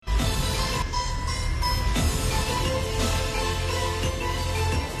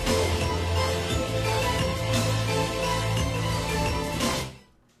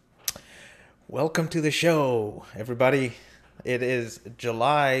Welcome to the show, everybody. It is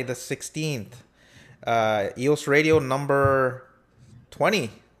July the 16th. EOS Radio number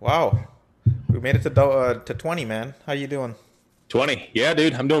 20. Wow. We made it to 20, man. How you doing? 20. Yeah,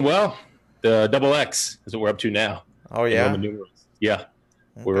 dude, I'm doing well. The double X is what we're up to now Oh, in yeah? Roman numerals. Yeah,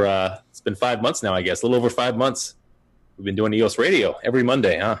 Okay. it's been 5 months now, I guess, a little over 5 months. We've been doing EOS Radio every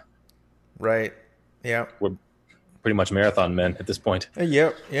Monday, huh? Right. Yeah. We're pretty much marathon men at this point.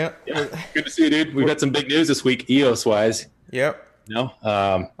 Yep. Yep. Yeah, good to see you, dude. We've got some big news this week, EOS wise. Yep. No,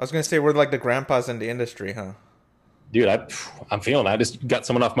 I was going to say we're like the grandpas in the industry, huh? dude, I'm feeling. I just got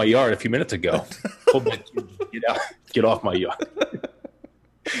someone off my yard a few minutes ago. Told me to get out, get off my yard.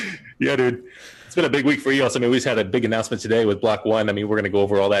 Yeah, dude. It's been a big week for EOS. I mean, we just had a big announcement today with Block One. I mean, we're going to go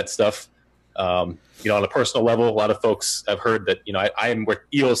over all that stuff. On a personal level, a lot of folks have heard that, I am with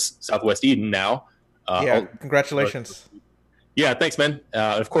EOS Southwest Eden now. Yeah. Congratulations. Yeah, thanks, man.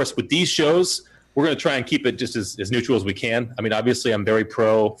 Of course, with these shows, we're going to try and keep it just as neutral as we can. I mean, obviously, I'm very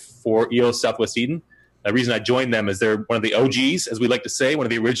pro for EOS Southwest Eden. The reason I joined them is they're one of the OGs, as we like to say, one of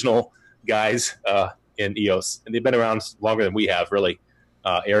the original guys in EOS. And they've been around longer than we have, really.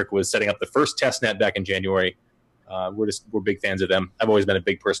 Eric was setting up the first test net back in January. We're big fans of them. I've always been a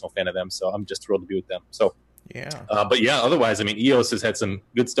big personal fan of them, so I'm just thrilled to be with them. So, Yeah. but yeah, otherwise, I mean, EOS has had some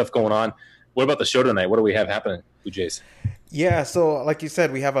good stuff going on. What about the show tonight? What do we have happening, Blue Jays? Yeah, so like you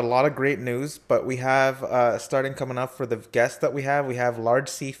said, we have a lot of great news, but we have starting coming up for the guests that we have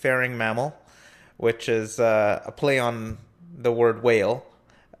LargeSeafaringMammal, which is a play on the word whale.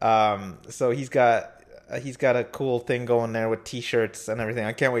 So he's got a cool thing going there with T-shirts and everything.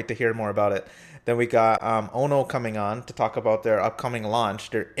 I can't wait to hear more about it. Then we got ONO coming on to talk about their upcoming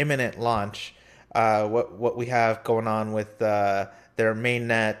launch, their imminent launch, what we have going on with their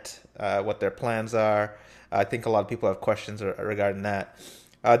mainnet, what their plans are. I think a lot of people have questions regarding that.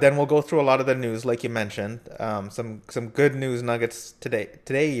 Then we'll go through a lot of the news, like you mentioned. Some good news nuggets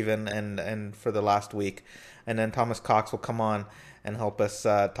today even, and for the last week. And then Thomas Cox will come on and help us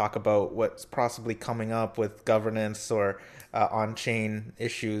talk about what's possibly coming up with governance or on-chain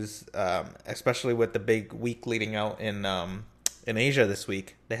issues, especially with the big week leading out in Asia this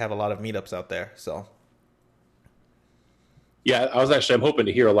week. They have a lot of meetups out there, so. Yeah, I'm hoping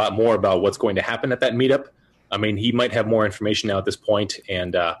to hear a lot more about what's going to happen at that meetup. I mean, he might have more information now at this point,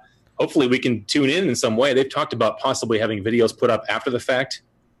 and hopefully we can tune in some way. They've talked about possibly having videos put up after the fact.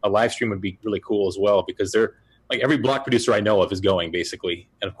 A live stream would be really cool as well, because they're like every block producer I know of is going, basically.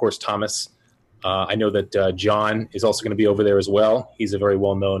 And of course, Thomas. I know that John is also going to be over there as well. He's a very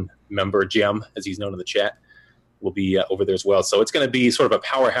well-known member, Gem, as he's known in the chat, will be over there as well. So it's going to be sort of a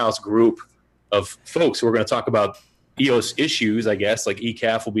powerhouse group of folks who are going to talk about EOS issues, I guess, like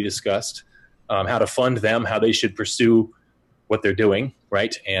ECAF will be discussed, how to fund them, how they should pursue what they're doing,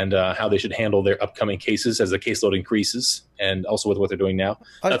 right? And how they should handle their upcoming cases as the caseload increases, and also with what they're doing now.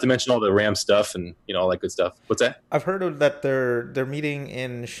 Not to mention all the RAM stuff and all that good stuff. What's that? I've heard that they're meeting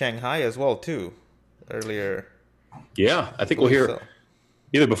in Shanghai as well too, earlier. Yeah, I think we'll hear So.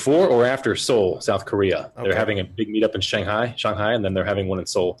 either before or after Seoul, South Korea. Okay. They're having a big meetup in Shanghai, and then they're having one in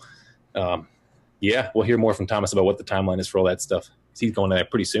Seoul. Yeah, we'll hear more from Thomas about what the timeline is for all that stuff. He's going there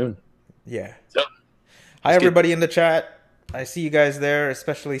pretty soon. Yeah. So, Hi everybody in the chat. I see you guys there,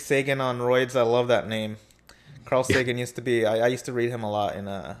 especially Sagan on roids. I love that name. Carl Sagan used to be. I used to read him a lot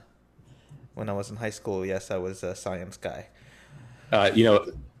when I was in high school. Yes, I was a science guy.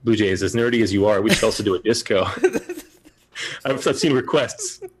 Blue Jays, as nerdy as you are, we should also do a disco. I've seen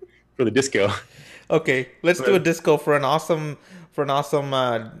requests for the disco. Okay, let's do a disco for an awesome.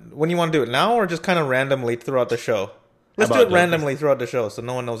 When you want to do it now, or just kind of randomly throughout the show? Let's do it randomly throughout the show, so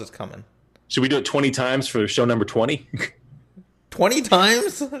no one knows it's coming. Should we do it 20 times for show number 20? 20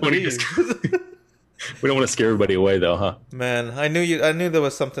 times? 20 disco. We don't want to scare everybody away, though, huh? Man, I knew there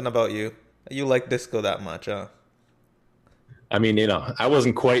was something about you. You like disco that much, huh? I mean, I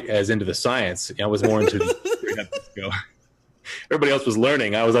wasn't quite as into the science. I was more into disco. Everybody else was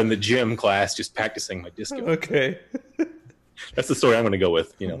learning. I was in the gym class just practicing my disco. Okay. That's the story I'm going to go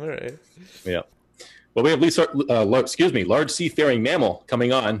with. All right. Yeah. Well, we have Large Seafaring Mammal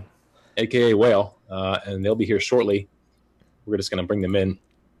coming on, aka Whale, and they'll be here shortly. We're just going to bring them in.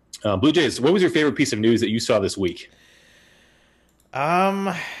 Blue Jays, what was your favorite piece of news that you saw this week?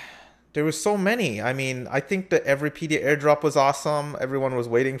 There was so many. I mean, I think the Everypedia airdrop was awesome. Everyone was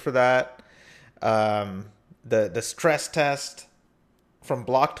waiting for that. The stress test from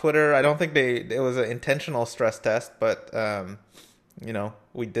Block Twitter. I don't think it was an intentional stress test, but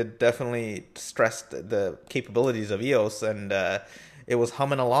we did definitely stress the capabilities of EOS, and it was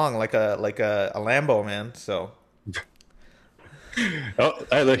humming along like a Lambo, man. So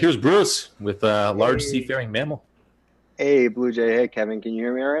Here's Bruce with Large Hey, Seafaring Mammal. hey, Blue Jay. Hey, Kevin. Can you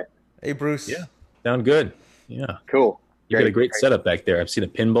hear me all right? Hey, Yeah, Bruce. sound good. Yeah, Cool. you got a Great, great great. setup back there. I've seen a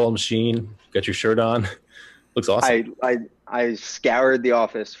pinball machine. Got your shirt on. Looks awesome. I scoured the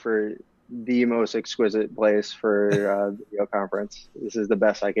office for the most exquisite place for video conference. This is the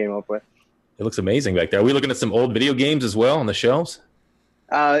best I came up with. It looks amazing back there. Are we looking at some old video games as well on the shelves?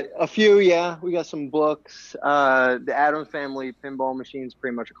 A few, yeah. We got some books. The Addams Family pinball machine's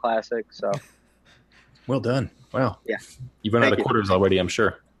pretty much a classic. So, Well done. Wow. yeah. You've run out Thank of you. quarters already, I'm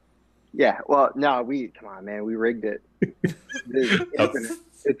sure. Yeah. Well, no, come on, man. We rigged it. It's Oh, infinite.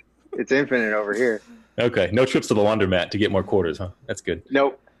 It's infinite over here. okay. No trips to the laundromat to get more quarters, huh? That's good.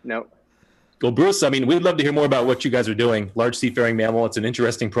 Nope. Nope. Well, Bruce, I mean, we'd love to hear more about what you guys are doing. Large Seafaring Mammal, it's an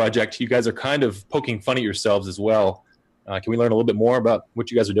interesting project. You guys are kind of poking fun at yourselves as well. Can we learn a little bit more about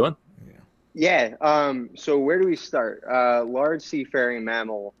what you guys are doing? Yeah. So where do we start? Large Seafaring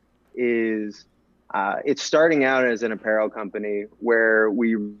Mammal is it's starting out as an apparel company where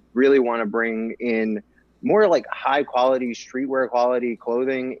we really want to bring in more like high quality streetwear quality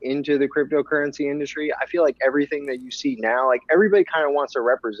clothing into the cryptocurrency industry. I feel like everything that you see now, like everybody kind of wants to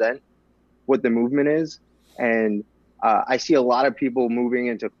represent what the movement is, and I see a lot of people moving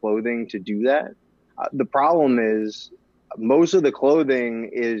into clothing to do that. The problem is most of the clothing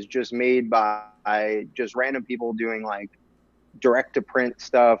is just made by just random people doing like direct to print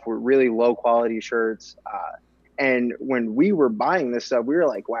stuff with really low quality shirts. And when we were buying this stuff, we were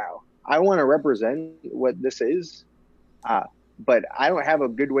like, wow, I want to represent what this is. Uh, but I don't have a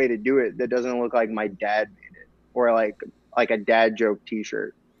good way to do it that doesn't look like my dad made it or like a dad joke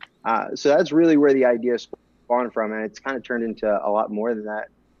t-shirt. So that's really where the idea spawned from. And it's kind of turned into a lot more than that.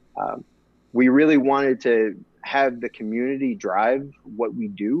 We really wanted to have the community drive what we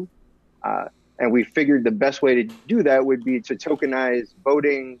do. And we figured the best way to do that would be to tokenize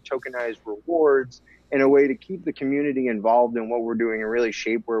voting, tokenize rewards in a way to keep the community involved in what we're doing and really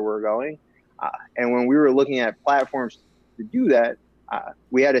shape where we're going. And when we were looking at platforms to do that,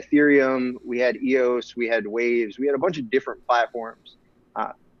 we had Ethereum, we had EOS, we had Waves, we had a bunch of different platforms.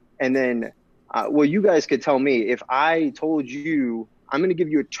 And then, well, you guys could tell me if I told you I'm going to give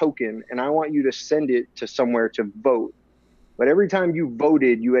you a token and I want you to send it to somewhere to vote. But every time you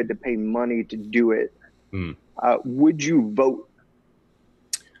voted, you had to pay money to do it. Would you vote?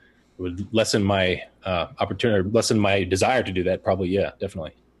 It would lessen my opportunity, lessen my desire to do that. Probably, yeah,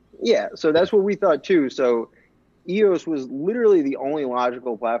 definitely. Yeah, so that's what we thought too. So EOS was literally the only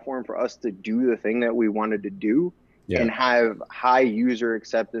logical platform for us to do the thing that we wanted to do Yeah. and have high user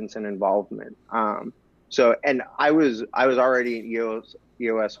acceptance and involvement. So, and I was already an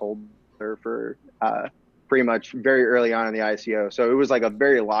EOS holder for pretty much very early on in the ICO. So it was like a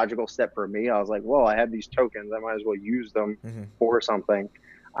very logical step for me. I was like, well, I have these tokens. I might as well use them for something.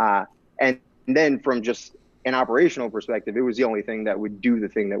 And then from just an operational perspective, it was the only thing that would do the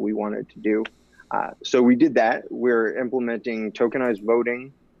thing that we wanted to do. So we did that. We're implementing tokenized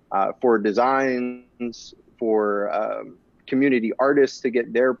voting for designs, for community artists to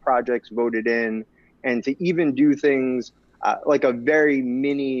get their projects voted in, and to even do things like a very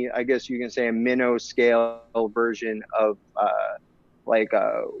mini, I guess you can say a minnow scale version of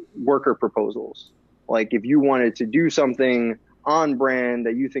worker proposals. Like if you wanted to do something on brand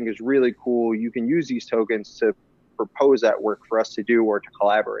that you think is really cool, you can use these tokens to propose that work for us to do or to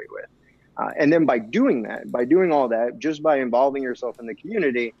collaborate with. And then by doing that, by doing all that, just by involving yourself in the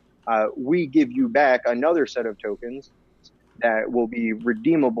community, we give you back another set of tokens that will be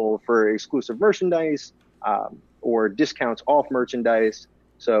redeemable for exclusive merchandise or discounts off merchandise.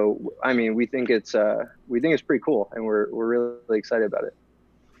 So, I mean, we think it's pretty cool, and we're really excited about it.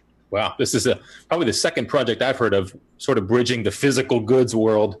 Wow, this is probably the second project I've heard of, sort of bridging the physical goods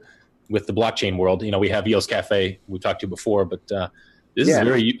world with the blockchain world. You know, we have EOS Cafe we talked to before, but this is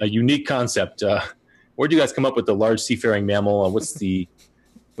a unique concept. Where'd you guys come up with the large seafaring mammal?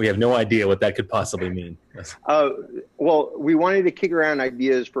 We have no idea what that could possibly mean. Well, we wanted to kick around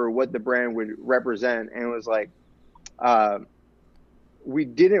ideas for what the brand would represent, and it was like, we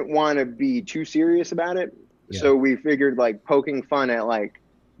didn't want to be too serious about it. Yeah. So we figured like poking fun at like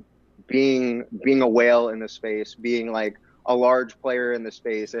being a whale in the space, being like a large player in the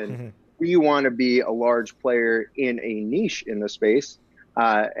space, and we want to be a large player in a niche in the space.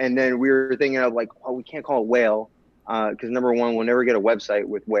 And then we were thinking of like, oh, we can't call it whale because number one, we'll never get a website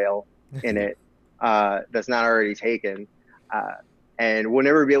with whale in it that's not already taken, and we'll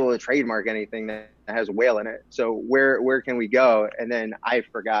never be able to trademark anything that has whale in it. So where can we go? And then I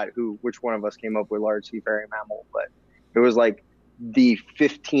forgot which one of us came up with large seafaring mammal, but it was like the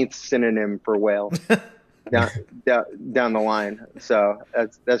 15th synonym for whale. down the line. So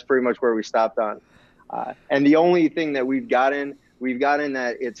that's pretty much where we stopped on. And the only thing that we've gotten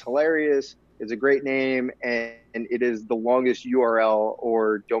that it's hilarious, it's a great name, and it is the longest URL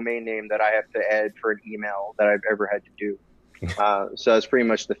or domain name that I have to add for an email that I've ever had to do. So that's pretty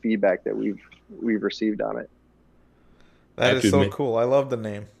much the feedback that we've received on it. That is so cool. I love the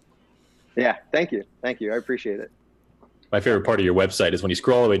name. Yeah, thank you. I appreciate it. My favorite part of your website is when you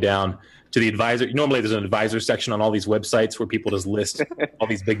scroll all the way down to the advisor. Normally there's an advisor section on all these websites where people just list all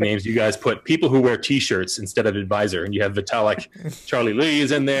these big names. You guys put people who wear T-shirts instead of advisor, and you have Vitalik, Charlie Lee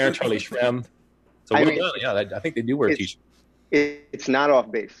is in there, Charlie Shrem. So I think they do wear T-shirts. It's not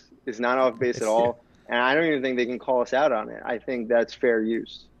off base. It's not off base at all. And I don't even think they can call us out on it. I think that's fair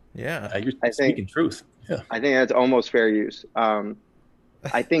use. Yeah, you're speaking truth. Yeah. I think that's almost fair use.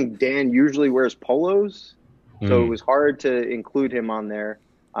 I think Dan usually wears polos, so it was hard to include him on there.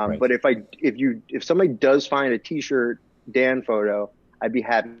 Right. But if somebody does find a T-shirt Dan photo, I'd be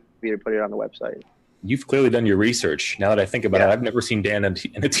happy to put it on the website. You've clearly done your research. Now that I think about it, I've never seen Dan in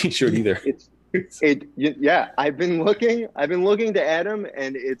a T-shirt either. I've been looking to add him,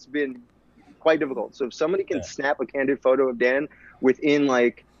 and it's been quite difficult. So if somebody can snap a candid photo of Dan within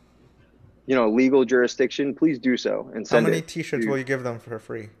legal jurisdiction, please do so and send it. How many T-shirts will you give them for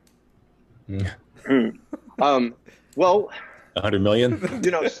free? Well, 100 million.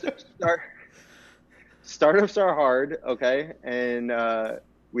 Startups are hard, okay, and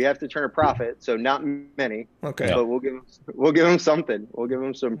we have to turn a profit, so not many. Okay, but we'll give them something. We'll give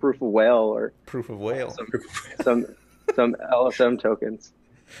them some proof of whale some LSM tokens.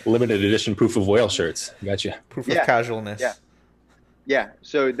 Limited edition proof of whale shirts. Gotcha. Proof of casualness. Yeah.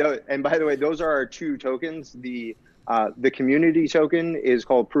 So, and by the way, those are our two tokens. The community token is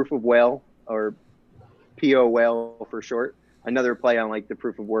called Proof of Whale, or PO Whale for short. Another play on the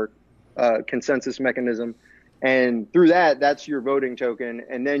proof of work consensus mechanism. And through that's your voting token.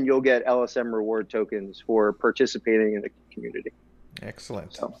 And then you'll get LSM reward tokens for participating in the community.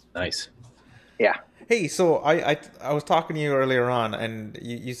 Excellent. So, nice. Yeah. Hey, so I was talking to you earlier on, and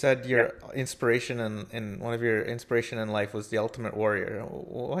you said your inspiration and one of your inspiration in life was the Ultimate Warrior.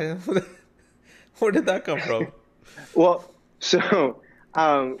 Where did that come from? Well, so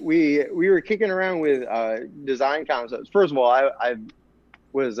we were kicking around with design concepts. First of all, I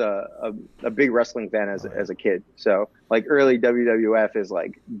was a big wrestling fan as a kid. So early WWF is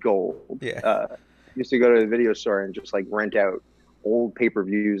gold. Yeah. Used to go to the video store and just rent out old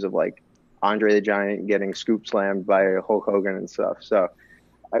pay-per-views of Andre the Giant getting scoop slammed by Hulk Hogan and stuff. So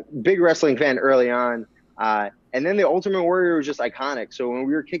a big wrestling fan early on. And then the Ultimate Warrior was just iconic. So when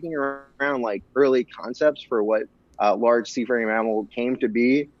we were kicking around early concepts for what large seafaring mammal came to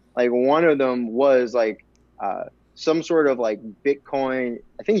be, one of them was some sort of Bitcoin.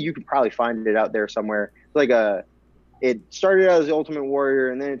 I think you could probably find it out there somewhere. It started out as the Ultimate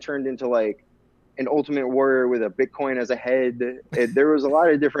Warrior, and then it turned into an Ultimate Warrior with a Bitcoin as a head. There was a lot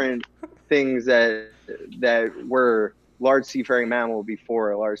of different things that were large seafaring mammal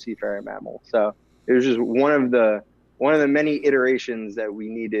before a large seafaring mammal. So it was just one of the many iterations that we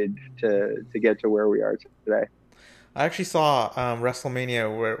needed to get to where we are today. I actually saw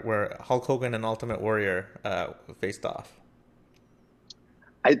WrestleMania where Hulk Hogan and Ultimate Warrior faced off.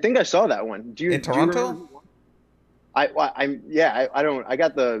 I think I saw that one. In Toronto? I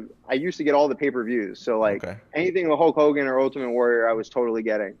used to get all the pay-per-views. So anything with Hulk Hogan or Ultimate Warrior, I was totally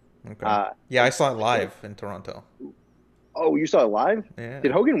getting. Okay. I saw it live in Toronto. Oh, you saw it live? Yeah.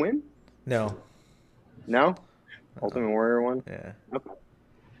 Did Hogan win? No. Ultimate Warrior won? Yeah. Okay.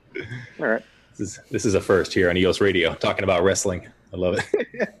 All right. This is a first here on EOS Radio, talking about wrestling. I love it.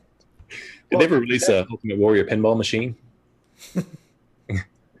 Did they ever release a Ultimate Warrior pinball machine?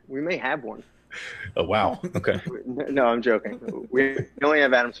 We may have one. Oh, wow. Okay. No, I'm joking. We only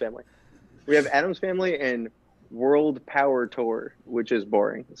have Addams Family. We have Addams Family and World Power Tour, which is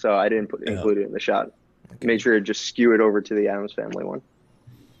boring. So I didn't include it in the shot. Okay. Made sure to just skew it over to the Addams Family one.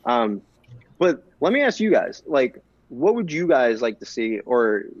 But let me ask you guys, what would you guys like to see,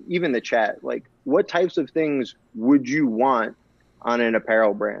 or even the chat, what types of things would you want on an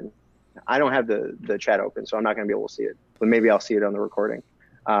apparel brand? I don't have the chat open, so I'm not going to be able to see it, but maybe I'll see it on the recording.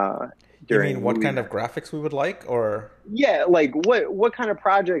 You mean what kind of graphics we would like, or? Yeah, what kind of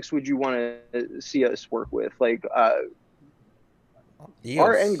projects would you want to see us work with? Our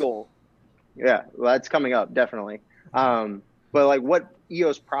end goal. Yeah, well, that's coming up, definitely. But what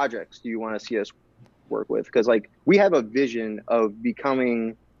EOS projects do you want to see us work with? Because we have a vision of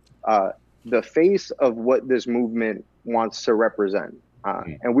becoming the face of what this movement wants to represent.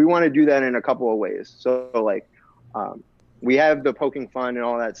 And we want to do that in a couple of ways. So we have the poking fun and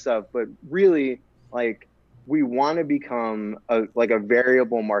all that stuff, but really we want to become like a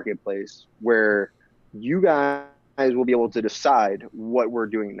variable marketplace where you guys will be able to decide what we're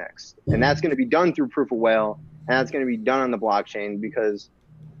doing next. And that's going to be done through proof of whale, and that's going to be done on the blockchain, because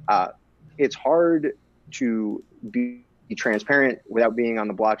it's hard to be transparent without being on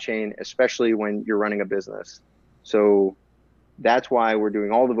the blockchain, especially when you're running a business. So that's why we're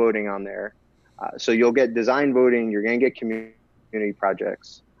doing all the voting on there. So you'll get design voting, you're going to get community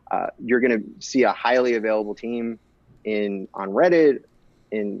projects. You're going to see a highly available team on Reddit,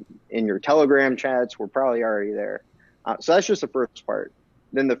 in your Telegram chats. We're probably already there. So that's just the first part.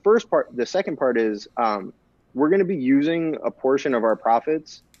 Then the second part is we're going to be using a portion of our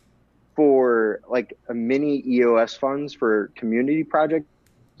profits for like a mini EOS funds for community project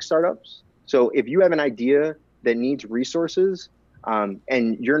startups. So if you have an idea that needs resources,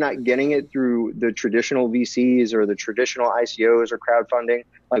 and you're not getting it through the traditional VCs or the traditional ICOs or crowdfunding,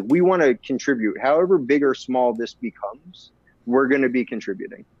 like, we want to contribute. However big or small this becomes, we're going to be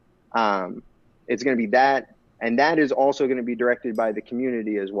contributing. It's going to be that, and that is also going to be directed by the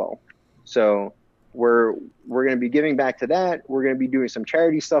community as well. So we're going to be giving back to that. We're going to be doing some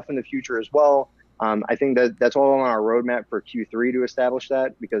charity stuff in the future as well. I think that's all on our roadmap for Q3 to establish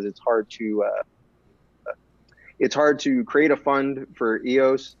that, because it's hard to create a fund for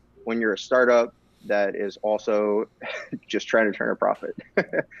EOS when you're a startup that is also just trying to turn a profit.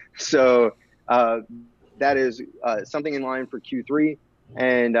 So that is something in line for Q3.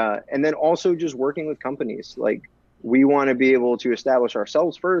 And then also just working with companies. Like, we want to be able to establish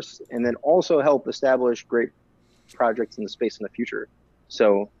ourselves first, and then also help establish great projects in the space in the future.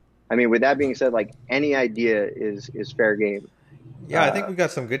 So, I mean, with that being said, like, any idea is fair game. Yeah, I think we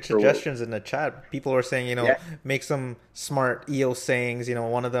got some good suggestions in the chat. People were saying, make some smart EO sayings.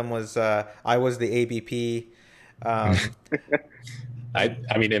 One of them was, I was the ABP. I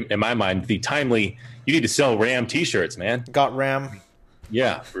mean, in my mind, you need to sell Ram t-shirts, man. Got Ram.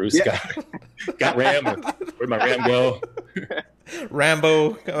 Yeah, Bruce got Ram. Where'd my Ram go?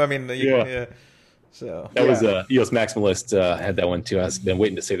 Rambo. I mean, yeah. So that was EOS Maximalist had that one too. I've been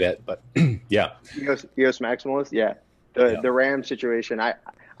waiting to say that, but yeah. EOS Maximalist, yeah. The Ram situation.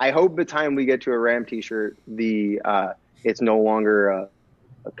 I hope the time we get to a Ram T-shirt, it's no longer a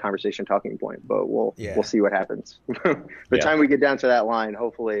conversation talking point, but we'll see what happens. Time we get down to that line,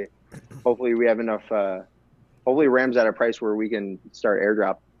 hopefully we have enough. Hopefully Ram's at a price where we can start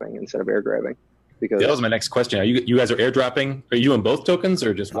airdropping instead of air grabbing. Because that was my next question. Are you guys are airdropping? Are you in both tokens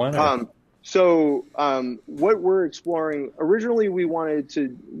or just one? So what we're exploring, originally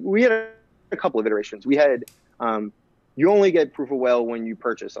we had a couple of iterations. We had you only get proof of whale when you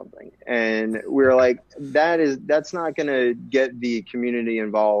purchase something, and we were like, that's not going to get the community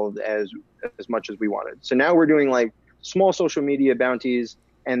involved as much as we wanted. So now we're doing like small social media bounties,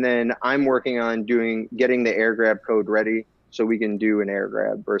 and then I'm working on getting the air grab code ready so we can do an air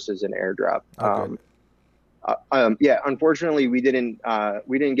grab versus an airdrop. Okay. Unfortunately we didn't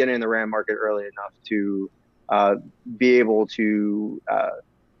get in the RAM market early enough to be able to.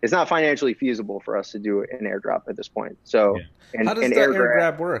 It's not financially feasible for us to do an airdrop at this point. So, how does the air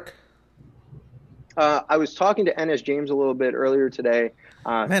grab work? I was talking to NS James a little bit earlier today.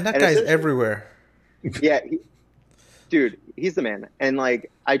 Man, that guy's everywhere. Yeah, dude, he's the man. And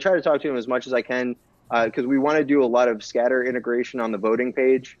like, I try to talk to him as much as I can because we want to do a lot of scatter integration on the voting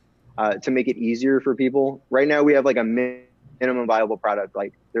page to make it easier for people. Right now, we have like a minimum viable product.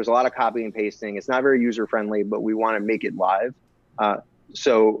 Like, there's a lot of copy and pasting. It's not very user friendly, but we want to make it live.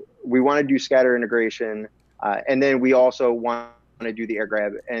 So we want to do scatter integration, and then we also want to do the air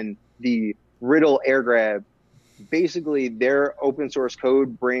grab. And the Riddle air grab, basically their open source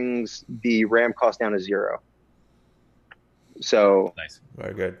code brings the RAM cost down to 0. So nice,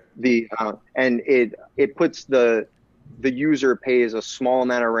 very good. And it puts the user pays a small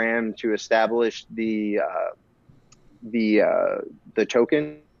amount of RAM to establish the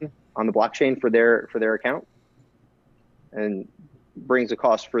token on the blockchain for their account, and brings the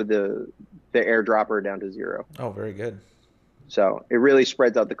cost for the airdropper down to 0. Oh, very good. So it really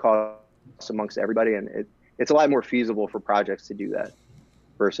spreads out the costs amongst everybody, and it's a lot more feasible for projects to do that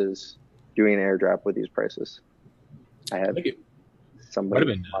versus doing an airdrop with these prices. I had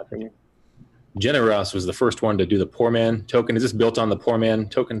somebody watching me. Generos was the first one to do the poor man token. Is this built on the poor man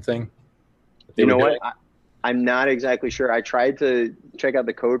token thing? You know what? I'm not exactly sure. I tried to check out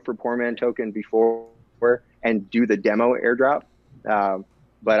the code for poor man token before and do the demo airdrop.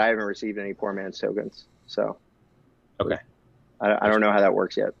 But I haven't received any poor man's tokens, so okay. I don't know how that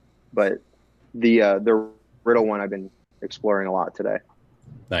works yet. But the Riddle one I've been exploring a lot today.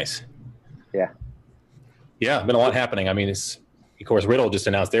 Nice. Yeah, been a lot happening. I mean, of course Riddle just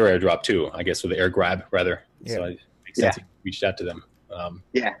announced their airdrop too. I guess with the air grab rather. So it makes sense you reached out to them.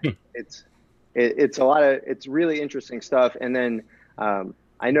 Yeah, it's a lot of, it's really interesting stuff. And then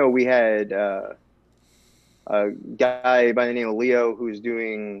I know we had a guy by the name of Leo who's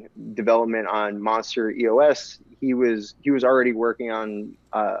doing development on Monster EOS. He was already working on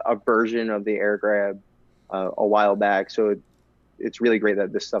a version of the air grab a while back. So it's really great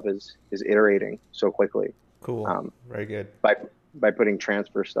that this stuff is iterating so quickly. Cool. Very good. By putting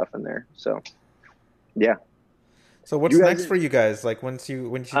transfer stuff in there. So yeah. So what's next for you guys? Like once you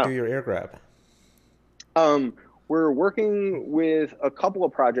do your air grab? We're working with a couple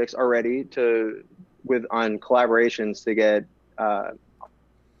of projects already on collaborations to get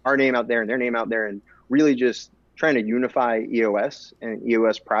our name out there and their name out there, and really just trying to unify EOS and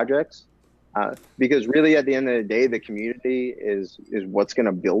EOS projects. Because really at the end of the day, the community is what's going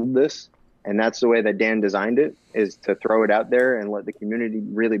to build this. And that's the way that Dan designed it, is to throw it out there and let the community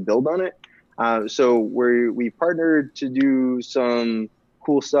really build on it. So we partnered to do some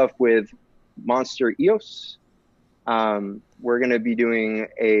cool stuff with Monster EOS. We're going to be doing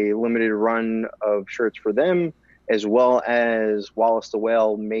a limited run of shirts for them, as well as Wallace the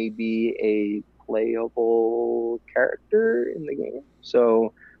Whale may be a playable character in the game.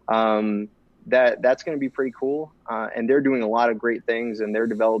 So that's going to be pretty cool. And they're doing a lot of great things, and their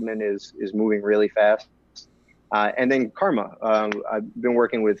development is moving really fast. And then Karma, I've been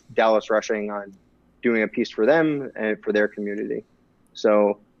working with Dallas Rushing on doing a piece for them and for their community.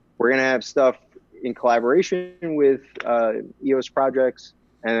 So we're going to have stuff in collaboration with EOS projects,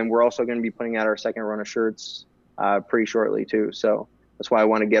 and then we're also going to be putting out our second run of shirts pretty shortly too. So that's why I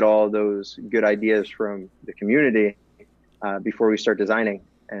want to get all those good ideas from the community before we start designing,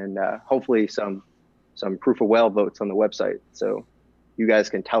 and hopefully some proof of whale votes on the website, so you guys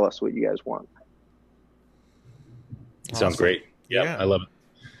can tell us what you guys want. Awesome. Sounds great. Yeah, I love it.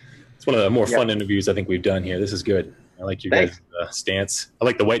 It's one of the more fun interviews I think we've done here. This is good. I like your guys' stance. I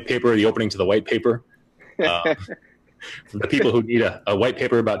like the white paper, the opening to the white paper. For the people who need a white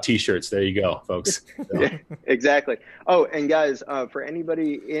paper about T-shirts, there you go, folks. So. Yeah, exactly. Oh, and guys, for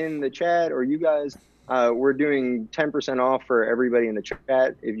anybody in the chat or you guys, we're doing 10% off for everybody in the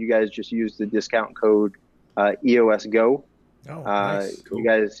chat if you guys just use the discount code EOSGO. Oh, nice. Cool.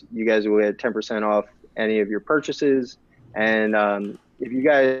 You guys will get 10% off any of your purchases. And if you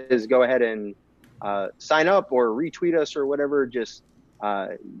guys go ahead and sign up or retweet us or whatever, just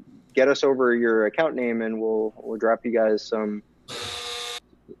get us over your account name, and we'll drop you guys some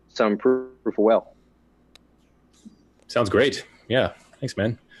proof of whale. Sounds great. Yeah, thanks,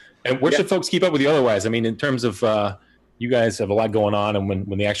 man. And where should folks keep up with you otherwise? I mean, in terms of you guys have a lot going on, and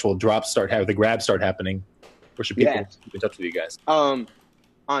when the actual drops the grabs start happening, where should people keep in touch with you guys?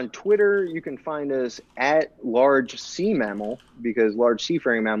 On Twitter, you can find us at LargeSeaMammal, because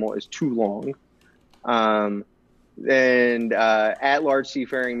LargeSeafaringMammal is too long. And at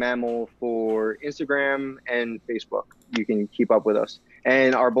LargeSeafaringMammal for Instagram and Facebook. You can keep up with us.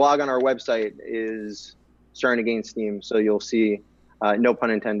 And our blog on our website is starting to gain steam, so you'll see, no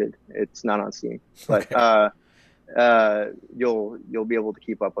pun intended, it's not on Steam. But you'll be able to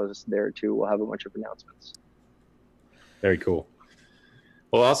keep up with us there too. We'll have a bunch of announcements. Very cool.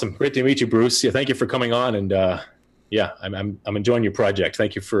 Well, awesome. Great to meet you, Bruce. Yeah, thank you for coming on, and I'm enjoying your project.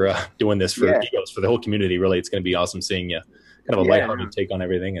 Thank you for doing this for EOS, for the whole community. Really, it's going to be awesome seeing you kind of a lighthearted take on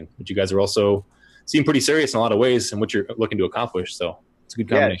everything, and but you guys are also seem pretty serious in a lot of ways and what you're looking to accomplish. So it's a good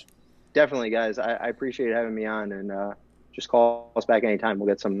combination. Yeah, definitely, guys. I appreciate having me on, and just call us back anytime. We'll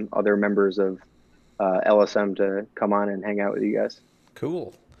get some other members of LSM to come on and hang out with you guys.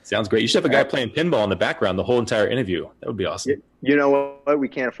 Cool. Sounds great. You should have a guy playing pinball in the background the whole entire interview. That would be awesome. You know what? We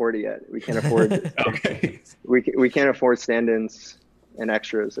can't afford it yet. We can't afford we can't afford stand-ins and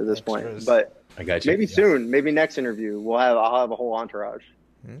extras at this point. But I got you. Maybe soon. Maybe next interview I'll have a whole entourage.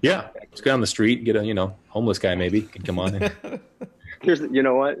 Yeah, just go on the street, get a homeless guy maybe can come on. You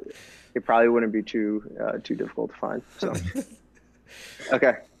know what? It probably wouldn't be too difficult to find. So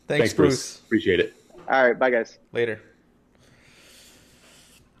okay. Thanks, Bruce. Appreciate it. All right, bye guys. Later.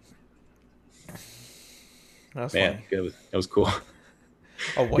 That was funny. That was cool.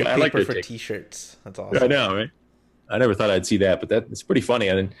 A white paper for T-shirts. That's awesome. Yeah, I know, right? I never thought I'd see that, but it's pretty funny.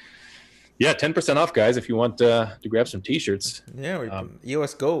 And yeah, 10% off, guys, if you want to grab some T-shirts. Yeah,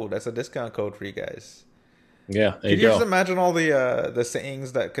 EOS Gold. That's a discount code for you guys. Yeah, there you go. Just imagine all the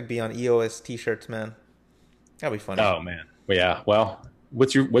sayings that could be on EOS T-shirts, man? That'd be funny. Oh man, yeah. Well,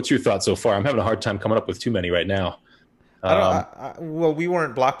 what's your thoughts so far? I'm having a hard time coming up with too many right now. Well, we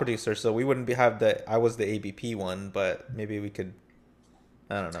weren't block producers, so we wouldn't I was the ABP one, but maybe we could.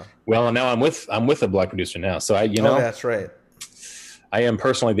 I don't know. Well, now I'm with a block producer now, so Oh, that's right. I am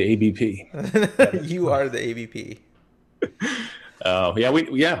personally the ABP. You are the ABP. We got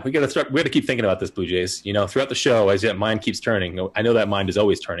to start. We got to keep thinking about this, Blue Jays. You know, throughout the show, as that mind keeps turning, I know that mind is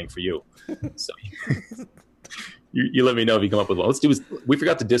always turning for you. So you let me know if you come up with one. Let's do. We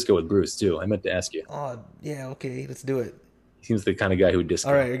forgot to disco with Bruce too. I meant to ask you. Oh yeah, okay, let's do it. He seems the kind of guy who would disco.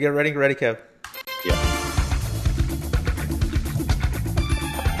 All right, get ready, Kev. Yeah.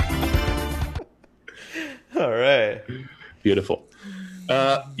 All right. Beautiful.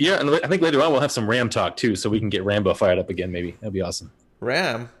 And I think later on we'll have some Ram talk too, so we can get Rambo fired up again. Maybe that'd be awesome.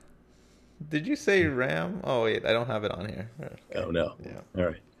 Ram? Did you say Ram? Oh wait, I don't have it on here. Okay. Oh no. Yeah. All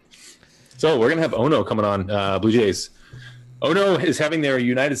right. So we're gonna have ONO coming on, Blue Jays. ONO is having their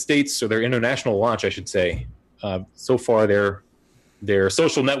United States, or their international launch, I should say. So far, their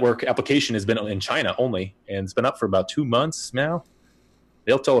social network application has been in China only, and it's been up for about 2 months now.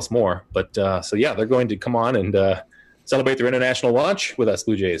 They'll tell us more, but they're going to come on and celebrate their international launch with us,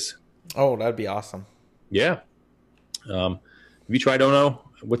 Blue Jays. Oh, that'd be awesome. Yeah. Have you tried ONO?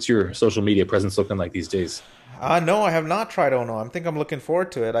 What's your social media presence looking like these days? No, I have not tried ONO. I think I'm looking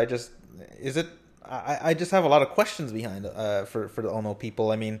forward to it. I just have a lot of questions behind for the ONO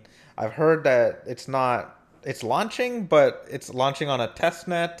people. I mean, I've heard that it's launching, but it's launching on a test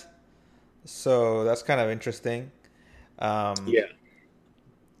net, so that's kind of interesting. Yeah.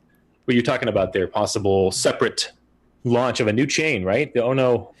 Well, you're talking about their possible separate launch of a new chain, right? The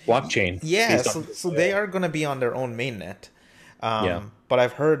ONO blockchain. Yeah, so they are going to be on their own mainnet. But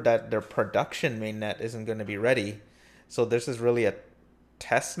I've heard that their production mainnet isn't going to be ready. So this is really a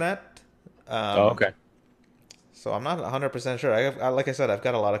test net. Okay. So I'm not 100% sure. Like I said, I've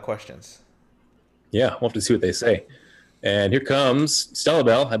got a lot of questions. Yeah, we'll have to see what they say. And here comes Stella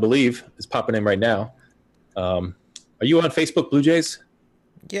Bell, I believe, is popping in right now. Are you on Facebook, Blue Jays?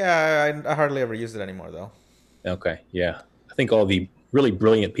 Yeah, I hardly ever use it anymore, though. Okay, yeah. I think all the really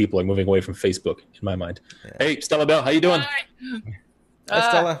brilliant people are moving away from Facebook, in my mind. Yeah. Hey, Stella Bell, how you doing? Hi,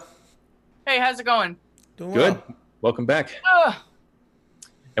 Stella. Hey, how's it going? Doing good. Well. Welcome back.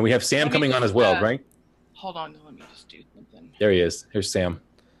 And we have Sam coming on as well, right? Hold on, let me just do something. There he is. Here's Sam.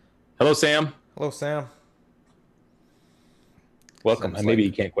 Hello, Sam. Hello, Sam. Welcome. Maybe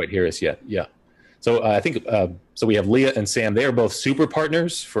you can't quite hear us yet. Yeah. So I think so. We have Leah and Sam. They are both super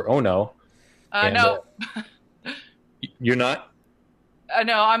partners for ONO. No. You're not?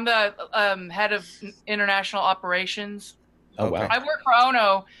 No, I'm the head of international operations. Oh, wow. I work for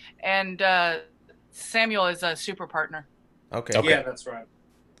ONO, and Samuel is a super partner. Okay. Yeah, that's right.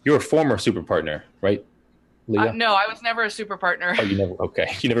 You're a former super partner, right, Leah? No, I was never a super partner. Oh, you never? Okay.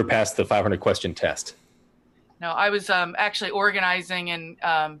 You never passed the 500 question test. No, I was actually organizing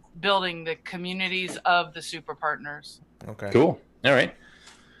and building the communities of the super partners. Okay. Cool. All right.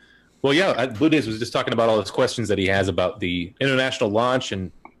 Well, yeah, Blue Days was just talking about all those questions that he has about the international launch,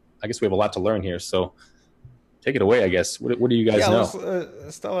 and I guess we have a lot to learn here. So take it away, I guess. What do you guys know?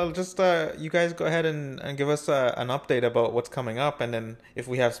 Stella, just you guys go ahead and give us an update about what's coming up, and then if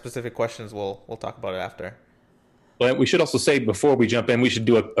we have specific questions, we'll talk about it after. Well, we should also say before we jump in, we should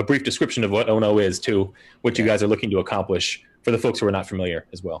do a brief description of what ONO is, too, what you guys are looking to accomplish for the folks who are not familiar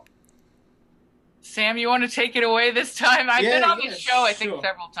as well. Sam, you want to take it away this time? I've been on this show, I think,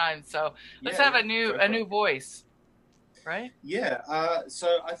 several times, so let's have a new voice, right? Yeah.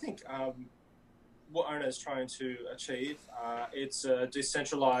 So I think what ONO is trying to achieve, it's a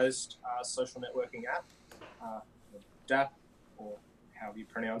decentralized social networking app, DApp, or however you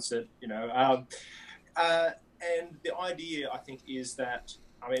pronounce it, you know. And the idea, I think, is that,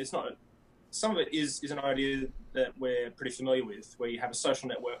 I mean, it's not, some of it is an idea that we're pretty familiar with, where you have a social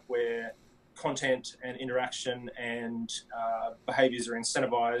network where content and interaction and behaviors are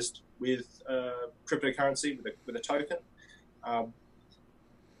incentivized with cryptocurrency, with a token.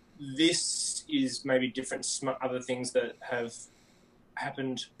 This is maybe different to some other things that have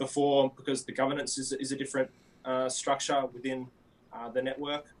happened before, because the governance is a different structure within the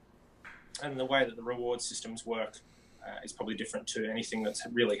network. And the way that the reward systems work is probably different to anything that's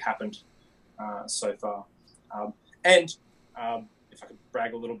really happened so far. And if I could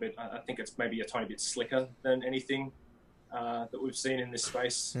brag a little bit, I think it's maybe a tiny bit slicker than anything that we've seen in this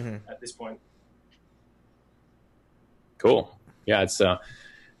space at this point. Cool. Yeah, it's and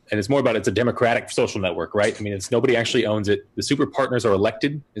it's more about, it's a democratic social network, right? I mean, it's nobody actually owns it. The super partners are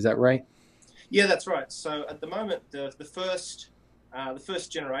elected. Is that right? Yeah, that's right. So at the moment, the first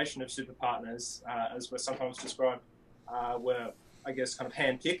generation of super partners, as we're sometimes described, were, I guess, kind of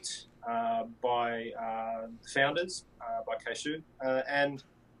handpicked by the founders, by Keishu.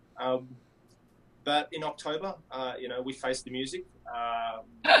 But in October, we face the music.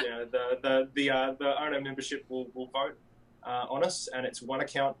 The ONO membership will vote on us, and it's one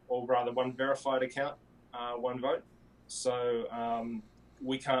account, or rather one verified account, one vote. So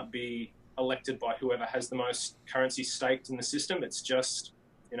we can't be elected by whoever has the most currency staked in the system. It's just,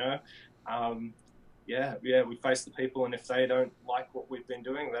 we face the people, and if they don't like what we've been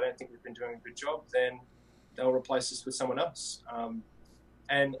doing, they don't think we've been doing a good job, then they'll replace us with someone else.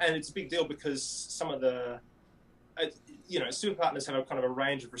 And it's a big deal because some of the, super partners have a kind of a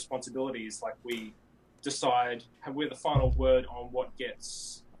range of responsibilities. Like we decide, we're the final word on what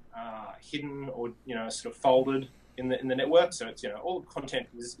gets hidden or sort of folded in the network. So it's all the content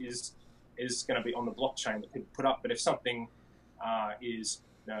is going to be on the blockchain that people put up. But if something is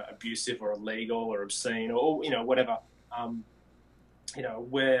abusive or illegal or obscene or whatever,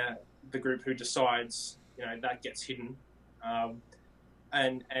 we're the group who decides that gets hidden, but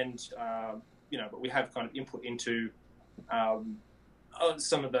we have kind of input into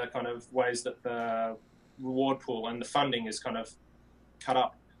some of the kind of ways that the reward pool and the funding is kind of cut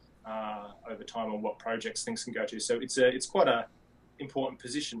up over time on what projects things can go to. So it's quite a important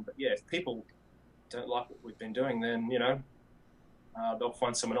position. But yeah, if people don't like what we've been doing, then they'll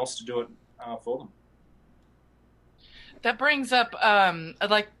find someone else to do it for them. That brings up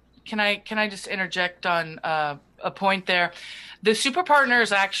can I just interject on a point there? The super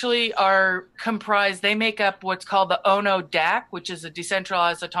partners actually are comprised, they make up what's called the ONO DAC, which is a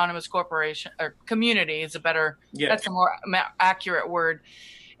decentralized autonomous corporation, or community is that's a more accurate word.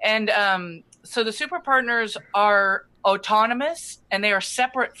 And so the super partners are autonomous, and they are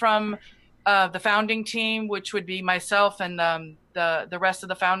separate from the founding team, which would be myself and the rest of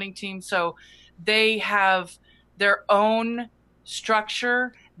the founding team. So they have their own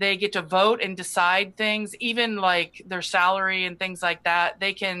structure. They get to vote and decide things, even like their salary and things like that.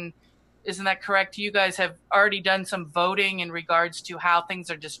 Isn't that correct? You guys have already done some voting in regards to how things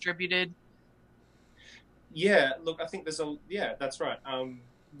are distributed. Yeah, look, I think that's right.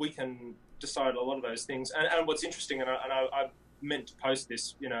 We can decide a lot of those things. And what's interesting, and I meant to post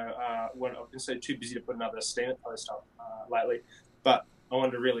this, when I've been so too busy to put another Steam post up lately, but I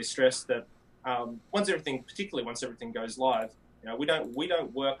wanted to really stress that once everything goes live, we don't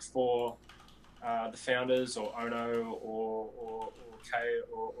work for the founders or Ono or Kay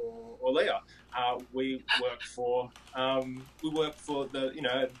or Leah. We work for the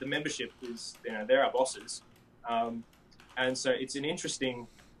membership is they're our bosses, and so it's an interesting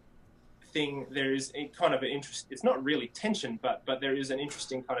thing. There is a kind of an interest. It's not really tension, but there is an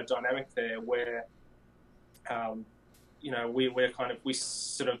interesting kind of dynamic there where we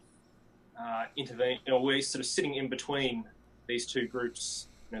sort of intervene. We're sort of sitting in between these two groups,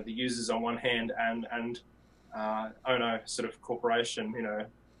 the users on one hand and ONO sort of corporation,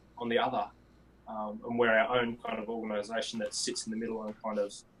 on the other, and we're our own kind of organisation that sits in the middle and kind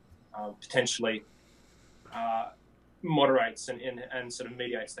of potentially moderates and sort of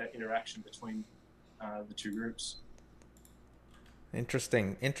mediates that interaction between the two groups.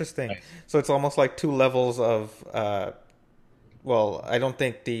 Interesting. So it's almost like two levels of. I don't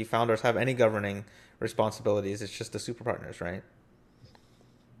think the founders have any governing responsibilities. It's just the super partners, right?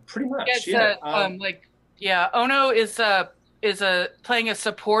 Pretty much, ONO is playing a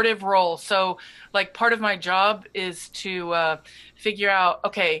supportive role. So, like, part of my job is to figure out,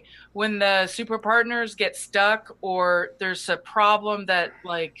 okay, when the super partners get stuck or there's a problem that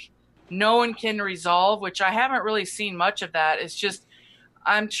like no one can resolve, which I haven't really seen much of that. It's just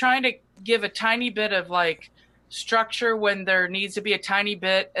I'm trying to give a tiny bit of like structure when there needs to be a tiny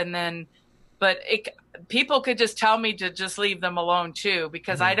bit, and then people could just tell me to just leave them alone too,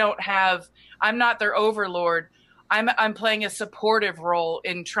 because I'm not their overlord. I'm playing a supportive role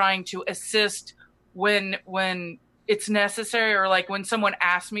in trying to assist when it's necessary, or like when someone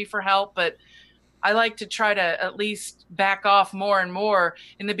asks me for help. But I like to try to at least back off more and more.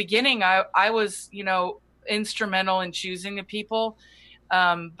 In the beginning, I was, instrumental in choosing the people.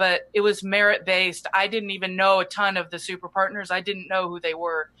 But it was merit-based. I didn't even know a ton of the super partners. I didn't know who they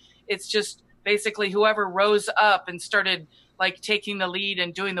were. It's just basically whoever rose up and started like taking the lead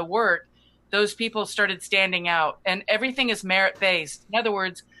and doing the work, those people started standing out, and everything is merit-based. In other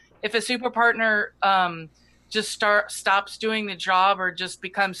words, if a super partner just stops doing the job or just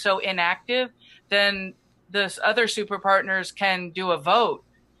becomes so inactive, then the other super partners can do a vote.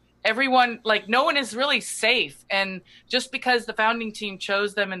 Everyone, like, no one is really safe. And just because the founding team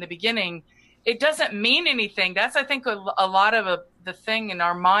chose them in the beginning, it doesn't mean anything. That's, I think, a lot of the thing in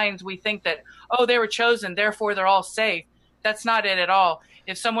our minds. We think that, oh, they were chosen, therefore they're all safe. That's not it at all.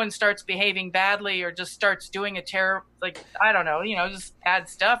 If someone starts behaving badly or just starts doing just bad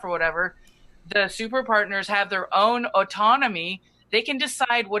stuff or whatever, the super partners have their own autonomy. They can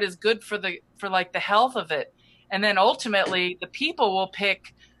decide what is good for the health of it. And then ultimately the people will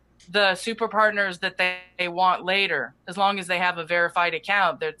pick the super partners that they want later, as long as they have a verified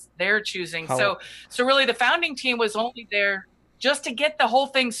account that they're choosing. So really the founding team was only there just to get the whole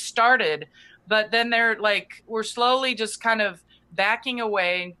thing started. But then we're slowly just kind of backing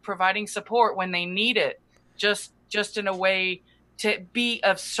away and providing support when they need it, just in a way to be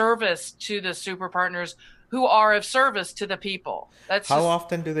of service to the super partners who are of service to the people. How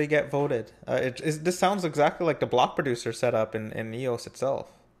often do they get voted? This sounds exactly like the block producer setup in EOS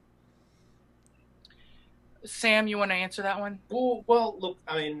itself. Sam, you want to answer that one? Well, look,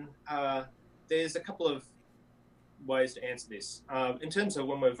 I mean, there's a couple of ways to answer this. In terms of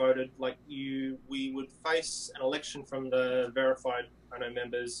when we're voted, we would face an election from the verified ONO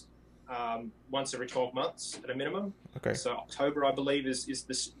members once every 12 months at a minimum. Okay. So October, I believe, is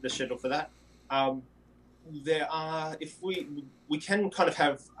the schedule for that. There are, if we can kind of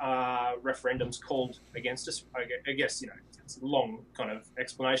have referendums called against us. I guess it's a long kind of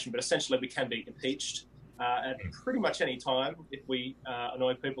explanation, but essentially we can be impeached at pretty much any time if we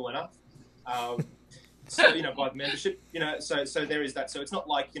annoy people enough. So by the membership, so there is that. So it's not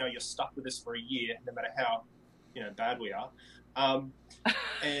like you're stuck with us for a year, no matter how bad we are.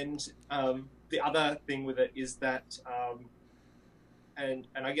 And the other thing with it is that, and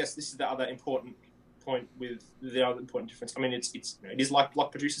I guess this is the other important point with the other important difference. I mean, it is like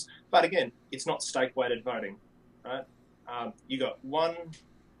block producers, but again, it's not stake weighted voting, right? You got one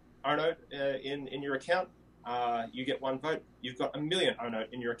ONO in your account, you get one vote. You've got 1 million ONO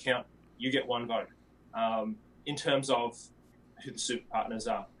in your account, you get one vote. In terms of who the super partners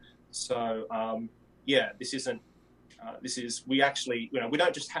are. So this isn't. We actually, we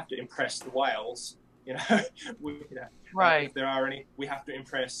don't just have to impress the whales. Right. If there are any, we have to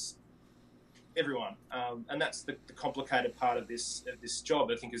impress everyone, and that's the complicated part of this job.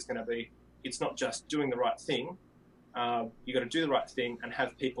 I think is going to be. It's not just doing the right thing. You got to do the right thing and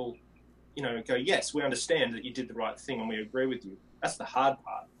have people, go, yes, we understand that you did the right thing and we agree with you. That's the hard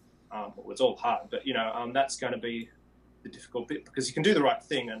part. Well, it's all hard, but that's going to be the difficult bit, because you can do the right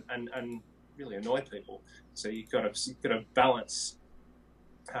thing and really annoy people. So you've got to balance.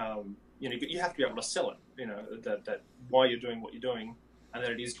 You have to be able to sell it. That why you're doing what you're doing, and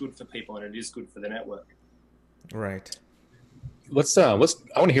that it is good for people and it is good for the network. Right. I want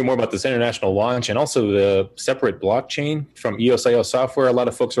to hear more about this international launch and also the separate blockchain from EOS software. A lot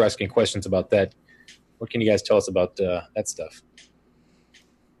of folks are asking questions about that. What can you guys tell us about that stuff?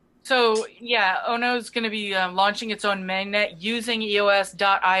 So yeah, ONO is going to be launching its own mainnet using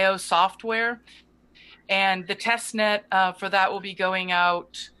EOS.io software, and the testnet for that will be going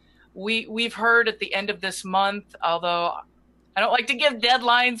out. We've heard at the end of this month, although I don't like to give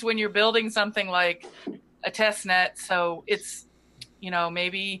deadlines when you're building something like a testnet. So it's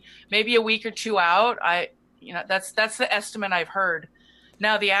maybe a week or two out. That's the estimate I've heard.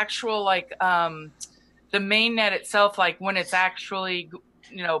 Now the actual the mainnet itself, when it's actually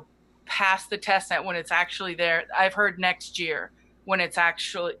past the testnet, when it's actually there, I've heard next year when it's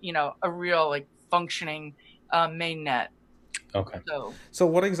actually a real functioning mainnet. Okay. So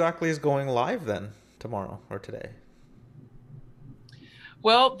what exactly is going live then tomorrow or today?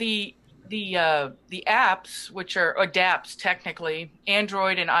 Well, the apps, which are dApps technically,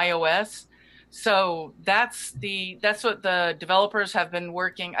 Android and iOS. So that's what the developers have been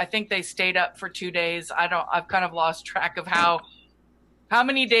working. I think they stayed up for 2 days. I've kind of lost track of how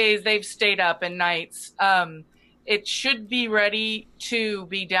many days they've stayed up and nights. It should be ready to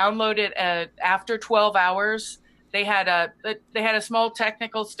be downloaded after 12 hours. They had a small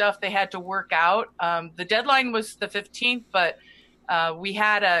technical stuff they had to work out. The deadline was the 15th, but we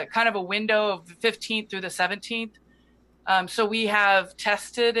had a kind of a window of the 15th through the 17th. So we have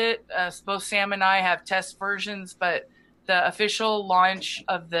tested it. Both Sam and I have test versions, but the official launch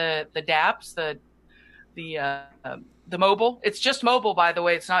of the dApps, the mobile, it's just mobile, by the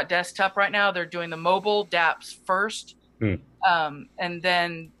way. It's not desktop right now. They're doing the mobile dApps first, and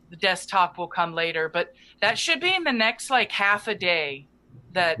then the desktop will come later. But that should be in the next half a day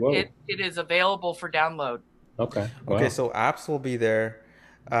that it is available for download. Okay. Wow. Okay, so apps will be there.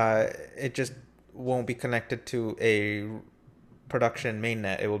 It just won't be connected to a production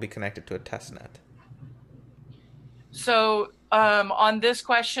mainnet. It will be connected to a testnet. So on this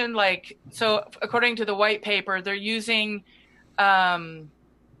question, according to the white paper, they're using, I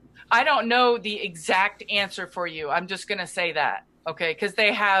don't know the exact answer for you. I'm just going to say that, okay? Because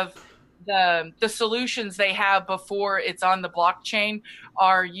they have the solutions they have before it's on the blockchain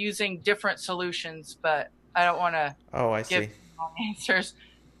are using different solutions, but I don't want to give answers.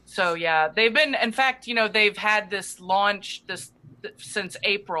 So yeah, they've been, in fact, they've had this launch since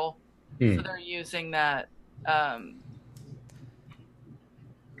April, so they're using that. Um,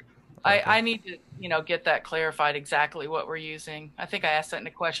 Okay. I need to, get that clarified exactly what we're using. I think I asked that in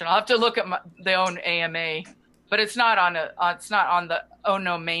a question. I'll have to look at the own AMA, but it's not on the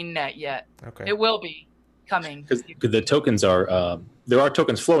ONO mainnet yet. Okay. It will be coming. Because the tokens are there are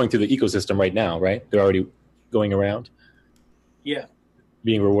tokens flowing through the ecosystem right now, right? They're already going around, Yeah.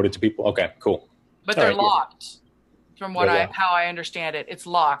 being rewarded to people. Okay, cool. But All they're right, yeah. locked. From what They're locked. how I understand it, it's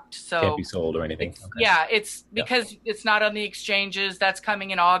locked. So Can't be sold or anything. Okay. yeah, it's because it's not on the exchanges. That's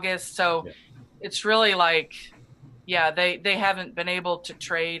coming in August. So Yeah. it's really like, they haven't been able to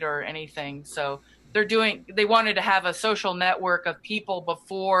trade or anything. So they wanted to have a social network of people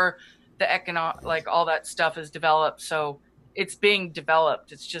before the like all that stuff is developed. So it's being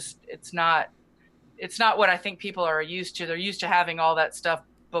developed. It's not what I think people are used to. They're used to having all that stuff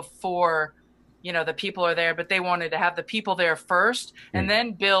before, the people are there, but they wanted to have the people there first and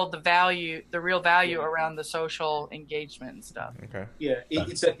then build the real value around the social engagement and stuff. Okay. Yeah,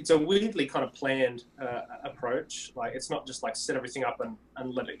 it's a weirdly kind of planned approach. Like, it's not just like set everything up and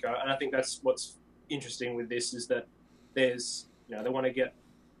let it go. And I think that's what's interesting with this, is that there's, they want to there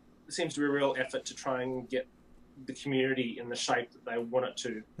seems to be a real effort to try and get the community in the shape that they want it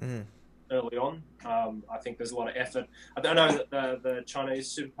to early on. I think there's a lot of effort. I know that the Chinese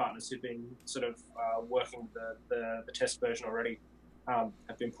super partners who've been sort of working the test version already have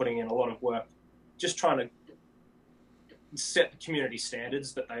been putting in a lot of work, just trying to set community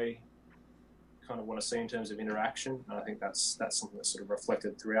standards that they kind of want to see in terms of interaction. And I think that's something that's sort of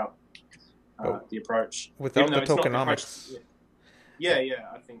reflected throughout the approach. Without the Even though it's not tokenomics. Yeah,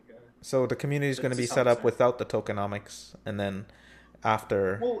 I think. So the community is going to be set up without the tokenomics, and then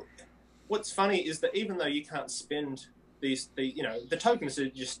after. Well, what's funny is that even though you can't spend the tokens are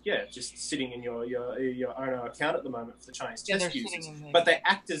just sitting in your ONO account at the moment for the Chinese test users, but they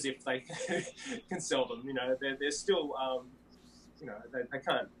act as if they can sell them. They're still they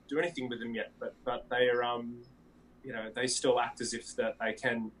can't do anything with them yet, but they are they still act as if that they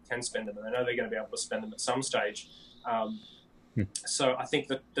can spend them, and they know they're going to be able to spend them at some stage. So I think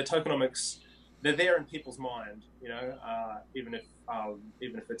that the tokenomics, they're there in people's mind, even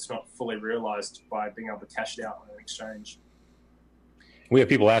if it's not fully realized by being able to cash it out on an exchange. We have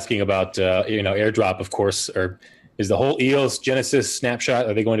people asking about airdrop, of course, or is the whole EOS Genesis snapshot,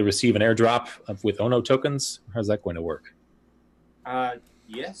 are they going to receive an airdrop with ONO tokens? How's that going to work?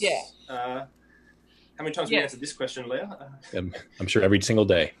 Yes. Yeah. How many times have we answered this question, Leah? I'm sure every single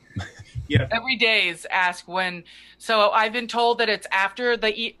day. Yeah. Every day is asked when. So I've been told that it's after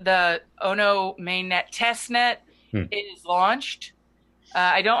the ONO mainnet testnet is launched.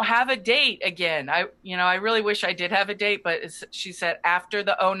 I don't have a date again. I really wish I did have a date, but she said after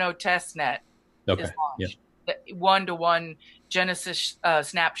the ONO testnet is launched. The 1-to-1 Genesis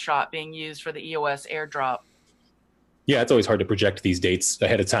snapshot being used for the EOS airdrop. Yeah, it's always hard to project these dates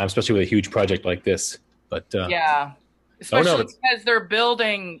ahead of time, especially with a huge project like this. But especially because they're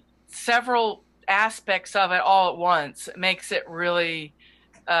building several aspects of it all at once. It makes it really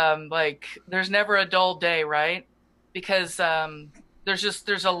like there's never a dull day, right? Because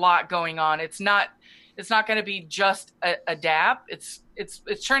there's a lot going on. It's not going to be just a dApp. It's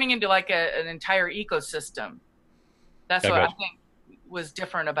turning into like an entire ecosystem. That's what I think was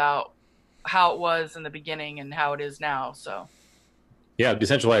different about how it was in the beginning and how it is now. So yeah,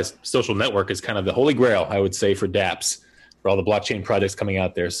 decentralized social network is kind of the holy grail, I would say, for dApps, for all the blockchain projects coming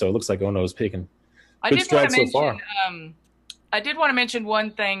out there. So it looks like ONO is taking good strides so far. I did want to mention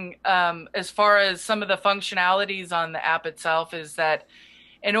one thing as far as some of the functionalities on the app itself is that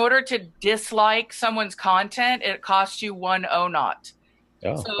in order to dislike someone's content, it costs you 1 ONOT.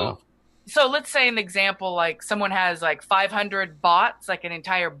 So let's say an example, like someone has like 500 bots, like an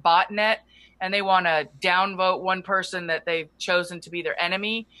entire botnet, and they want to downvote one person that they've chosen to be their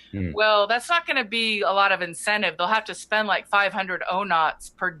enemy. Well, that's not going to be a lot of incentive. They'll have to spend like 500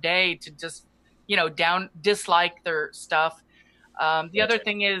 ONOTs per day to just, dislike their stuff. The other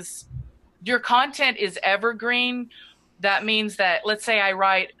thing is your content is evergreen. That means that, let's say I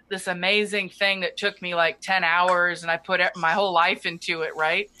write this amazing thing that took me like 10 hours and I put my whole life into it,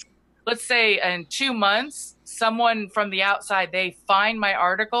 right? Let's say in 2 months, someone from the outside, they find my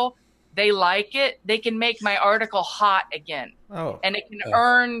article, they like it, they can make my article hot again. And it can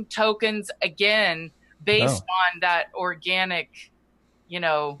earn tokens again based on that organic,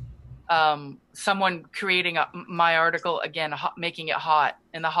 someone creating my article again, making it hot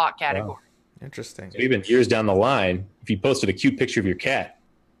in the hot category. Wow. Interesting. So even years down the line, if you posted a cute picture of your cat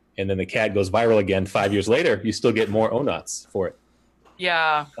and then the cat goes viral again 5 years later, you still get more ONOTs for it.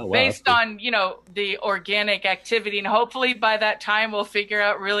 Yeah, based on, the organic activity. And hopefully by that time, we'll figure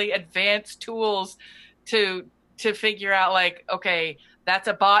out really advanced tools to figure out like, okay, that's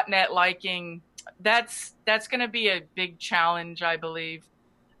a botnet liking. That's going to be a big challenge, I believe.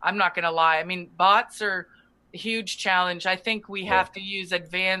 I'm not going to lie. I mean, bots are a huge challenge. I think we have to use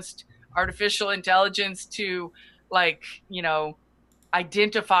advanced artificial intelligence to, like,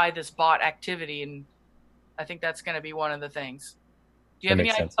 identify this bot activity. And I think that's going to be one of the things. Do you have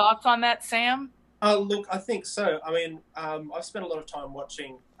any thoughts on that, Sam? Look, I think so. I mean, I've spent a lot of time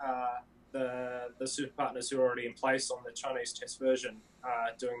watching the super partners who are already in place on the Chinese test version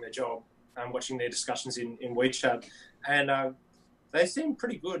doing their job and watching their discussions in WeChat. And they seem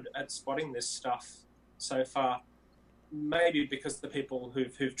pretty good at spotting this stuff so far. Maybe because the people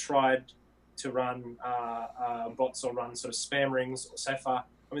who've tried to run bots or run sort of spam rings so far,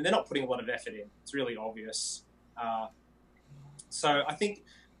 I mean, they're not putting a lot of effort in. It's really obvious. So I think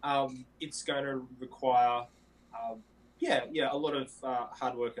it's going to require, a lot of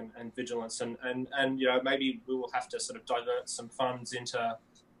hard work and vigilance, and maybe we will have to sort of divert some funds into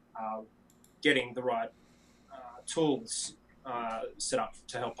getting the right tools set up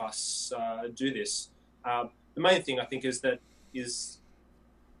to help us do this. The main thing I think is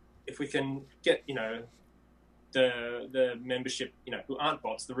if we can get the membership who aren't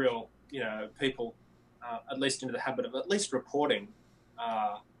bots, the real people, at least into the habit of at least reporting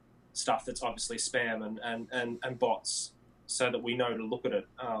stuff that's obviously spam and bots, so that we know to look at it.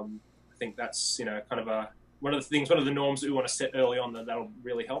 I think that's kind of one of the norms that we want to set early on, that'll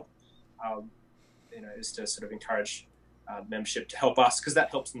really help. Is to sort of encourage membership to help us, because that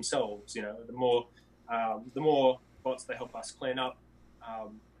helps themselves. The more bots they help us clean up,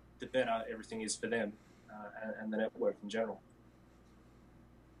 the better everything is for them and the network in general.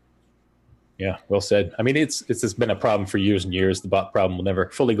 Yeah, well said. I mean, it's been a problem for years and years. The bot problem will never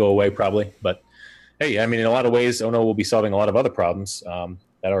fully go away, probably. But hey, I mean, in a lot of ways, ONO will be solving a lot of other problems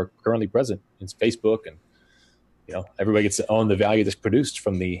that are currently present. It's Facebook, and everybody gets to own the value that's produced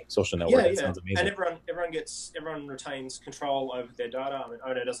from the social network. Yeah, it sounds amazing. And everyone retains control over their data. I mean,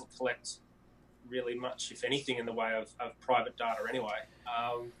 ONO doesn't collect really much, if anything, in the way of private data anyway.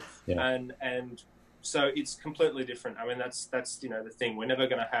 And so it's completely different. I mean, that's the thing. We're never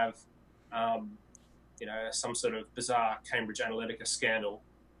going to have some sort of bizarre Cambridge Analytica scandal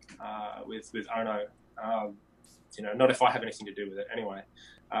with ONO. Not if I have anything to do with it anyway.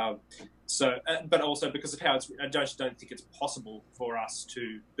 But also because of how I don't think it's possible for us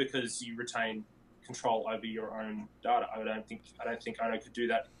to, because you retain control over your own data. I don't think ONO could do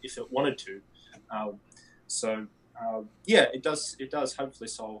that if it wanted to. It does hopefully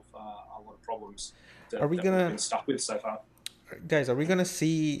solve a lot of problems that we've been stuck with so far. Guys, are we gonna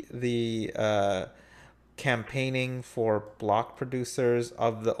see the campaigning for block producers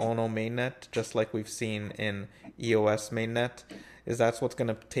of the ONO mainnet, just like we've seen in EOS mainnet? Is that what's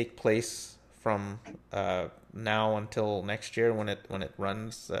gonna take place from now until next year when it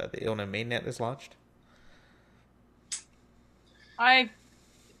runs, the ONO mainnet is launched? I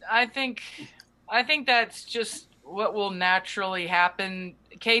think that's just what will naturally happen.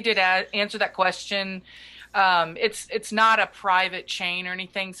 Kay did answer that question. It's not a private chain or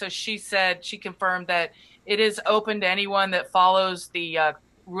anything. So she confirmed that it is open to anyone that follows the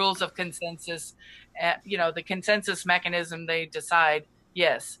rules of consensus. The consensus mechanism they decide.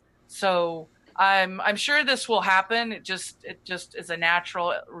 Yes. So I'm sure this will happen. It just is a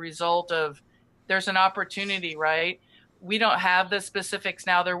natural result of there's an opportunity, right? We don't have the specifics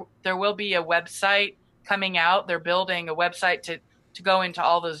now. There will be a website coming out. They're building a website to go into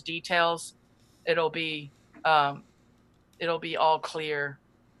all those details. It'll be all clear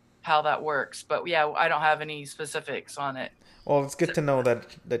how that works. But yeah, I don't have any specifics on it. Well, it's good to know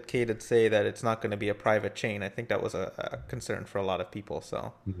that Kay did say that it's not going to be a private chain. I think that was a concern for a lot of people.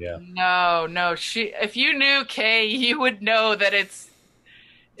 So yeah. No. If you knew Kay, you would know that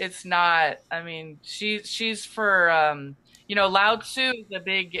it's not. I mean, she's for Lao Tzu is a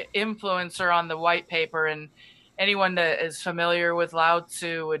big influencer on the white paper, and anyone that is familiar with Lao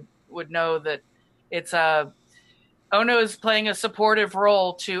Tzu would know that it's ONO is playing a supportive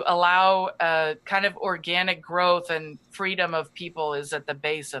role to allow kind of organic growth, and freedom of people is at the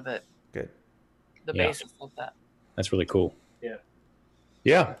base of it. Good. The basis of that. That's really cool. Yeah.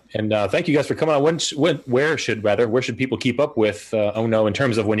 Yeah, and thank you guys for coming on. Where should people keep up with ONO in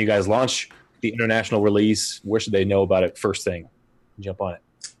terms of when you guys launch the international release? Where should they know about it first thing? Jump on it.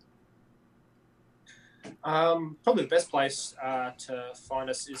 Probably the best place to find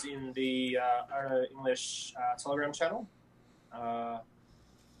us is in the ONO English Telegram channel,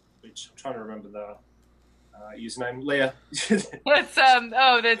 which I'm trying to remember the username. Leah. That's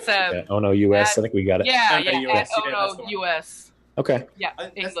ONO US. I think we got it. Yeah, ONO US. ONO US. Okay. Yeah,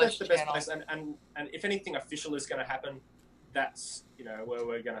 That's English the best channel. place. And if anything official is going to happen, that's where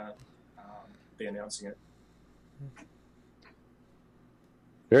we're going to be announcing it.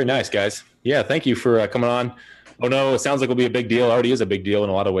 Very nice, guys. Yeah, thank you for coming on. Oh no, it sounds like it'll be a big deal. It already is a big deal in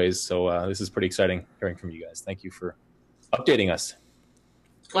a lot of ways. So this is pretty exciting hearing from you guys. Thank you for updating us.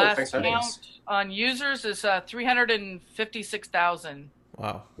 Cool. Last Thanks for having count us. on users is 356,000.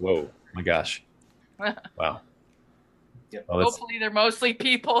 Wow. Whoa, my gosh. Wow. Yep. Well, that's, Hopefully they're mostly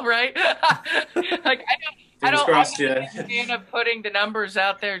people, right? Like I Fingers don't crossed, I'm not yeah. a fan of putting the numbers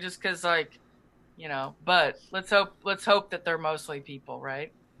out there just because, like, but let's hope that they're mostly people,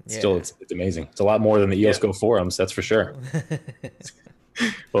 right? still, it's amazing. It's a lot more than the EOS Go forums, that's for sure.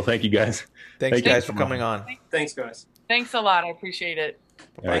 Well, thank you guys. Thanks, Thank you guys, for coming on. Thanks, guys. Thanks a lot. I appreciate it.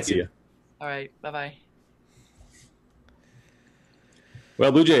 All right, see you. All right. Bye-bye.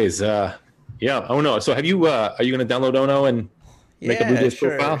 Well, Blue Jays, yeah, ONO. So are you going to download ONO and make a Blue Jays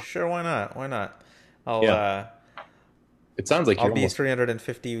profile? Sure, why not? I'll it sounds like I'll you're be almost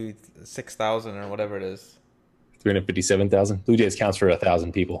 356,000 or whatever it is. 357,000. Blue Jays counts for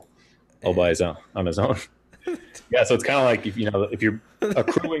 1,000 people all by his own, on his own. Yeah, so it's kind of like if you're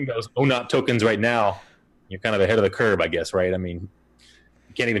accruing those ONOT tokens right now, you're kind of ahead of the curve, I guess, right? I mean,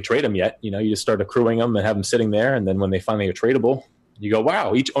 you can't even trade them yet. You just start accruing them and have them sitting there, and then when they finally are tradable, you go,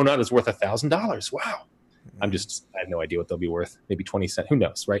 wow, each ONOT is worth $1,000. Wow. I have no idea what they'll be worth. Maybe 20 cents. Who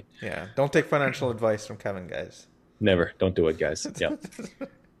knows, right? Yeah. Don't take financial advice from Kevin, guys. Never. Don't do it, guys. Yeah.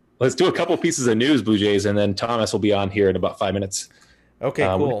 Let's do a couple pieces of news, Blue Jays, and then Thomas will be on here in about 5 minutes. Okay,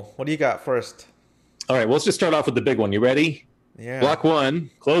 cool. What do you got first? All right, well, let's just start off with the big one. You ready? Yeah. Block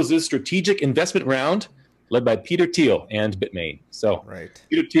 1 closes strategic investment round led by Peter Thiel and Bitmain. So right.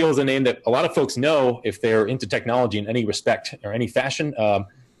 Peter Thiel is a name that a lot of folks know if they're into technology in any respect or any fashion. Of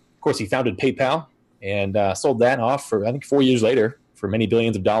course, he founded PayPal and sold that off for, I think, 4 years later for many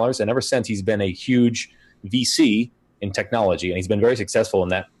billions of dollars. And ever since, he's been a huge VC in technology, and he's been very successful in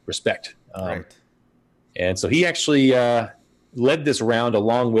that respect. Right. And so he actually led this round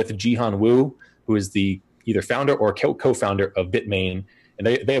along with Jihan Wu, who is the either founder or co-founder of Bitmain. And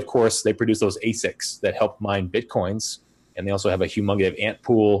they of course, they produce those ASICs that help mine Bitcoins. And they also have a humongous ant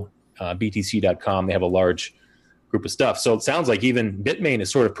pool, BTC.com. They have a large group of stuff. So it sounds like even Bitmain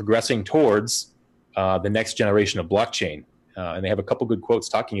is sort of progressing towards the next generation of blockchain. And they have a couple good quotes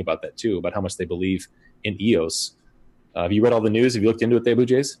talking about that too, about how much they believe in EOS. Have you read all the news? Have you looked into it there, Blue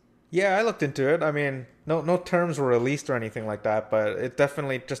Jays? Yeah, I looked into it. I mean, no terms were released or anything like that, but it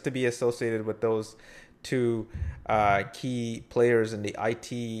definitely just to be associated with those two key players in the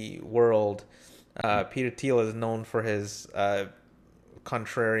IT world. Peter Thiel is known for his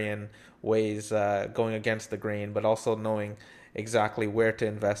contrarian ways, going against the grain, but also knowing exactly where to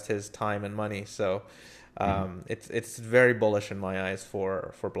invest his time and money. So it's very bullish in my eyes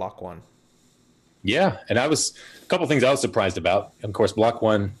for Block One. Yeah, and a couple things I was surprised about. Of course, Block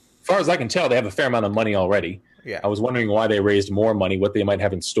One, as far as I can tell, they have a fair amount of money already. Yeah. I was wondering why they raised more money, what they might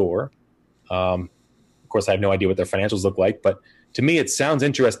have in store. Of course, I have no idea what their financials look like, but to me, it sounds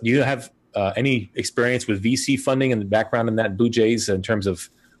interesting. Do you have any experience with VC funding and the background in that, Blue Jays, in terms of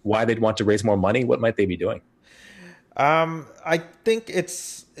why they'd want to raise more money? What might they be doing? I think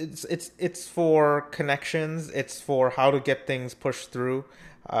it's for connections. It's for how to get things pushed through.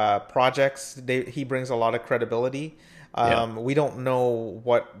 Projects. He brings a lot of credibility. We don't know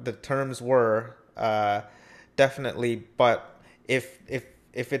what the terms were, definitely, but if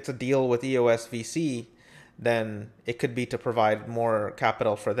it's a deal with EOS VC, then it could be to provide more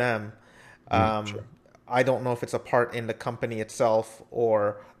capital for them. Sure. I don't know if it's a part in the company itself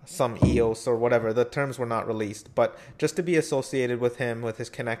or some EOS or whatever. The terms were not released, but just to be associated with him, with his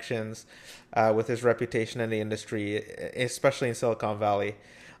connections, with his reputation in the industry, especially in Silicon Valley.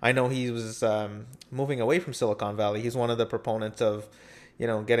 I know he was moving away from Silicon Valley. He's one of the proponents of,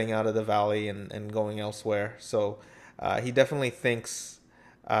 getting out of the valley and going elsewhere. So he definitely thinks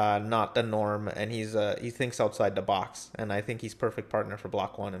not the norm, and he thinks outside the box. And I think he's perfect partner for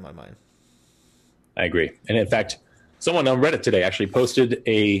Block One in my mind. I agree. And in fact, someone on Reddit today actually posted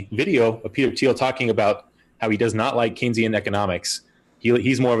a video of Peter Thiel talking about how he does not like Keynesian economics.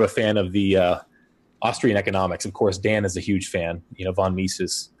 He's more of a fan of the Austrian economics. Of course, Dan is a huge fan, von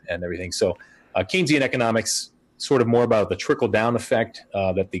Mises and everything. So Keynesian economics, sort of more about the trickle-down effect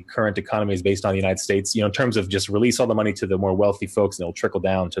that the current economy is based on the United States, in terms of just release all the money to the more wealthy folks and it'll trickle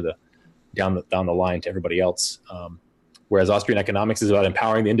down to down the line to everybody else. Whereas Austrian economics is about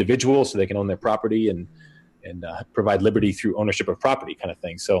empowering the individual so they can own their property and provide liberty through ownership of property, kind of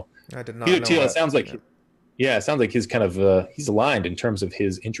thing. So I did not Peter know Thiel, that. it sounds like, it sounds like his kind of he's aligned in terms of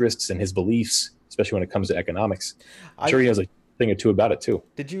his interests and his beliefs, especially when it comes to economics. I'm sure he has a thing or two about it too.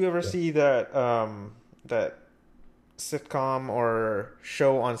 Did you ever see that that sitcom or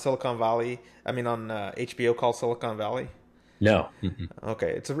show on Silicon Valley? I mean, on HBO called Silicon Valley. No. Mm-hmm.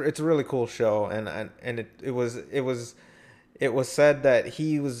 Okay, it's a really cool show, and it was said that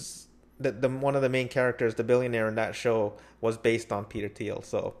he was the one of the main characters, the billionaire in that show, was based on Peter Thiel.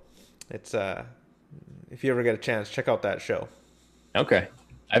 So it's if you ever get a chance, check out that show. Okay,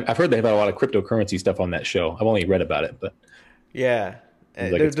 I've heard they have a lot of cryptocurrency stuff on that show. I've only read about it, but yeah,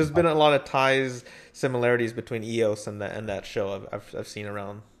 like there's been a lot of similarities between EOS and that show I've seen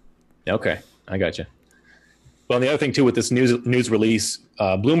around. Okay, I got you. Well, and the other thing too with this news release,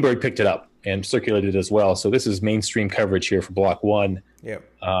 Bloomberg picked it up and circulated it as well. So this is mainstream coverage here for Block One. Yep.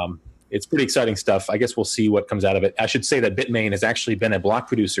 It's pretty exciting stuff. I guess we'll see what comes out of it. I should say that Bitmain has actually been a block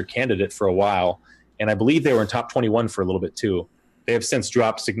producer candidate for a while, and I believe they were in top 21 for a little bit too. They have since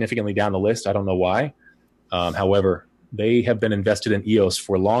dropped significantly down the list. I don't know why. However, they have been invested in EOS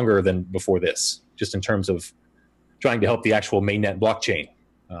for longer than before this, just in terms of trying to help the actual mainnet blockchain,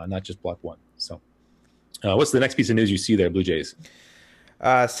 not just Block One. So what's the next piece of news you see there, Blue Jays?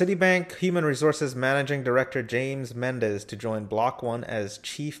 Citibank Human Resources Managing Director James Mendez to join Block One as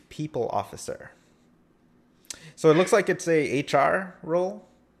Chief People Officer. So it looks like it's a HR role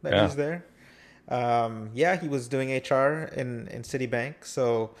that he's there. He was doing HR in Citibank.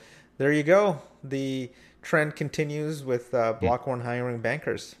 So there you go. The trend continues with Block One hiring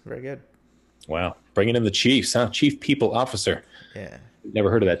bankers. Very good. Wow. Bringing in the chiefs, huh? Chief People Officer. Yeah.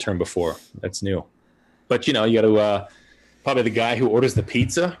 Never heard of that term before. That's new. But, you got to... probably the guy who orders the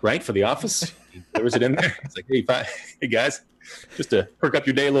pizza, right, for the office. He delivers it in there. It's like, hey guys, just to perk up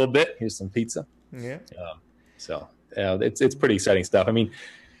your day a little bit, here's some pizza. Yeah. It's pretty exciting stuff. I mean,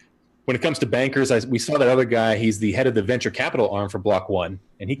 when it comes to bankers, we saw that other guy. He's the head of the venture capital arm for Block One,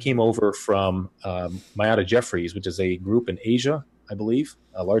 and he came over from Mayada Jeffries, which is a group in Asia, I believe,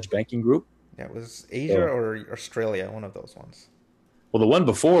 a large banking group. Yeah, it was Asia or Australia, one of those ones. Well, the one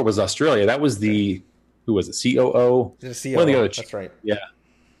before was Australia. That was the... Who was it? COO? The COO. One of the other That's right. Yeah.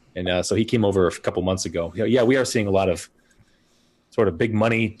 And so he came over a couple months ago. Yeah, we are seeing a lot of sort of big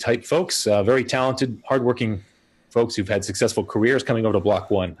money type folks, very talented, hardworking folks who've had successful careers coming over to Block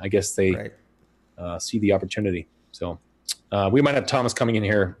One. I guess they see the opportunity. So we might have Thomas coming in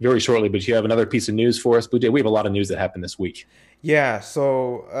here very shortly, but you have another piece of news for us, Blue Jay. We have a lot of news that happened this week. Yeah,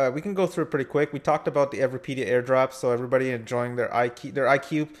 so we can go through it pretty quick. We talked about the Everpedia airdrop, so everybody enjoying their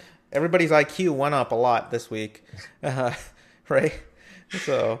IQ. Everybody's IQ went up a lot this week, right?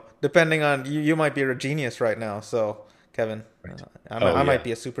 So depending on you might be a genius right now. So Kevin, I might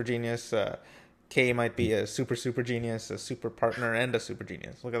be a super genius. Kay might be a super genius, a super partner, and a super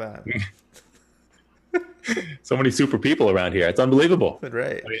genius. Look at that. So many super people around here. It's unbelievable.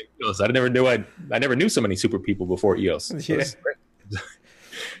 Right. I mean, EOS, I never knew so many super people before EOS. So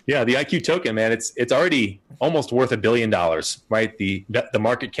yeah, the IQ token, man, it's already almost worth $1 billion, right? The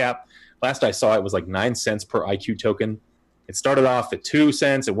market cap, last I saw it was like 9 cents per IQ token. It started off at 2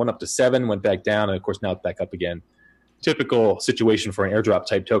 cents, it went up to 7, went back down, and of course now it's back up again. Typical situation for an airdrop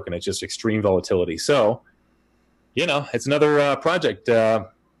type token. It's just extreme volatility. So, it's another project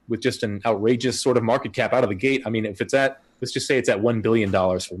with just an outrageous sort of market cap out of the gate. I mean, if let's just say it's at $1 billion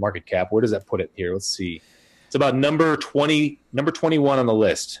for market cap, where does that put it here? Let's see. It's about number 21 on the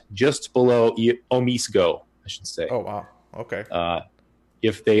list, just below Omisgo, I should say. Oh, wow. Okay.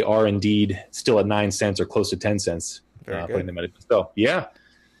 If they are indeed still at 9 cents or close to 10 cents. Very good. So, yeah.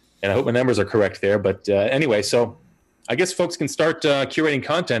 And I hope my numbers are correct there. But anyway, so I guess folks can start curating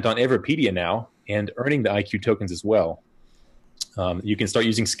content on Everpedia now and earning the IQ tokens as well. You can start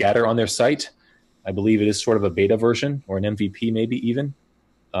using Scatter on their site. I believe it is sort of a beta version or an MVP maybe even.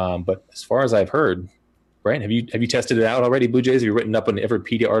 But as far as I've heard... Brian, have you tested it out already, Blue Jays? Have you written up an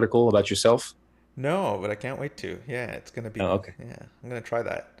Everpedia article about yourself? No, but I can't wait to. Yeah, it's going to be... Oh, okay. Yeah, I'm going to try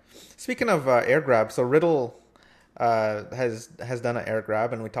that. Speaking of air grab, so Riddle has done an air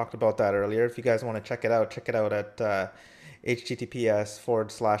grab, and we talked about that earlier. If you guys want to check it out at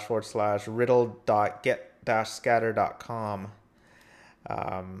https://riddle.get-scatter.com.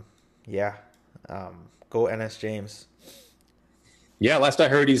 Go NS James. Yeah, last I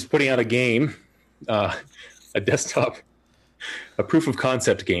heard, he's putting out a game, a desktop, a proof of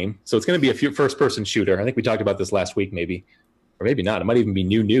concept game. So it's going to be a first-person shooter. I think we talked about this last week, maybe. Or maybe not. It might even be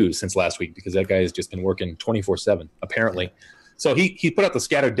new news since last week because that guy has just been working 24/7, apparently. So he put out the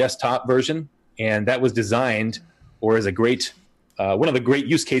Scatter desktop version, and that was designed, or is a great one of the great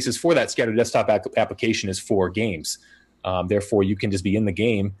use cases for that Scatter desktop application is for games. Therefore, you can just be in the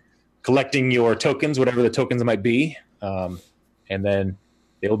game collecting your tokens, whatever the tokens might be, and then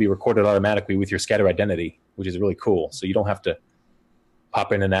they will be recorded automatically with your Scatter identity, which is really cool. So you don't have to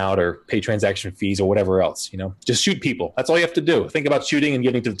pop in and out or pay transaction fees or whatever else. Just shoot people. That's all you have to do. Think about shooting and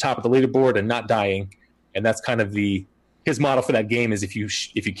getting to the top of the leaderboard and not dying. And that's kind of his model for that game is if you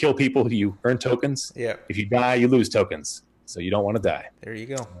kill people, you earn tokens. Yeah. If you die, you lose tokens. So you don't want to die. There you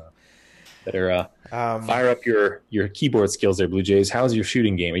go. Better fire up your keyboard skills there, Blue Jays. How's your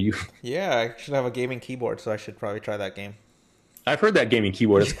shooting game? Are you? Yeah, I should have a gaming keyboard, so I should probably try that game. I've heard that gaming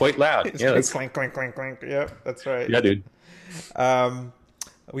keyboard. It's quite loud. It's clink, clink, clink, clink. Yep, that's right. Yeah, dude.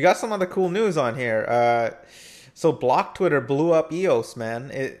 We got some other cool news on here. So Block Twitter blew up EOS, man.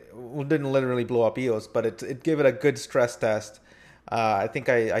 It didn't literally blow up EOS, but it gave it a good stress test. I think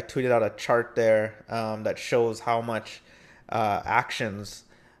I tweeted out a chart there that shows how much actions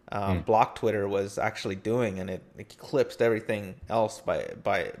Block Twitter was actually doing, and it eclipsed everything else by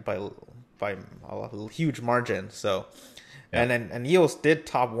a huge margin. So, yeah. And EOS did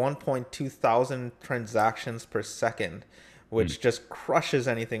top 1.2 thousand transactions per second, which just crushes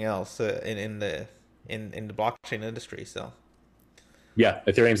anything else in the blockchain industry. So, yeah,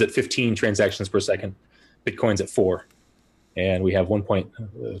 Ethereum's at 15 transactions per second, Bitcoin's at 4. And we have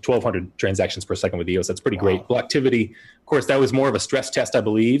 1,200 transactions per second with EOS. That's pretty great. Blocktivity, of course, that was more of a stress test, I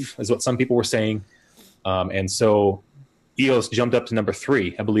believe, is what some people were saying. And so EOS jumped up to number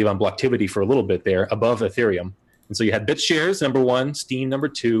 3, I believe, on Blocktivity for a little bit there, above Ethereum. And so you had BitShares, number 1, Steem, number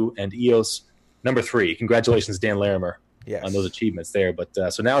 2, and EOS, number 3. Congratulations, Dan Larimer, on those achievements there.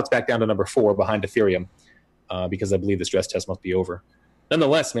 But so now it's back down to number 4 behind Ethereum because I believe the stress test must be over.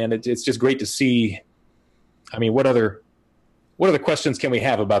 Nonetheless, man, it's just great to see. I mean, what other questions can we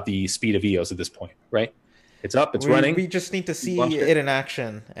have about the speed of EOS at this point, right? It's up, it's running. We just need to see it in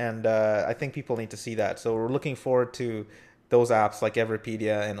action, and I think people need to see that. So we're looking forward to those apps like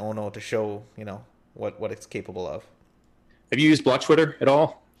Everpedia and Ono to show, what it's capable of. Have you used Block Twitter at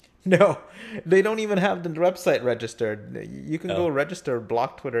all? No, they don't even have the website registered. You can go register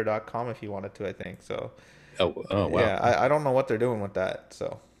blocktwitter.com if you wanted to, I think. So, wow. Yeah, I don't know what they're doing with that,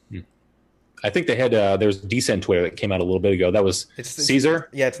 so. I think they had there's Decent Twitter that came out a little bit ago. That was Caesar.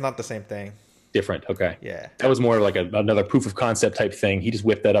 Yeah, it's not the same thing. Different. Okay. Yeah. That was more like another proof of concept type thing. He just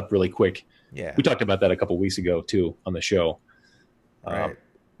whipped that up really quick. Yeah. We talked about that a couple weeks ago too on the show. Right.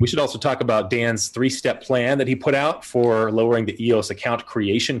 We should also talk about Dan's 3-step plan that he put out for lowering the EOS account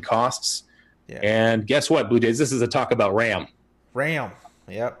creation costs. Yeah. And guess what, Blue Jays? This is a talk about RAM. RAM.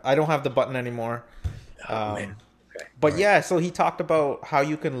 Yep. I don't have the button anymore. Oh, man. But yeah, so he talked about how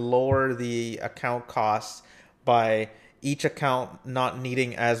you can lower the account costs by each account not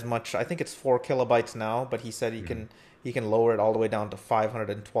needing as much. I think it's 4 kilobytes now, but he said he can lower it all the way down to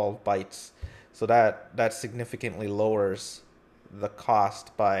 512 bytes. So that significantly lowers the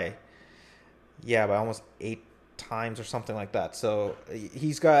cost by almost 8 times or something like that. So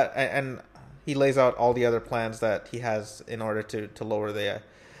he's got, and he lays out all the other plans that he has in order to lower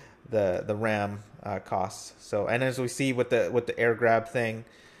the RAM costs. So, and as we see with the air grab thing,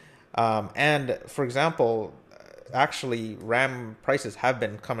 and for example, actually RAM prices have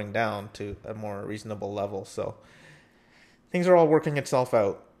been coming down to a more reasonable level. So things are all working itself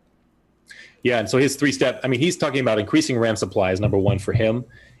out. Yeah, and so his 3-step, I mean, he's talking about increasing RAM supply is number 1 for him,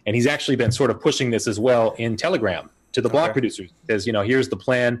 and he's actually been sort of pushing this as well in Telegram to the block producers. Because, here's the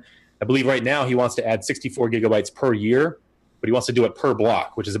plan. I believe right now he wants to add 64 gigabytes per year, but he wants to do it per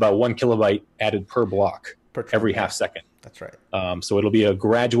block, which is about 1 kilobyte added per block every half second. That's right. So it'll be a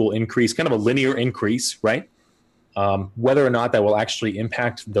gradual increase, kind of a linear increase, right? Whether or not that will actually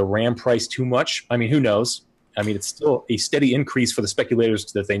impact the RAM price too much, I mean, who knows? I mean, it's still a steady increase for the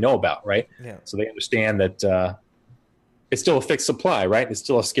speculators that they know about, right? Yeah. So they understand that it's still a fixed supply, right? It's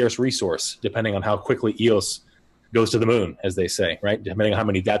still a scarce resource, depending on how quickly EOS goes to the moon, as they say, right? Depending on how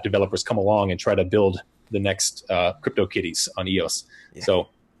many DApp developers come along and try to build the next crypto kitties on EOS. Yeah. So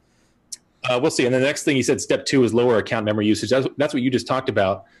we'll see. And the next thing he said, step 2 is lower account memory usage. That's what you just talked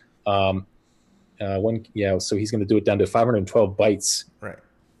about. So he's going to do it down to 512 bytes. Right.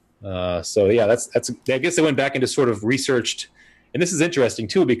 So yeah, that's. I guess they went back and just sort of researched, and this is interesting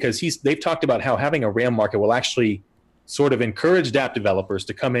too because they've talked about how having a RAM market will actually sort of encourage DApp developers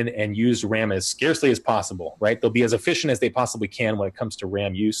to come in and use RAM as scarcely as possible. Right? They'll be as efficient as they possibly can when it comes to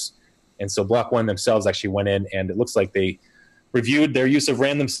RAM use, and so Block One themselves actually went in and it looks like they reviewed their use of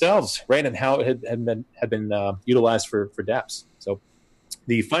RAM themselves, right, and how it had been utilized for DApps. So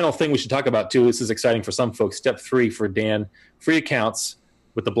the final thing we should talk about too. This is exciting for some folks. Step 3 for Dan: free accounts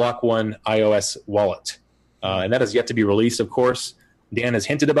with the Block One iOS wallet. And that has yet to be released, of course. Dan has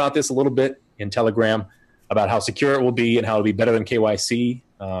hinted about this a little bit in Telegram about how secure it will be and how it'll be better than KYC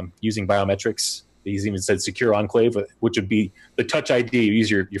using biometrics. He's even said secure enclave, which would be the Touch ID. You use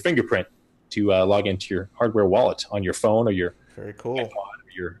your fingerprint to log into your hardware wallet on your phone or your Very cool. iPod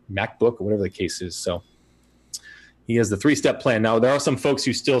or your MacBook or whatever the case is. So he has the 3-step plan. Now, there are some folks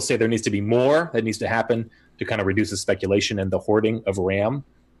who still say there needs to be more that needs to happen to kind of reduce the speculation and the hoarding of RAM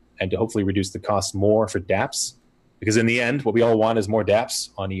and to hopefully reduce the cost more for dApps. Because in the end, what we all want is more dApps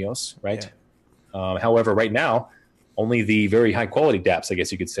on EOS, right? Yeah. However, right now, only the very high-quality dApps, I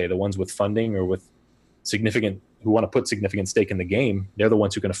guess you could say, the ones with funding or with who want to put significant stake in the game, they're the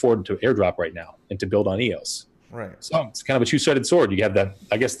ones who can afford to airdrop right now and to build on EOS. Right. So it's kind of a two-sided sword. You have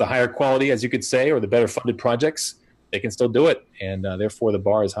the higher quality, as you could say, or the better funded projects. They can still do it, and therefore the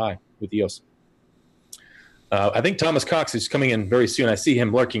bar is high with EOS. I think Thomas Cox is coming in very soon. I see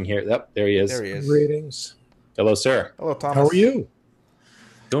him lurking here. Yep, there he is. There he is. Greetings. Hello, sir. Hello, Thomas. How are you?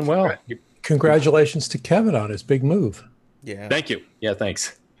 Doing well. Congratulations to Kevin on his big move. Yeah. Thank you. Yeah,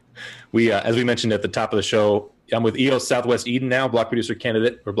 thanks. We, as we mentioned at the top of the show, I'm with EOS Southwest Eden now, block producer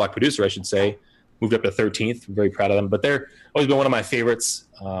candidate, or block producer, I should say. Moved up to 13th. I'm very proud of them. But they're always been one of my favorites,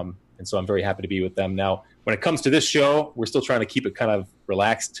 and so I'm very happy to be with them. Now, when it comes to this show, we're still trying to keep it kind of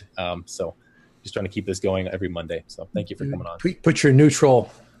relaxed, so just trying to keep this going every Monday. So thank you for coming on. Put your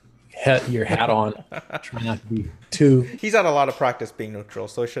neutral hat on. Try not to be too... He's had a lot of practice being neutral,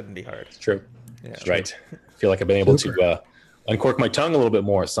 so it shouldn't be hard. It's true. Yeah. That's right. I feel like I've been able to uncork my tongue a little bit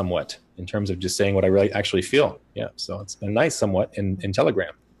more somewhat in terms of just saying what I really actually feel. Yeah, so it's been nice somewhat in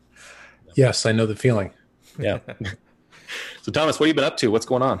Telegram. Yes, I know the feeling. Yeah. So Thomas, what have you been up to? What's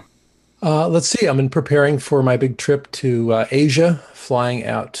going on? Let's see. I'm preparing for my big trip to Asia, flying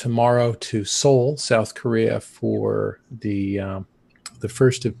out tomorrow to Seoul, South Korea, for the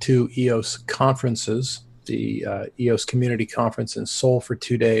first of 2 EOS conferences, the EOS Community Conference in Seoul for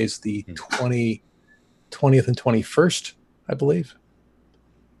 2 days, the 20th and 21st, I believe.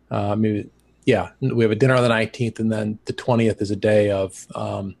 We have a dinner on the 19th, and then the 20th is a day of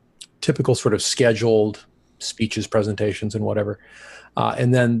typical sort of scheduled speeches, presentations, and whatever.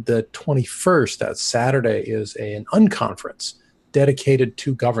 And then the 21st, that Saturday, is an unconference dedicated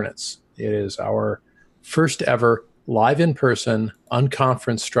to governance. It is our first ever live in-person,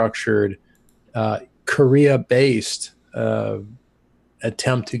 unconference structured, Korea-based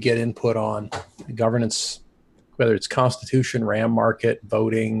attempt to get input on governance, whether it's constitution, RAM market,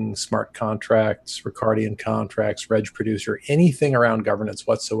 voting, smart contracts, Ricardian contracts, reg producer, anything around governance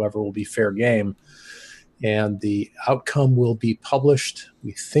whatsoever will be fair game. And the outcome will be published.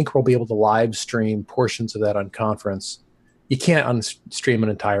 We think we'll be able to live stream portions of that unconference. You can't stream an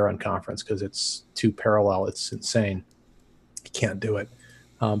entire unconference because it's too parallel. It's insane. You can't do it.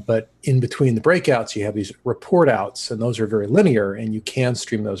 But in between the breakouts, you have these report outs, and those are very linear, and you can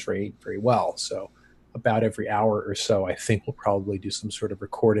stream those very, very well. So about every hour or so, I think we'll probably do some sort of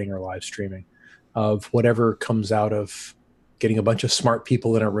recording or live streaming of whatever comes out of getting a bunch of smart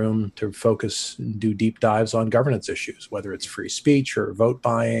people in a room to focus and do deep dives on governance issues, whether it's free speech or vote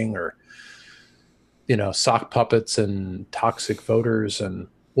buying or, sock puppets and toxic voters and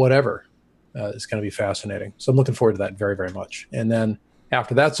whatever. It's going to be fascinating. So I'm looking forward to that very, very much. And then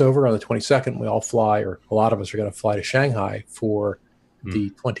after that's over on the 22nd, we all fly, or a lot of us are going to fly to Shanghai for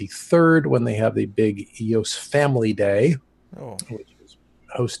the 23rd, when they have the big EOS Family Day, which is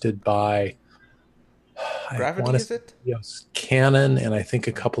hosted by Gravity, is it? Yes, Canon, and I think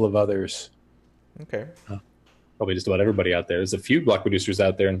a couple of others. Okay. Probably just about everybody out there. There's a few block producers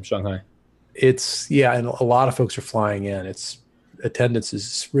out there in Shanghai. And a lot of folks are flying in. Attendance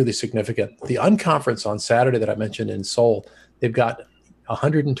is really significant. The unconference on Saturday that I mentioned in Seoul, they've got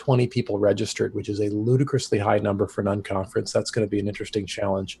 120 people registered, which is a ludicrously high number for an unconference. That's going to be an interesting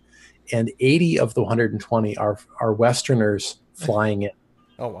challenge. And 80 of the 120 are Westerners flying in.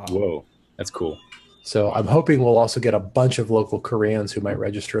 Oh, wow. Whoa, that's cool. So I'm hoping we'll also get a bunch of local Koreans who might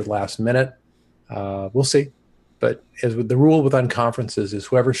register at last minute. We'll see. But as with the rule with unconferences is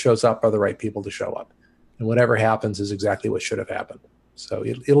whoever shows up are the right people to show up. And whatever happens is exactly what should have happened. So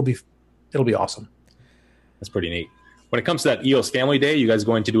it'll be awesome. That's pretty neat. When it comes to that EOS Family Day, you guys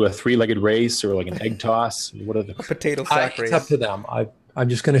going to do a 3-legged race or like an egg toss? What are the potato sack race? It's up to them. I'm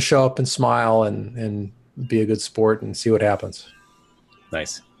just going to show up and smile and be a good sport and see what happens.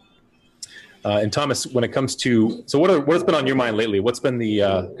 Nice. And Thomas, when it comes to, so what's been on your mind lately? What's been the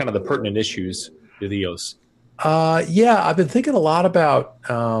kind of the pertinent issues with EOS? I've been thinking a lot about,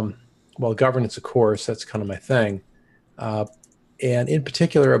 governance, of course, that's kind of my thing. And in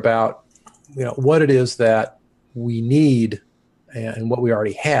particular about, what it is that we need and what we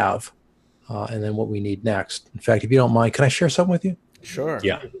already have, and then what we need next. In fact, if you don't mind, can I share something with you? Sure.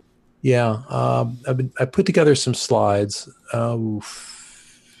 Yeah. Yeah. I put together some slides.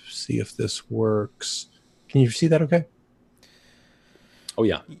 See if this works. Can you see that okay? Oh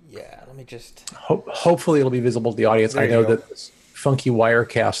yeah. Yeah, let me just. Hopefully it'll be visible to the audience. There I you know go. that this funky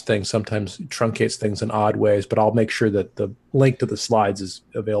Wirecast thing sometimes truncates things in odd ways, but I'll make sure that the link to the slides is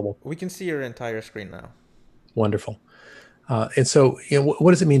available. We can see your entire screen now. Wonderful. And so,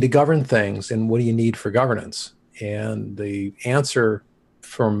 what does it mean to govern things, and what do you need for governance? And the answer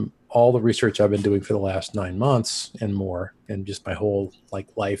from all the research I've been doing for the last 9 months and more, and just my whole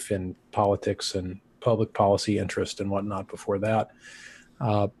life in politics and public policy interest and whatnot before that,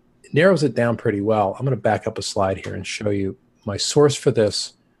 narrows it down pretty well. I'm going to back up a slide here and show you my source for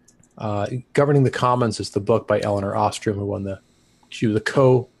this. Governing the Commons is the book by Elinor Ostrom, she was the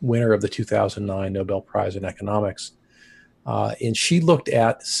co-winner of the 2009 Nobel Prize in Economics. And she looked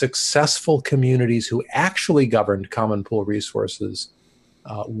at successful communities who actually governed common pool resources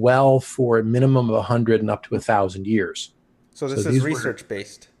well for a minimum of 100 and up to 1,000 years. So this is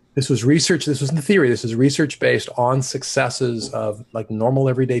research-based. This was research. This wasn't the theory. This is research based on successes of normal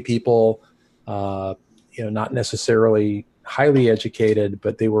everyday people, not necessarily highly educated,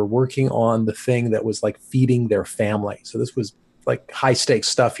 but they were working on the thing that was feeding their family. So this was high stakes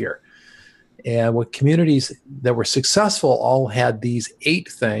stuff here. And what communities that were successful all had these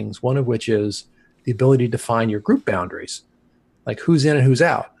 8 things, one of which is the ability to define your group boundaries, like who's in and who's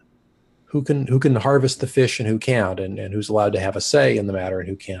out, who can harvest the fish and who can't, and who's allowed to have a say in the matter and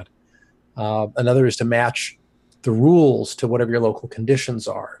who can't. Another is to match the rules to whatever your local conditions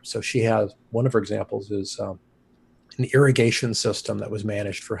are. So she has, one of her examples is an irrigation system that was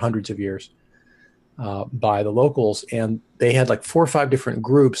managed for hundreds of years by the locals, and they had 4 or 5 different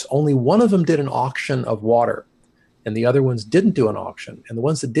groups. Only one of them did an auction of water, and the other ones didn't do an auction. And the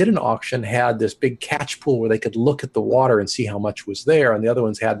ones that did an auction had this big catch pool where they could look at the water and see how much was there, and the other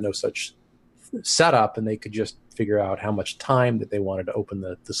ones had no such setup, and they could just figure out how much time that they wanted to open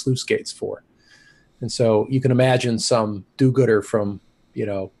the sluice gates for. And so you can imagine some do-gooder from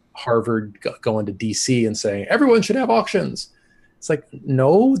Harvard going to DC and saying everyone should have auctions. It's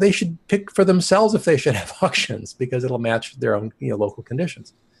no, they should pick for themselves if they should have auctions, because it'll match their own local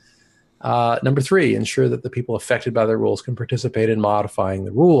conditions. Number 3, ensure that the people affected by the rules can participate in modifying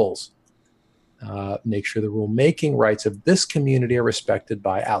the rules. Make sure the rule-making rights of this community are respected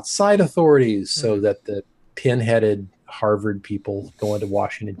by outside authorities, so that the pin-headed Harvard people going to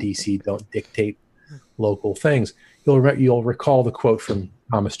Washington, D.C. don't dictate local things. You'll recall the quote from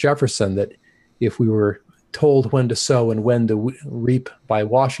Thomas Jefferson that if we were told when to sow and when to reap by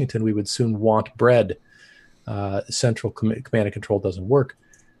Washington, we would soon want bread. Central command and control doesn't work.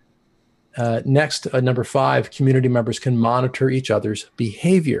 Next, number 5, community members can monitor each other's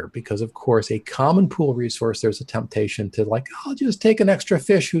behavior, because, of course, a common pool resource, there's a temptation to I'll just take an extra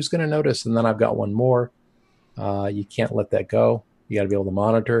fish. Who's going to notice? And then I've got one more. You can't let that go. You got to be able to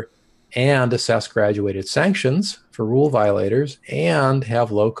monitor and assess graduated sanctions for rule violators, and have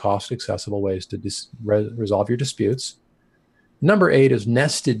low-cost, accessible ways to resolve your disputes. Number 8 is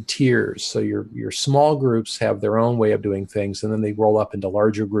nested tiers. So your small groups have their own way of doing things, and then they roll up into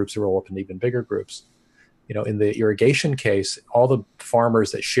larger groups, or roll up into even bigger groups. In the irrigation case, all the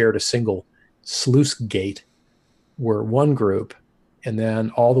farmers that shared a single sluice gate were one group, and then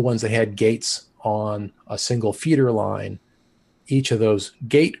all the ones that had gates on a single feeder line, each of those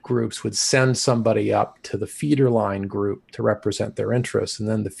gate groups would send somebody up to the feeder line group to represent their interests. And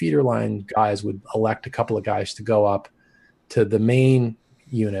then the feeder line guys would elect a couple of guys to go up to the main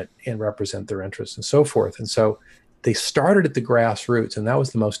unit and represent their interests, and so forth. And so they started at the grassroots, and that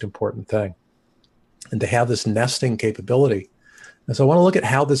was the most important thing. And to have this nesting capability. And so I want to look at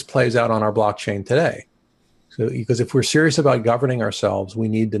how this plays out on our blockchain today. So, because if we're serious about governing ourselves, we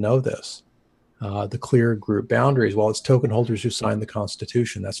need to know this. The clear group boundaries. Well, it's token holders who signed the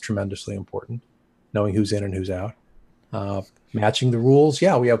Constitution. That's tremendously important. Knowing who's in and who's out. Matching the rules.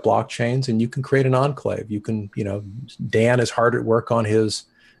 Yeah, we have blockchains, and you can create an enclave. You can, Dan is hard at work on his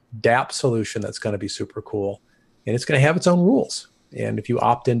DApp solution that's going to be super cool, and it's going to have its own rules. And if you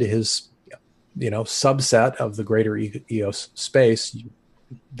opt into his, subset of the greater EOS space,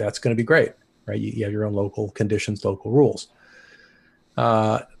 that's going to be great, right? You have your own local conditions, local rules.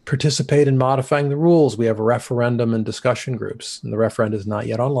 Participate in modifying the rules. We have a referendum and discussion groups, and the referendum is not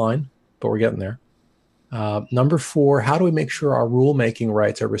yet online, but we're getting there. Number 4, how do we make sure our rule-making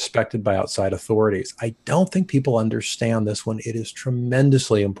rights are respected by outside authorities? I don't think people understand this one. It is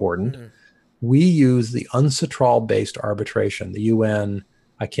tremendously important. We use the UNCITRAL-based arbitration, the UN,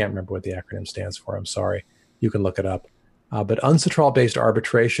 I can't remember what the acronym stands for, I'm sorry. You can look it up. But UNCITRAL-based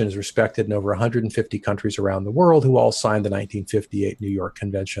arbitration is respected in over 150 countries around the world, who all signed the 1958 New York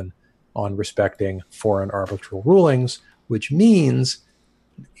Convention on respecting foreign arbitral rulings, which means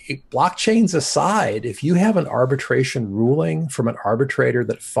blockchains aside, if you have an arbitration ruling from an arbitrator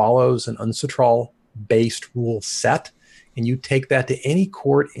that follows an UNCITRAL-based rule set, and you take that to any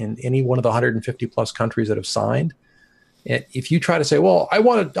court in any one of the 150 plus countries that have signed, and if you try to say, well, I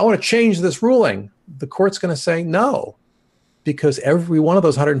want to change this ruling, the court's going to say no, because every one of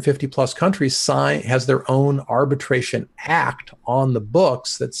those 150 plus countries has their own arbitration act on the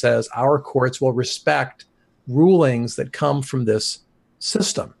books that says our courts will respect rulings that come from this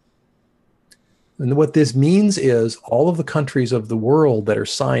system. And what this means is all of the countries of the world that are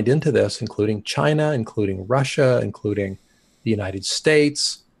signed into this, including China, including Russia, including the United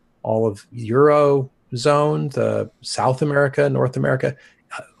States, all of Eurozone, South America, North America,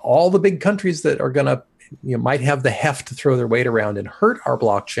 all the big countries that are going to, might have the heft to throw their weight around and hurt our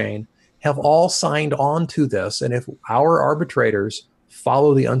blockchain, have all signed on to this. And if our arbitrators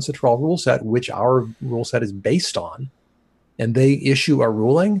follow the UNCITRAL rule set, which our rule set is based on, and they issue a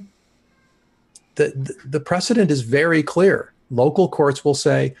ruling, the precedent is very clear. Local courts will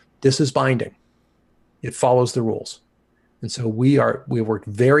say, this is binding. It follows the rules. And so we worked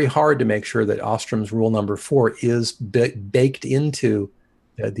very hard to make sure that Ostrom's rule number 4 is baked into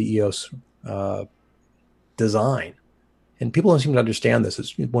the EOS design. And people don't seem to understand this.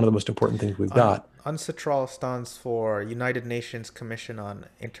 It's one of the most important things we've got. UNCITRAL stands for United Nations Commission on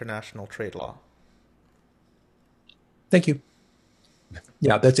International Trade Law. Thank you.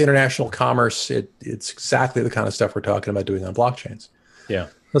 Yeah, that's international commerce. It's exactly the kind of stuff we're talking about doing on blockchains. Yeah.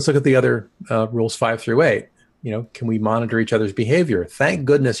 Let's look at the other rules 5 through 8. Can we monitor each other's behavior? Thank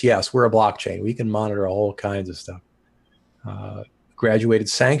goodness, yes, we're a blockchain. We can monitor all kinds of stuff. Graduated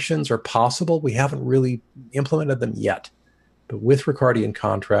sanctions are possible. We haven't really implemented them yet. But with Ricardian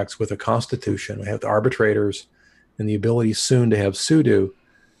contracts, with a constitution, we have the arbitrators and the ability soon to have sudo.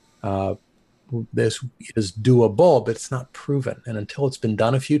 This is doable, but it's not proven. And until it's been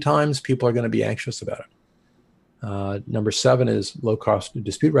done a few times, people are going to be anxious about it. Number 7 is low-cost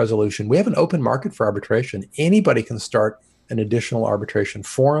dispute resolution. We have an open market for arbitration. Anybody can start an additional arbitration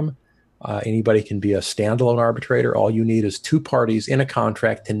forum. Anybody can be a standalone arbitrator. All you need is 2 parties in a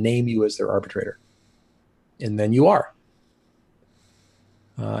contract to name you as their arbitrator. And then you are.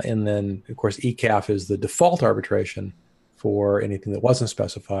 And then, of course, ECAF is the default arbitration for anything that wasn't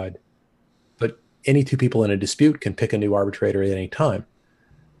specified. But any 2 people in a dispute can pick a new arbitrator at any time.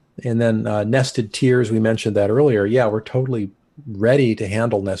 And then nested tiers, we mentioned that earlier. Yeah, we're totally ready to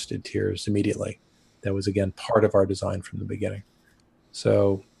handle nested tiers immediately. That was, again, part of our design from the beginning.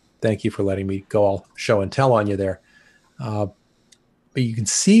 So thank you for letting me go all show and tell on you there. But you can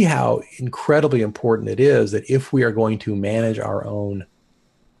see how incredibly important it is that if we are going to manage our own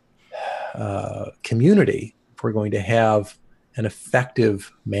community, if we're going to have an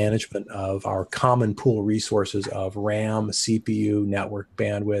effective management of our common pool resources of RAM, CPU, network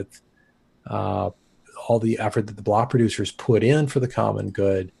bandwidth, all the effort that the block producers put in for the common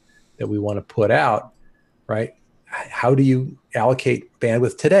good that we want to put out, right? How do you allocate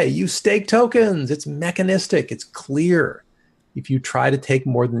bandwidth today? Use stake tokens. It's mechanistic. It's clear. If you try to take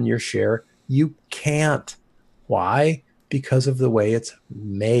more than your share, you can't. Why? Because of the way it's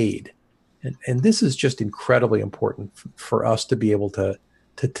made. And this is just incredibly important for us to be able to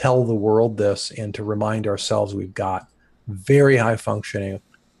tell the world this and to remind ourselves we've got very high functioning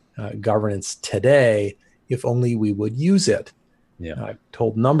governance today, if only we would use it. Yeah. I've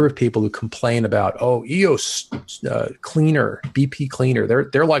told a number of people who complain about, EOS cleaner, BP cleaner,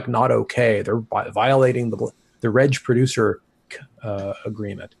 they're like not okay. They're violating the reg producer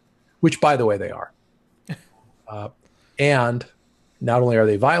agreement, which, by the way, they are. And not only are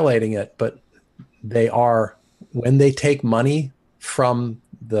they violating it, but they are, when they take money from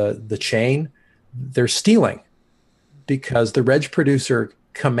the chain, they're stealing, because the reg producer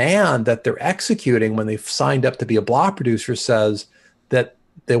command that they're executing when they've signed up to be a block producer says that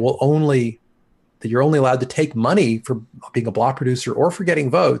you're only allowed to take money for being a block producer or for getting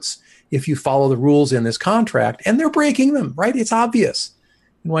votes if you follow the rules in this contract, and they're breaking them, right? It's obvious.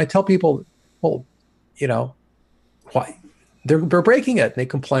 And when I tell people, well, why? They're breaking it. And they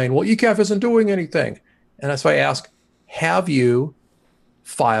complain, well, ECAF isn't doing anything. And that's why I ask, have you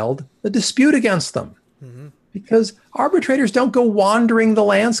filed a dispute against them? Mm-hmm. Because arbitrators don't go wandering the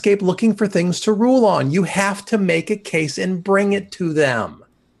landscape looking for things to rule on. You have to make a case and bring it to them.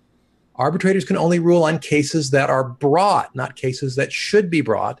 Arbitrators can only rule on cases that are brought, not cases that should be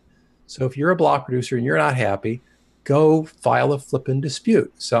brought. So if you're a block producer and you're not happy, go file a flippin'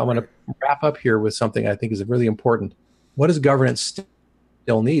 dispute. So I'm going to wrap up here with something I think is really important. What does governance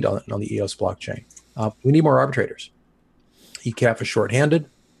still need on the EOS blockchain? We need more arbitrators. ECAF is shorthanded.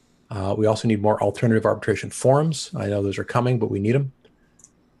 We also need more alternative arbitration forums. I know those are coming, but we need them.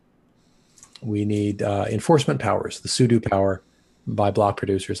 We need enforcement powers, the sudo power by block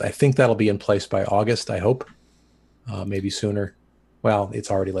producers. I think that'll be in place by August, I hope, maybe sooner. Well, it's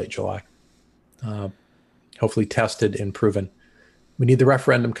already late July. Hopefully tested and proven. We need the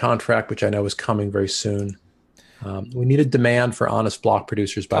referendum contract, which I know is coming very soon. We need a demand for honest block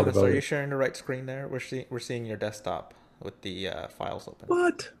producers by Thomas, the voters. are you sharing the right screen there? We're seeing your desktop with the files open.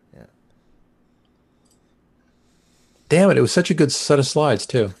 What? Yeah. Damn it! It was such a good set of slides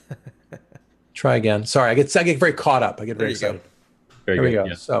too. Try again. Sorry, I get very caught up. I get very excited. Very There we good. go.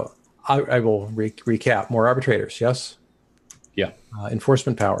 Yeah. So I will recap. More arbitrators, yes? Yeah.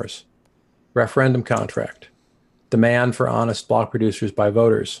 Enforcement powers, referendum contract, demand for honest block producers by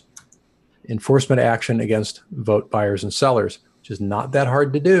voters, enforcement action against vote buyers and sellers, which is not that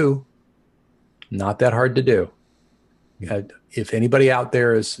hard to do. Not that hard to do. If anybody out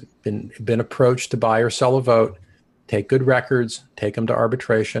there has been approached to buy or sell a vote, take good records, take them to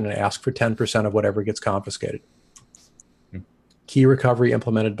arbitration, and ask for 10% of whatever gets confiscated. Key recovery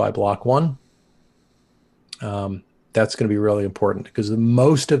implemented by Block 1. That's going to be really important because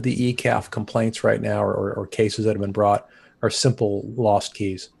most of the ECAF complaints right now or cases that have been brought are simple lost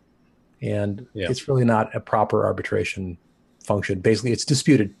keys. And it's really not a proper arbitration function. Basically, it's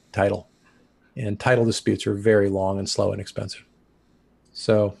disputed title. And title disputes are very long and slow and expensive.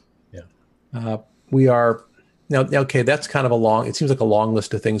 So we are now, okay, that's kind of it seems like a long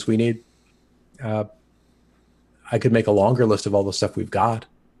list of things we need. I could make a longer list of all the stuff we've got.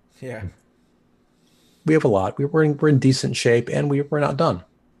 Yeah. We have a lot. We're in decent shape, and we're not done.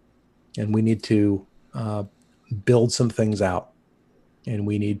 And we need to build some things out. And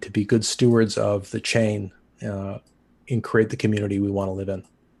we need to be good stewards of the chain and create the community we want to live in.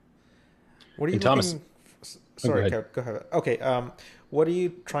 What are you Thomas? Sorry, go ahead. Okay. What are you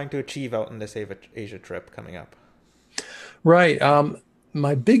trying to achieve out in this Asia trip coming up? Right.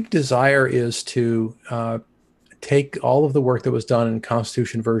 My big desire is to take all of the work that was done in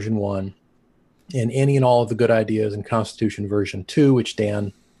Constitution version 1 and any and all of the good ideas in Constitution version 2, which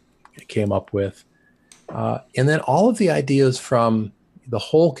Dan came up with, and then all of the ideas from the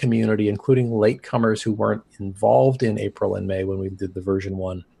whole community, including latecomers who weren't involved in April and May when we did the version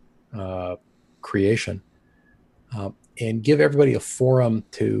 1 creation, and give everybody a forum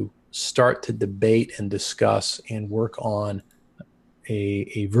to start to debate and discuss and work on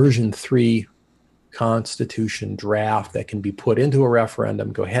a version 3 Constitution draft that can be put into a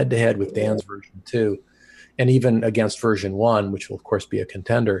referendum, go head to head with Dan's version 2, and even against version 1, which will of course be a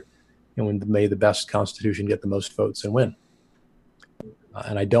contender, and may the best Constitution get the most votes and win.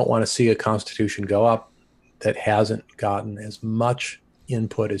 And I don't want to see a Constitution go up that hasn't gotten as much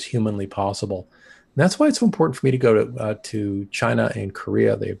input as humanly possible. And that's why it's so important for me to go to China and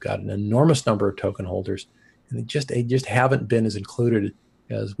Korea. They've got an enormous number of token holders, and they just haven't been as included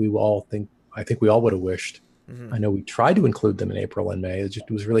as we all think. I think we all would have wished. Mm-hmm. I know we tried to include them in April and May. It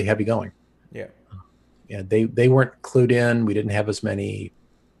was really heavy going. Yeah. Yeah, they weren't clued in. We didn't have as many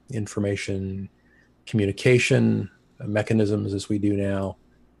information communication mechanisms as we do now.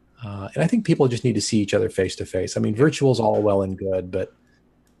 And I think people just need to see each other face to face. I mean, virtual is all well and good, but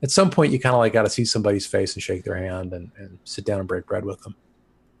at some point you kind of like got to see somebody's face and shake their hand and sit down and break bread with them.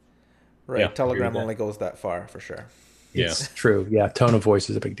 Right. Yeah, Telegram only goes that far for sure. It's true. Yeah. Tone of voice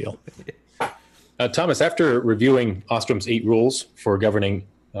is a big deal. Thomas, after reviewing Ostrom's 8 rules for governing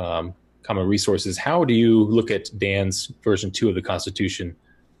common resources, how do you look at Dan's version 2 of the Constitution?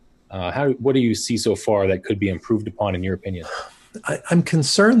 What do you see so far that could be improved upon, in your opinion? I'm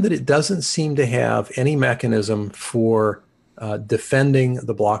concerned that it doesn't seem to have any mechanism for defending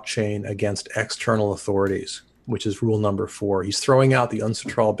the blockchain against external authorities, which is rule number 4. He's throwing out the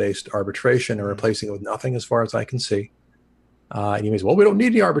UNCITRAL-based arbitration and replacing it with nothing as far as I can see. And he means, well, we don't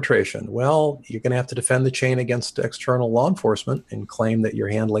need any arbitration. Well, you're going to have to defend the chain against external law enforcement and claim that you're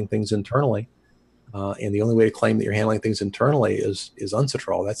handling things internally. And the only way to claim that you're handling things internally is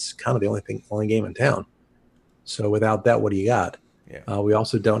UNCITRAL. That's kind of the only game in town. So without that, what do you got? Yeah. We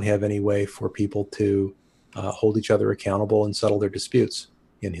also don't have any way for people to hold each other accountable and settle their disputes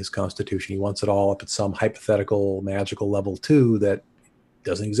in his Constitution. He wants it all up at some hypothetical, magical level 2 that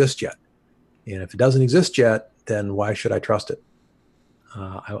doesn't exist yet. And if it doesn't exist yet, then why should I trust it?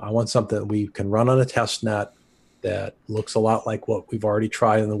 I want something that we can run on a test net that looks a lot like what we've already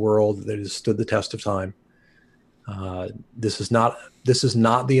tried in the world, that has stood the test of time. This is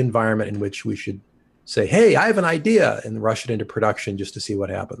not the environment in which we should say, hey, I have an idea, and rush it into production just to see what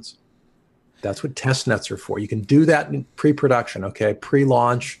happens. That's what test nets are for. You can do that in pre-production, okay?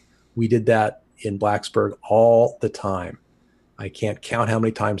 Pre-launch, we did that in Blacksburg all the time. I can't count how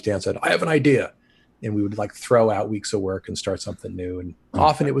many times Dan said, I have an idea. and we would like throw out weeks of work and start something new. And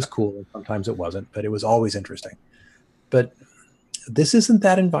often it was cool, and sometimes it wasn't, but it was always interesting. But this isn't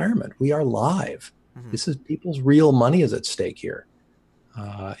that environment. We are live. This is people's real money is at stake here.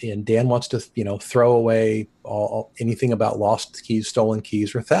 And Dan wants to, throw away anything about lost keys, stolen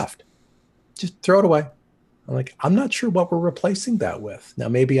keys, or theft. Just throw it away. I'm not sure what we're replacing that with. Now,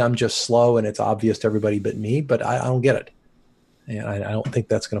 maybe I'm just slow and it's obvious to everybody but me, but I don't get it. And I don't think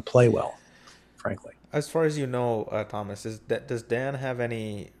that's going to play well, frankly. As far as you know, Thomas, does Dan have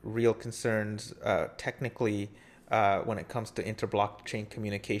any real concerns technically when it comes to inter-blockchain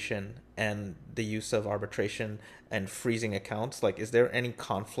communication and the use of arbitration and freezing accounts? Like, is there any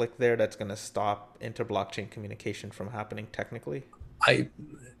conflict there that's going to stop inter-blockchain communication from happening technically?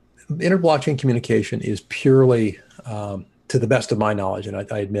 Inter-blockchain communication is purely, to the best of my knowledge, and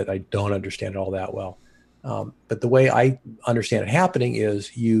I admit I don't understand it all that well, but the way I understand it happening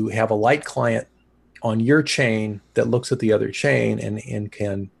is you have a light client on your chain that looks at the other chain and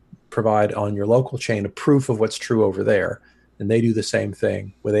can provide on your local chain a proof of what's true over there. And they do the same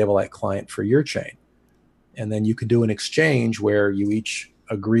thing where they have a light client for your chain. And then you can do an exchange where you each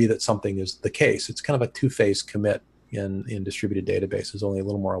agree that something is the case. It's kind of a two-phase commit in distributed databases, only a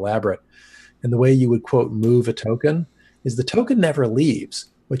little more elaborate. And the way you would, quote, move a token is the token never leaves.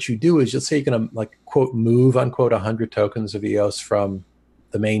 What you do is you'll say you're going to, like, quote, move, unquote, 100 tokens of EOS from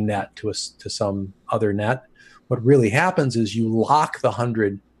the main net to some other net. What really happens is you lock the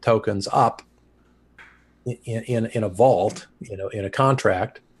 100 tokens up in a vault, in a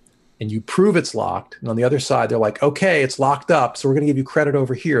contract, and you prove it's locked. And on the other side, they're like, okay, it's locked up, so we're going to give you credit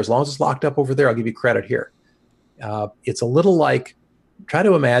over here. As long as it's locked up over there, I'll give you credit here. It's a little like, try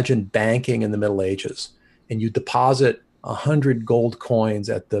to imagine banking in the Middle Ages, and you deposit 100 gold coins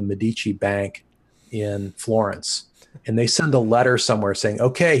at the Medici Bank in Florence, and they send a letter somewhere saying,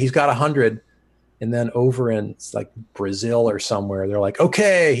 okay, he's got 100. And then over in like Brazil or somewhere, they're like,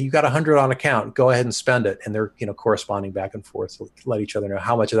 okay, you got 100 on account, go ahead and spend it. And they're, corresponding back and forth to let each other know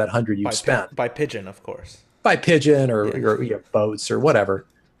how much of that 100 you've spent. By pigeon, of course. By pigeon or boats or whatever.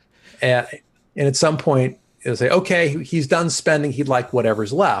 And at some point, it'll say, okay, he's done spending. He'd like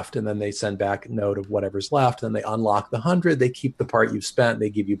whatever's left. And then they send back a note of whatever's left. And they unlock the 100. They keep the part you've spent. They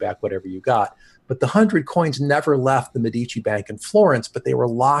give you back whatever you got. But the 100 coins never left the Medici Bank in Florence, but they were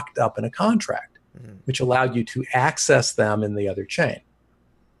locked up in a contract, which allowed you to access them in the other chain.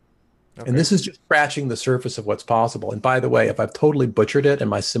 Okay. And this is just scratching the surface of what's possible. And by the way, if I've totally butchered it and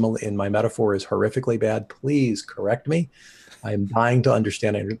my metaphor is horrifically bad, please correct me. I am dying to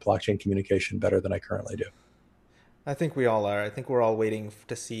understand blockchain communication better than I currently do. I think we all are. I think we're all waiting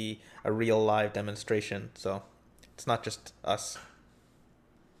to see a real live demonstration. So it's not just us.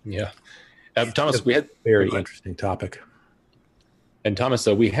 Yeah. Thomas, we had very interesting topic. And Thomas,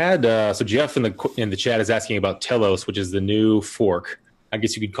 we had so Jeff in the chat is asking about Telos, which is the new fork, I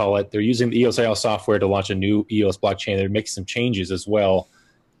guess you could call it. They're using the EOS-IL software to launch a new EOS blockchain. They're making some changes as well,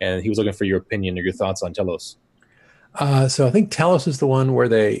 and he was looking for your opinion or your thoughts on Telos. So I think Telos is the one where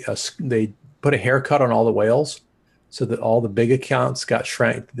they put a haircut on all the whales, so that all the big accounts got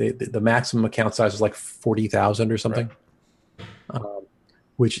shrank. The maximum account size was like 40,000 or something, right.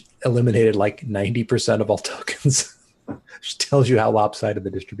 Which eliminated like 90% of all tokens. Which tells you how lopsided the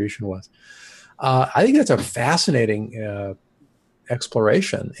distribution was. I think that's a fascinating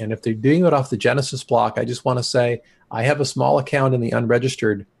exploration. And if they're doing it off the Genesis block, I just want to say I have a small account in the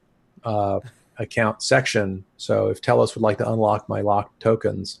unregistered account section. So if Telos would like to unlock my locked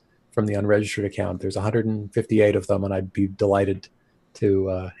tokens from the unregistered account, there's 158 of them, and I'd be delighted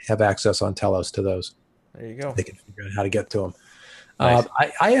to have access on Telos to those. There you go. They can figure out how to get to them. Nice.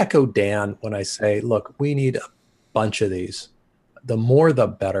 I echo Dan when I say, look, we need a bunch of these. The more, the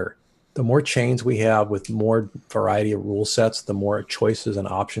better. The more chains we have with more variety of rule sets, the more choices and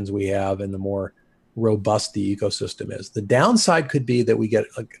options we have, and the more robust the ecosystem is. The downside could be that we get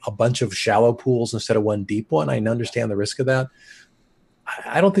a bunch of shallow pools instead of one deep one. I understand the risk of that.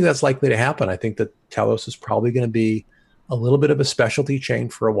 I don't think that's likely to happen. I think that Telos is probably going to be a little bit of a specialty chain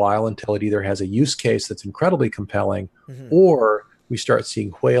for a while until it either has a use case that's incredibly compelling, or we start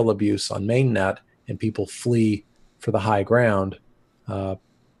seeing whale abuse on mainnet and people flee for the high ground,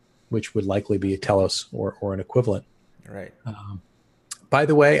 which would likely be a Telos or an equivalent. Right. By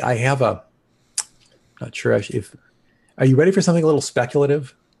the way, I have not sure if, are you ready for something a little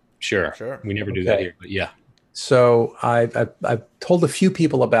speculative? Sure. We never do that here, but yeah. So I've told a few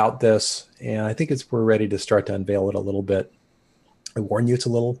people about this, and I think we're ready to start to unveil it a little bit. I warn you, it's a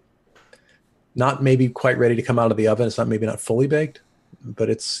little, not maybe quite ready to come out of the oven. It's maybe not fully baked, but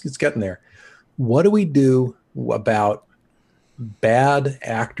it's getting there. What do we do about bad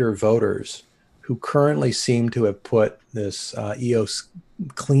actor voters who currently seem to have put this EOS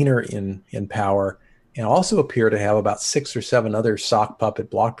cleaner in power, and also appear to have about 6 or 7 other sock puppet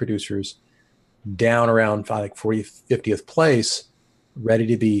block producers down around like 40th, 50th place, ready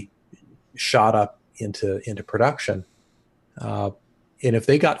to be shot up into production. And if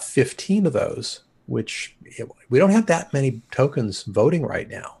they got 15 of those, which we don't have that many tokens voting right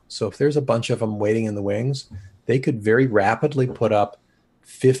now. So if there's a bunch of them waiting in the wings, they could very rapidly put up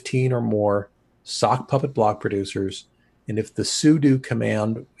 15 or more sock puppet block producers. And if the sudo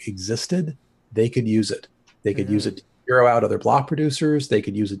command existed, they could use it. They could use it to zero out other block producers. They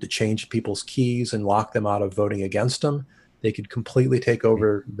could use it to change people's keys and lock them out of voting against them. They could completely take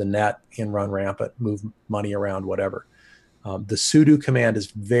over the net and run rampant, move money around, whatever. The sudo command is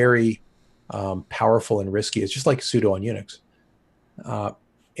very powerful and risky. It's just like sudo on Unix.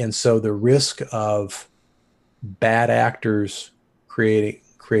 And so the risk of bad actors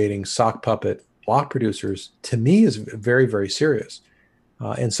creating sock puppet block producers, to me, is very, very serious.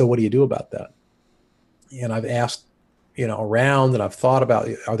 And so what do you do about that? And I've asked, around, and I've thought about,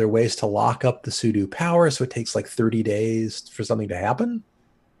 are there ways to lock up the sudo power so it takes like 30 days for something to happen?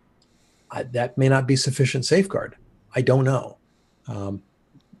 That may not be sufficient safeguard. I don't know.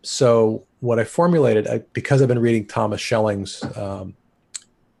 So what I formulated, because I've been reading Thomas Schelling's The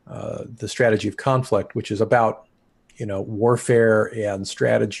Strategy of Conflict, which is about warfare and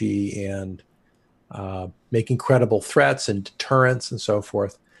strategy and making credible threats and deterrence and so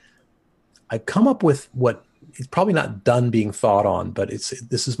forth, I've come up with what it's probably not done being thought on, but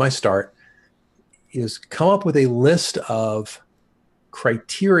this is my start, is come up with a list of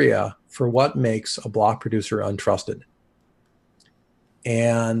criteria for what makes a block producer untrusted,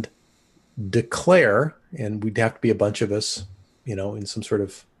 and declare, and we'd have to be a bunch of us, in some sort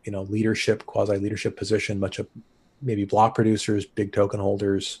of, leadership, quasi-leadership position, much of maybe block producers, big token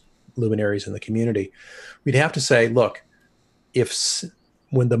holders, luminaries in the community. We'd have to say, look,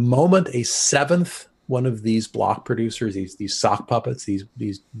 when the moment a 7th one of these block producers, these sock puppets,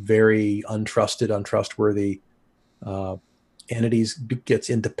 these very untrustworthy entities gets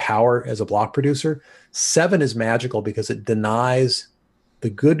into power as a block producer, 7 is magical because it denies the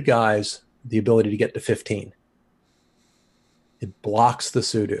good guys the ability to get to 15. It blocks the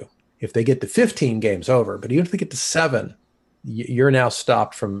sudo. If they get to 15, game's over. But even if they get to 7, you're now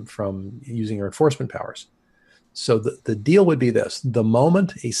stopped from using your enforcement powers. So the deal would be this: the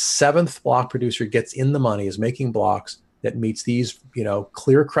moment a 7th block producer gets in the money, is making blocks that meets these,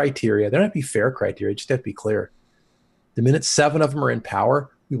 clear criteria. They don't have to be fair criteria, just have to be clear. The minute 7 of them are in power,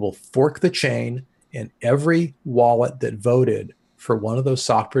 we will fork the chain, and every wallet that voted for one of those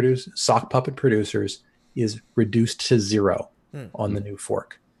sock puppet producers is reduced to 0 on the new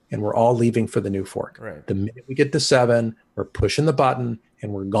fork. And we're all leaving for the new fork. Right. The minute we get to 7, we're pushing the button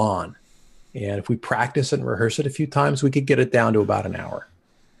and we're gone. And if we practice it and rehearse it a few times, we could get it down to about an hour,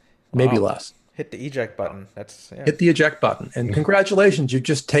 maybe less. Hit the eject button. Hit the eject button. And congratulations, you've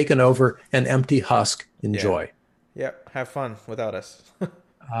just taken over an empty husk. Enjoy. Yeah, have fun without us.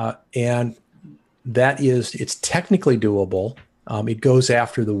 And it's technically doable. It goes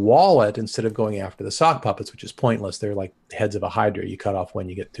after the wallet instead of going after the sock puppets, which is pointless. They're like heads of a hydra. You cut off one,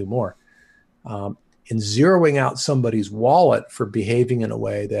 you get 2 more. In zeroing out somebody's wallet for behaving in a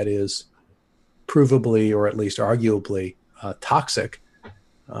way that is provably, or at least arguably, toxic,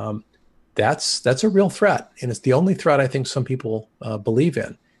 that's a real threat. And it's the only threat I think some people believe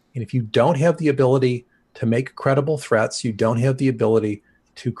in. And if you don't have the ability to make credible threats, you don't have the ability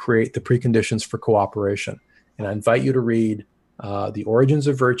to create the preconditions for cooperation. And I invite you to read The Origins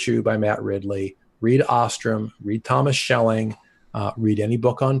of Virtue by Matt Ridley, read Ostrom, read Thomas Schelling, read any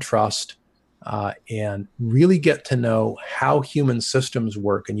book on trust, and really get to know how human systems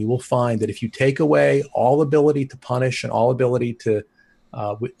work. And you will find that if you take away all ability to punish and all ability to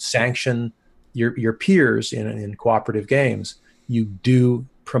sanction your peers in cooperative games, you do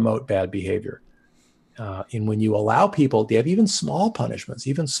promote bad behavior. And when you allow people to have even small punishments,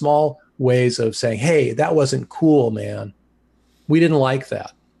 even small ways of saying, hey, that wasn't cool, man, we didn't like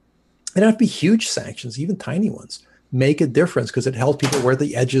that. They don't have to be huge sanctions, even tiny ones, make a difference because it helps people where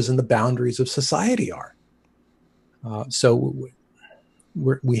the edges and the boundaries of society are. So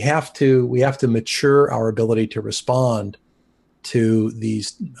we have to mature our ability to respond to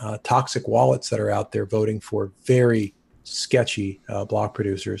these toxic wallets that are out there voting for very sketchy block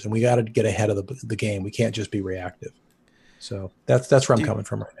producers, and we got to get ahead of the game. We can't just be reactive. So that's where I'm coming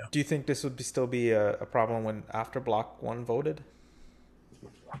from right now. Do you think this would still be a problem when after block 1 voted?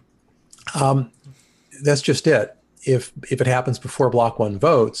 That's just it. If it happens before block 1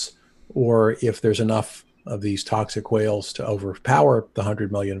 votes, or if there's enough of these toxic whales to overpower the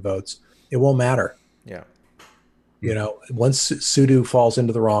 100 million votes, it won't matter. Yeah. You know, once sudo falls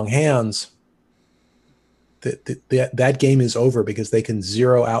into the wrong hands, that game is over, because they can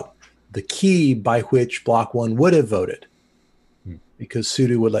zero out the key by which block one would have voted, because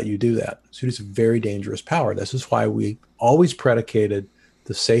sudo would let you do that. Sudo is a very dangerous power. This is why we always predicated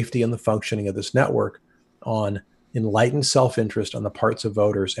the safety and the functioning of this network on enlightened self-interest on the parts of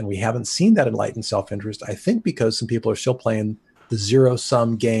voters. And we haven't seen that enlightened self-interest, I think, because some people are still playing the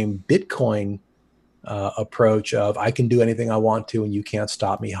zero-sum game Bitcoin approach of, I can do anything I want to and you can't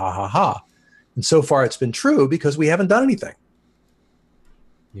stop me, ha, ha, ha. And so far it's been true because we haven't done anything.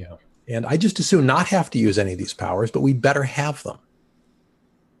 Yeah. And I just assume not have to use any of these powers, but we better have them.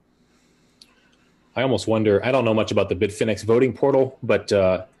 I almost wonder, I don't know much about the Bitfinex voting portal, but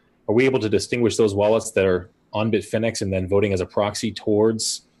are we able to distinguish those wallets that are on Bitfinex and then voting as a proxy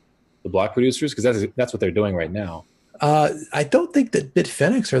towards the block producers? Because that's what they're doing right now. I don't think that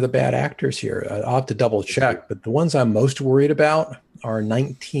Bitfinex are the bad actors here. I'll have to double check, but the ones I'm most worried about are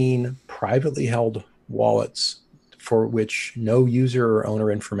 19 privately held wallets for which no user or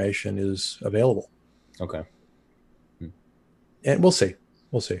owner information is available. Okay. And we'll see.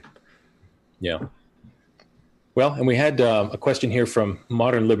 We'll see. Yeah. Well, and we had a question here from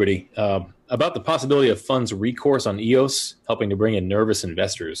Modern Liberty about the possibility of funds recourse on EOS helping to bring in nervous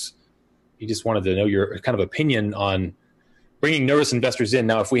investors. He just wanted to know your kind of opinion on bringing nervous investors in.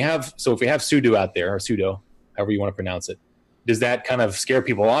 Now, if we have sudo out there, or sudo, however you want to pronounce it, does that kind of scare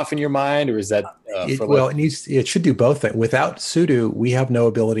people off in your mind, or is that it should do both things. Without sudo, we have no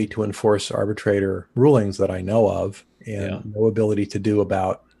ability to enforce arbitrator rulings that I know of, and no ability to do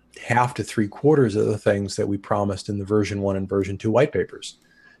about half to 3/4 of the things that we promised in the version 1 and version 2 white papers.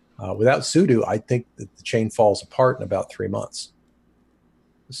 Without sudo, I think that the chain falls apart in about 3 months.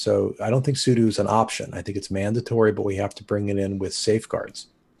 So I don't think sudo is an option. I think it's mandatory, but we have to bring it in with safeguards.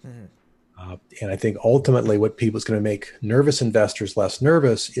 Mm-hmm. And I think ultimately what people's going to make nervous investors less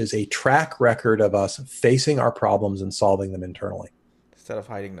nervous is a track record of us facing our problems and solving them internally. Instead of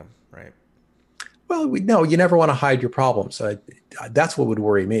hiding them, right? Well, no, you never want to hide your problems. That's what would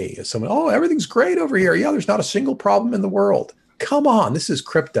worry me. Is someone, oh, everything's great over here. Yeah, there's not a single problem in the world. Come on, this is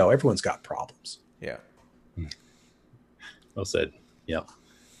crypto. Everyone's got problems. Yeah. Well said. Yeah.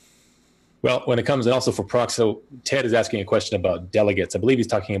 Well, when it comes, and also for proxy, so Ted is asking a question about delegates. I believe he's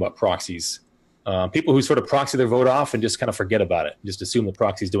talking about proxies. People who sort of proxy their vote off and just kind of forget about it, just assume the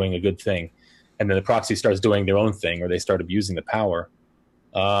proxy is doing a good thing. And then the proxy starts doing their own thing, or they start abusing the power.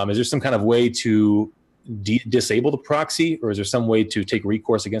 Is there some kind of way to disable the proxy, or is there some way to take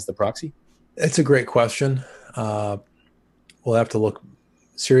recourse against the proxy? It's a great question. We'll have to look.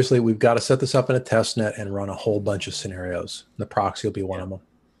 Seriously, we've got to set this up in a test net and run a whole bunch of scenarios. The proxy will be one of them.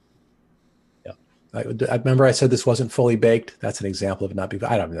 I remember I said this wasn't fully baked. That's an example of it not being.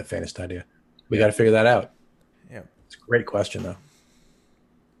 I don't have the faintest idea. We got to figure that out. Yeah, it's a great question, though.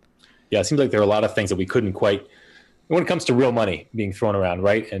 Yeah, it seems like there are a lot of things that we couldn't quite. When it comes to real money being thrown around,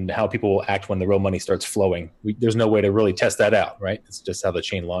 right, and how people will act when the real money starts flowing, there's no way to really test that out, right? It's just how the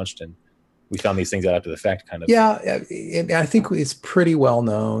chain launched, and we found these things out after the fact, kind of. Yeah, I think it's pretty well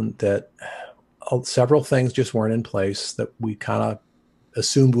known that several things just weren't in place that we kind of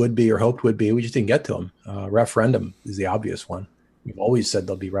assumed would be or hoped would be. We just didn't get to them. Referendum is the obvious one. We've always said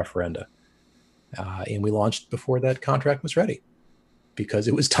there'll be referenda. And we launched before that contract was ready because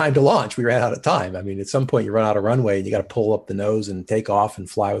it was time to launch. We ran out of time. I mean, at some point you run out of runway and you got to pull up the nose and take off and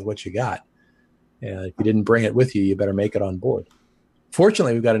fly with what you got. And if you didn't bring it with you, you better make it on board.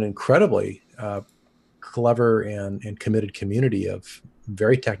 Fortunately, we've got an incredibly clever and committed community of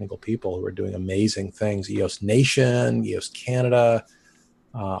very technical people who are doing amazing things. EOS Nation, EOS Canada.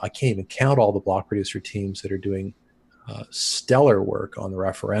 I can't even count all the block producer teams that are doing stellar work on the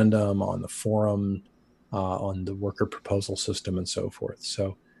referendum, on the forum, on the worker proposal system, and so forth.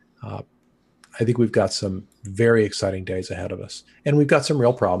 So I think we've got some very exciting days ahead of us. And we've got some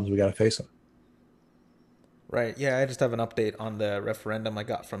real problems. We got to face them. Right. Yeah, I just have an update on the referendum I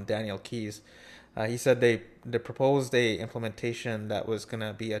got from Daniel Keys. He said they proposed a implementation that was going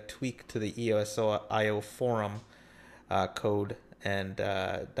to be a tweak to the EOSIO forum code. And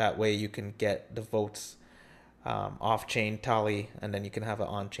that way you can get the votes off-chain tally, and then you can have an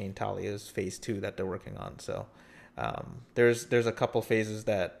on-chain tally is phase 2 that they're working on. So there's a couple phases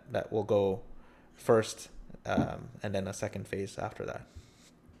that will go first, and then a second phase after that.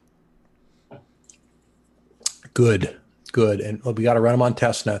 Good. And we got to run them on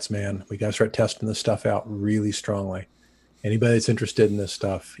test nets, man. We got to start testing this stuff out really strongly. Anybody that's interested in this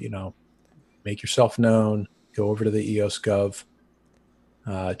stuff, make yourself known. Go over to the EOS Gov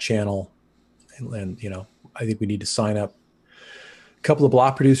channel, and I think we need to sign up a couple of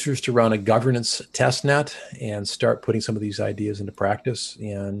block producers to run a governance test net and start putting some of these ideas into practice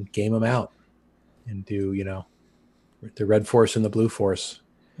and game them out and do, the red force and the blue force,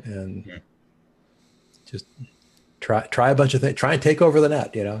 and just try a bunch of things, try and take over the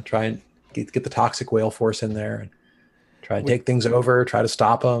net, try and get the toxic whale force in there and try and take things over, try to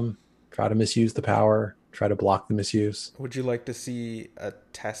stop them, try to misuse the power, try to block the misuse. Would you like to see a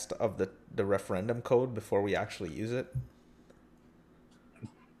test of the referendum code before we actually use it?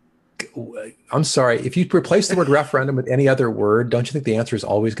 I'm sorry. If you replace the word referendum with any other word, don't you think the answer is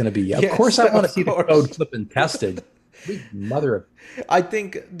always going to be yes? Of course, I want to see the code flipping tested. Mother of... I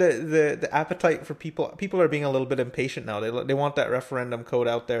think the appetite for people are being a little bit impatient now. They want that referendum code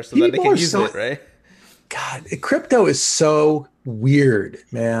out there so that they can use it, right? God, crypto is so weird,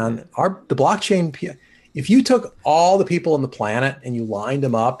 man. The blockchain. If you took all the people on the planet and you lined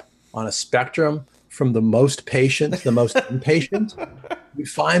them up on a spectrum from the most patient to the most impatient, we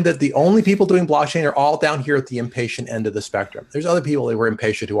find that the only people doing blockchain are all down here at the impatient end of the spectrum. There's other people who are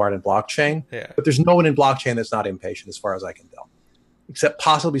impatient who aren't in blockchain, but there's no one in blockchain that's not impatient as far as I can tell, except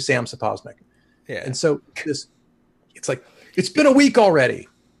possibly Sam Saposnik. Yeah. And so it's like, it's been a week already.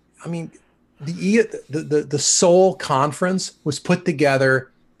 I mean, the Seoul conference was put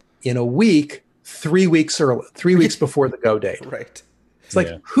together in a week, 3 weeks before the go date. Right. It's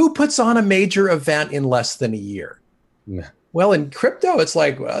like, who puts on a major event in less than a year? Yeah. Well, in crypto, it's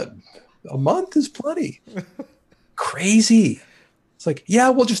like a month is plenty. Crazy. It's like, yeah,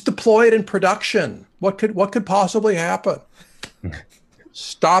 we'll just deploy it in production. What could possibly happen?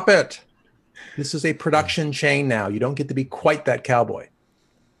 Stop it. This is a production chain now. You don't get to be quite that cowboy.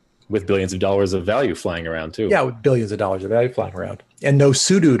 With billions of dollars of value flying around too. Yeah, with billions of dollars of value flying around. And no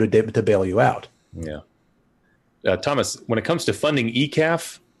sudo to bail you out. Yeah. Thomas, when it comes to funding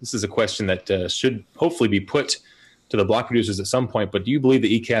ECAF, this is a question that should hopefully be put to the block producers at some point, but do you believe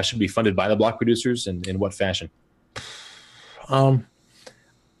the ECAF should be funded by the block producers, and in what fashion?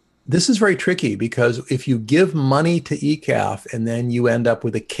 This is very tricky, because if you give money to ECAF and then you end up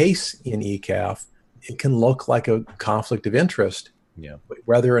with a case in ECAF, it can look like a conflict of interest. Yeah.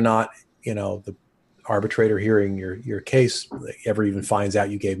 Whether or not, the arbitrator hearing your case ever even finds out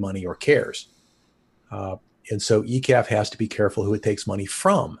you gave money or cares. And so ECAF has to be careful who it takes money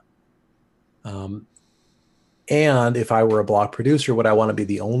from. And if I were a block producer, would I want to be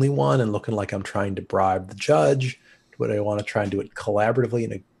the only one and looking like I'm trying to bribe the judge? Would I want to try and do it collaboratively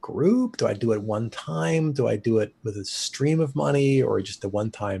in a group? Do I do it one time? Do I do it with a stream of money or just a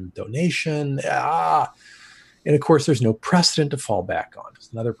one-time donation? And of course, there's no precedent to fall back on.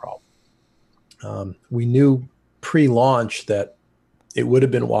 It's another problem. We knew pre-launch that it would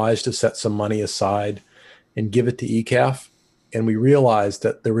have been wise to set some money aside and give it to ECAF. And we realized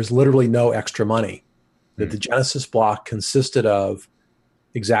that there was literally no extra money, that the Genesis block consisted of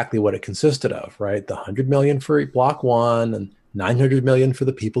exactly what it consisted of, right? The 100 million for block one and 900 million for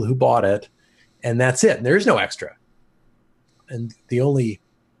the people who bought it. And that's it. And there's no extra. And the only,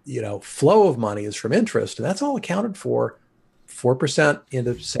 flow of money is from interest. And that's all accounted for 4%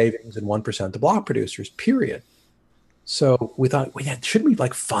 into savings and 1% to block producers, period. So we thought, shouldn't we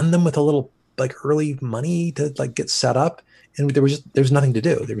fund them with a little early money to get set up? And there's nothing to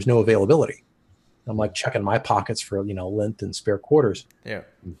do. There was no availability. I'm checking my pockets for, lint and spare quarters. Yeah.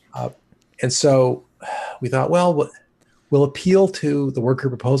 And so we thought, well, we'll appeal to the worker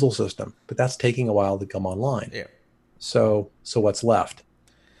proposal system, but that's taking a while to come online. Yeah. So what's left?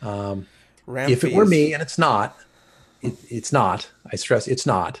 If it were me, and it's not, I stress it's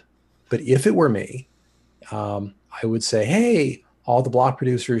not, but if it were me, I would say, hey, all the block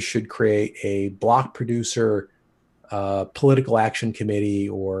producers should create a block producer political action committee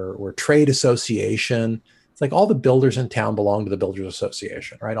or trade association. It's like all the builders in town belong to the Builders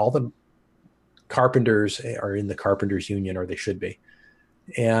Association, right? All the carpenters are in the Carpenters Union, or they should be.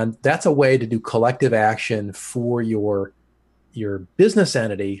 And that's a way to do collective action for your business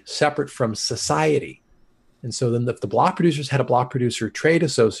entity separate from society. And so then if the block producers had a block producer trade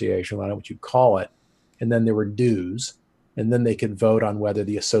association, I don't know what you'd call it, and then there were dues, and then they could vote on whether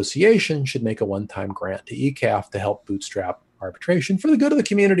the association should make a one-time grant to ECAF to help bootstrap arbitration for the good of the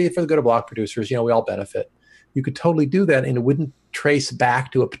community, for the good of block producers. We all benefit. You could totally do that, and it wouldn't trace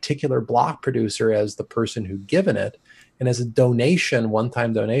back to a particular block producer as the person who'd given it. And as a donation,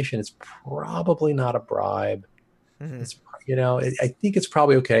 one-time donation, it's probably not a bribe. Mm-hmm. It's, I think it's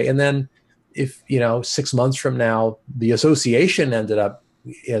probably okay. And then if, 6 months from now, the association ended up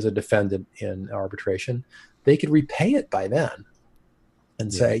as a defendant in arbitration, they could repay it by then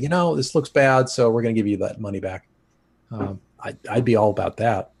and say, this looks bad, so we're going to give you that money back. I'd be all about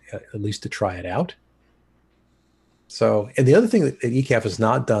that, at least to try it out. So, and the other thing that ECAF has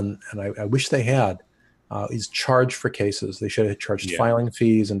not done, and I wish they had, is charge for cases. They should have charged filing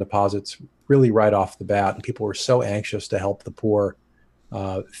fees and deposits really right off the bat. And people were so anxious to help the poor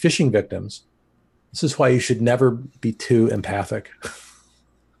phishing victims. This is why you should never be too empathic.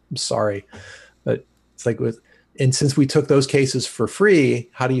 I'm sorry, but it's like and since we took those cases for free,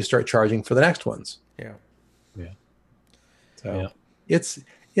 how do you start charging for the next ones? Yeah. So it's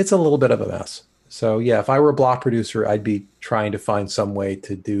a little bit of a mess. So yeah, if I were a block producer, I'd be trying to find some way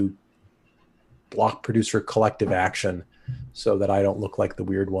to do block producer collective action so that I don't look like the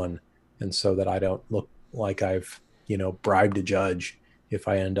weird one, and so that I don't look like I've, bribed a judge if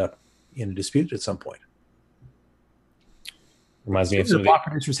I end up in a dispute at some point. Reminds me of some block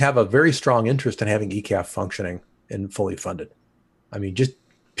producers have a very strong interest in having ECAF functioning and fully funded. I mean, just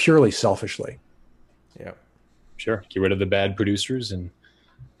purely selfishly. Yeah. Sure. Get rid of the bad producers and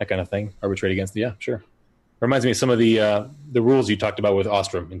that kind of thing. Arbitrate against sure. Reminds me of some of the rules you talked about with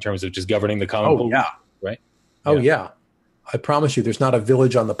Ostrom in terms of just governing the common pool. Yeah. Right? Oh, yeah. I promise you, there's not a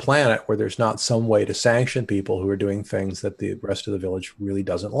village on the planet where there's not some way to sanction people who are doing things that the rest of the village really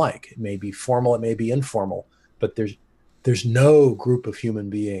doesn't like. It may be formal, it may be informal, but there's no group of human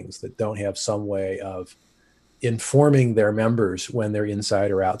beings that don't have some way of informing their members when they're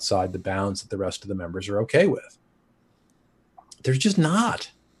inside or outside the bounds that the rest of the members are okay with. There's just not.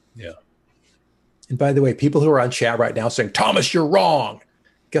 Yeah. And by the way, people who are on chat right now saying, Thomas, you're wrong.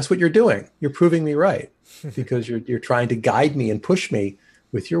 Guess what you're doing? You're proving me right because you're trying to guide me and push me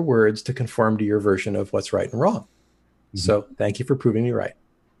with your words to conform to your version of what's right and wrong. Mm-hmm. So thank you for proving me right.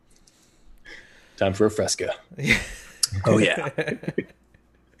 Time for a fresca. Oh, yeah.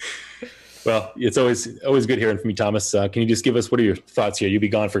 Well, it's always good hearing from you, Thomas. Can you just give us, what are your thoughts here? You'll be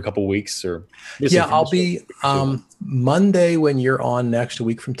gone for a couple of weeks, or? Yeah, I'll be Monday when you're on next, a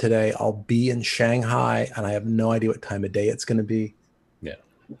week from today. I'll be in Shanghai, and I have no idea what time of day it's going to be. Yeah,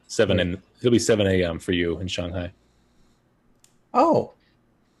 it'll be 7 a.m. for you in Shanghai. Oh,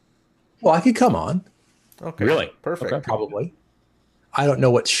 well, I could come on. Okay, really? Perfect. Okay. Probably. I don't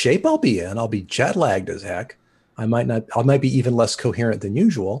know what shape I'll be in. I'll be jet lagged as heck. I might be even less coherent than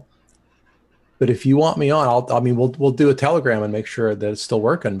usual. But if you want me on, we'll do a telegram and make sure that it's still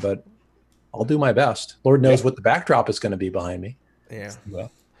working. But I'll do my best. Lord knows what the backdrop is going to be behind me. Yeah.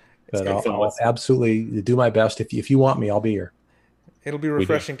 Well, but I'll absolutely do my best. If you want me, I'll be here. It'll be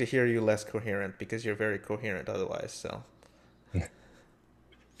refreshing to hear you less coherent because you're very coherent otherwise. So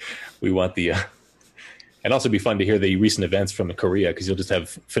we want the. It'd also be fun to hear the recent events from Korea because you'll just have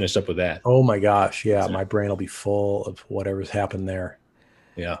finished up with that. Oh my gosh, yeah, my brain will be full of whatever's happened there.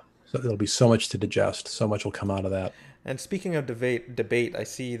 Yeah. So there'll be so much to digest. So much will come out of that. And speaking of debate, I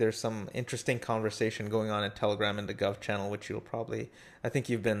see there's some interesting conversation going on in Telegram and the Gov channel, which I think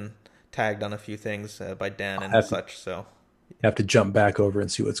you've been tagged on a few things by Dan and such. So you have to jump back over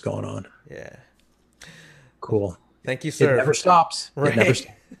and see what's going on. Yeah. Cool. Thank you, sir. It never stops. Right. It never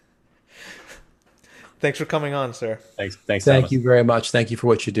stops. Thanks for coming on, sir. Thanks. Thank Thomas. you very much. Thank you for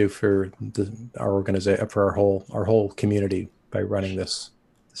what you do for our organization, for our whole community by running this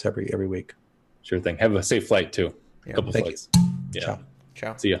every week. Sure thing. Have a safe flight too. Yeah. A couple flights. Yeah.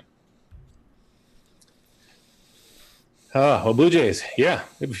 Ciao. See ya. Well, Blue Jays. Yeah,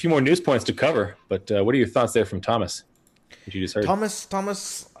 we have a few more news points to cover. But what are your thoughts there from Thomas? What you just heard?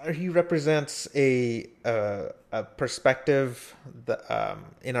 Thomas, he represents a perspective that,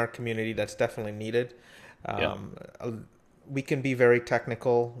 in our community that's definitely needed. We can be very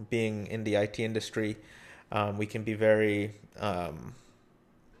technical, being in the IT industry. We can be very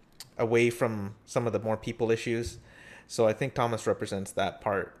away from some of the more people issues. So I think Thomas represents that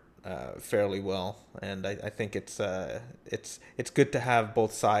part fairly well, and I think it's good to have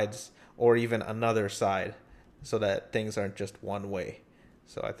both sides or even another side, so that things aren't just one way.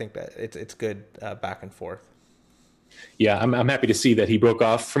 So I think that it's good back and forth. Yeah, I'm happy to see that he broke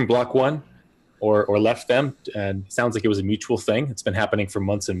off from Block One, or left them, and it sounds like it was a mutual thing. It's been happening for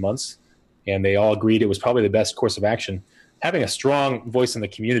months and months, and they all agreed it was probably the best course of action. Having a strong voice in the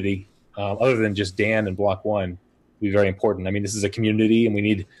community, other than just Dan and Block One, will be very important. I mean, this is a community, and we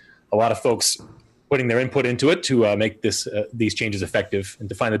need a lot of folks putting their input into it to make these changes effective and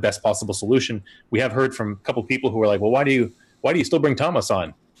to find the best possible solution. We have heard from a couple of people who are like, well, why do you still bring Thomas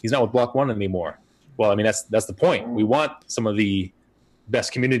on? He's not with Block One anymore. Well, I mean, that's the point. We want some of the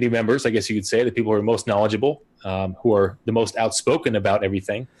best community members, I guess you could say, the people who are most knowledgeable, who are the most outspoken about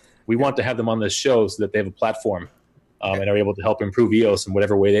everything. We want to have them on this show so that they have a platform and are able to help improve EOS in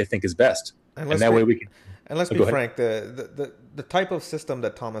whatever way they think is best. And that way we can. And let's be frank, the type of system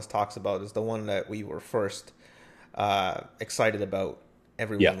that Thomas talks about is the one that we were first excited about.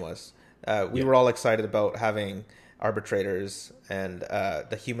 Everyone was. We were all excited about having arbitrators and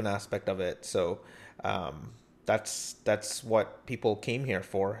the human aspect of it. So that's what people came here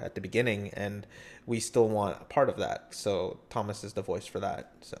for at the beginning, and we still want a part of that. So Thomas is the voice for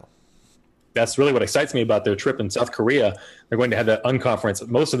that. So that's really what excites me about their trip in South Korea. They're going to have that unconference.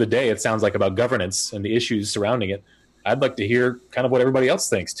 Most of the day, it sounds like about governance and the issues surrounding it. I'd like to hear kind of what everybody else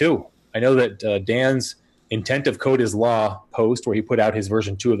thinks too. I know that Dan's Intent of Code is Law post, where he put out his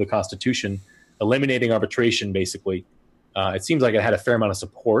version 2 of the Constitution, eliminating arbitration, basically. It seems like it had a fair amount of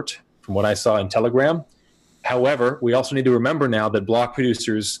support from what I saw in Telegram. However, we also need to remember now that block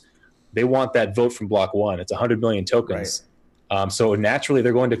producers, they want that vote from Block 1. It's 100 million tokens. Right. So naturally,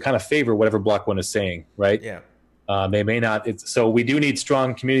 they're going to kind of favor whatever Block 1 is saying, right? Yeah. They may not. So we do need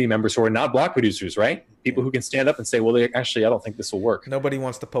strong community members who are not block producers, right? People who can stand up and say, well, actually, I don't think this will work. Nobody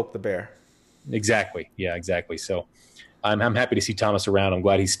wants to poke the bear. Exactly. Yeah, exactly. So I'm happy to see Thomas around. I'm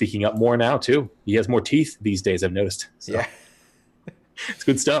glad he's speaking up more now, too. He has more teeth these days, I've noticed. So. Yeah. It's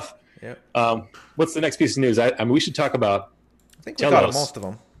good stuff. Yeah. What's the next piece of news? I mean, we should talk about I think we got most of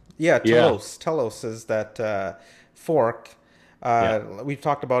them. Yeah, Telos. Yeah. Telos is that fork. We've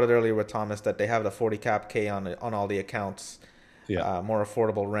talked about it earlier with Thomas that they have the 40 cap K on all the accounts. Yeah. More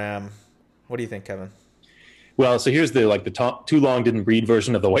affordable RAM. What do you think, Kevin? Well, so here's the too long didn't read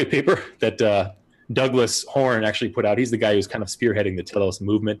version of the white paper that Douglas Horn actually put out. He's the guy who's kind of spearheading the Telos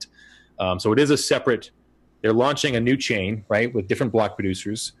movement. So it is a separate. They're launching a new chain, right, with different block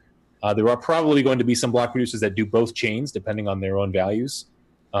producers. There are probably going to be some block producers that do both chains, depending on their own values.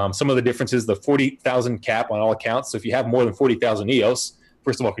 Some of the differences, the 40,000 cap on all accounts. So if you have more than 40,000 EOS,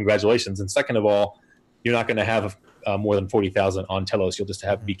 first of all, congratulations. And second of all, you're not going to have more than 40,000 on Telos. You'll just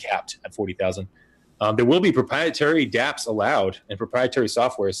have to be capped at 40,000. There will be proprietary dApps allowed and proprietary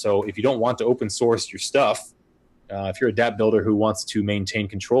software. So if you don't want to open source your stuff, if you're a dApp builder who wants to maintain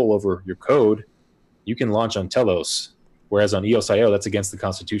control over your code, you can launch on Telos. Whereas on EOS.io, that's against the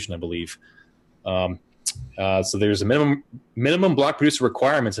Constitution, I believe. So there's a minimum block producer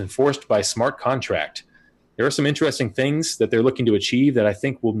requirements enforced by smart contract. There are some interesting things that they're looking to achieve that I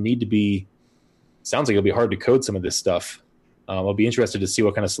think will need to be, sounds like it'll be hard to code some of this stuff. I'll be interested to see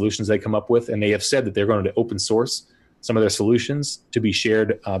what kind of solutions they come up with. And they have said that they're going to open source some of their solutions to be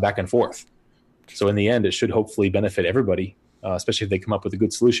shared back and forth. So in the end, it should hopefully benefit everybody, especially if they come up with a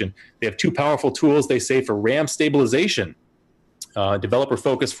good solution. They have 2 powerful tools, they say, for RAM stabilization. Developer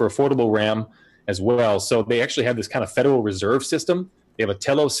focus for affordable RAM as well. So they actually have this kind of Federal Reserve system. They have a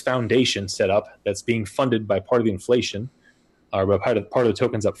Telos Foundation set up that's being funded by part of the inflation, or by part of the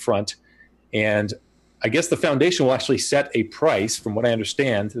tokens up front. And I guess the foundation will actually set a price, from what I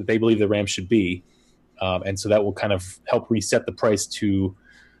understand, that they believe the RAM should be. And so that will kind of help reset the price to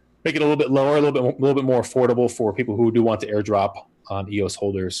make it a little bit lower, a little bit more affordable for people who do want to airdrop on EOS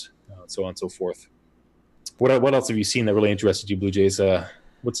holders, so on and so forth. What else have you seen that really interested you, Blue Jays?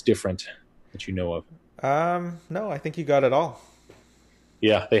 What's different that you know of? No, I think you got it all.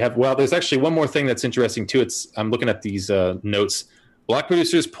 Yeah, they have. Well, there's actually one more thing that's interesting too. I'm looking at these notes. Block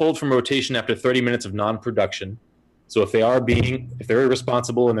producers pulled from rotation after 30 minutes of non-production. So if they're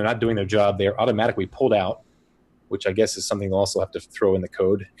irresponsible and they're not doing their job, they are automatically pulled out, which I guess is something they'll also have to throw in the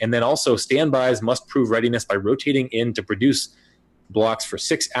code. And then also standbys must prove readiness by rotating in to produce blocks for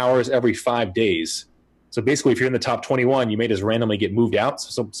 6 hours every 5 days. So basically, if you're in the top 21, you may just randomly get moved out.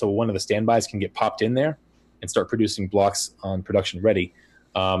 So one of the standbys can get popped in there and start producing blocks on production ready.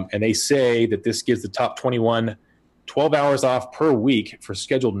 And they say that this gives the top 21 12 hours off per week for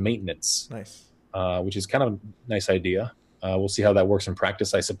scheduled maintenance. Nice. Which is kind of a nice idea. We'll see how that works in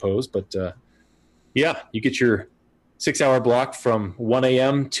practice, I suppose. But yeah, you get your 6-hour block from 1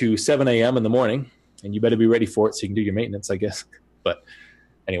 a.m. to 7 a.m. in the morning, and you better be ready for it so you can do your maintenance, I guess. But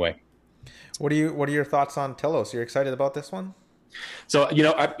anyway. What are your thoughts on Telos? You're excited about this one? So,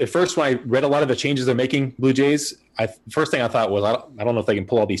 at first when I read a lot of the changes they're making, Blue Jays, first thing I thought was, I don't know if they can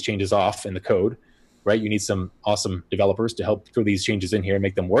pull all these changes off in the code, right? You need some awesome developers to help throw these changes in here and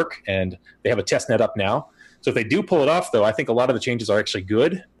make them work. And they have a test net up now. So if they do pull it off, though, I think a lot of the changes are actually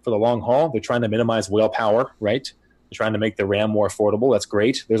good for the long haul. They're trying to minimize whale power, right? They're trying to make the RAM more affordable. That's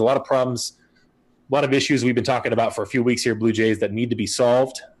great. There's a lot of problems, a lot of issues we've been talking about for a few weeks here, Blue Jays, that need to be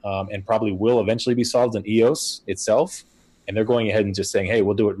solved and probably will eventually be solved in EOS itself. And they're going ahead and just saying, hey,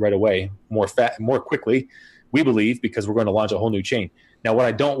 we'll do it right away, more quickly, we believe, because we're going to launch a whole new chain. Now, what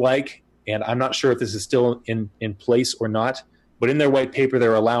I don't like, and I'm not sure if this is still in place or not, but in their white paper,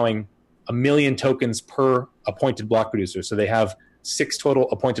 they're allowing 1 million tokens per appointed block producer. So they have 6 total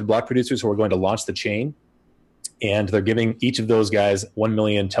appointed block producers who are going to launch the chain, and they're giving each of those guys 1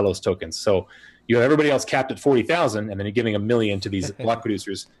 million Telos tokens. So you have everybody else capped at 40,000, and then you're giving 1 million to these block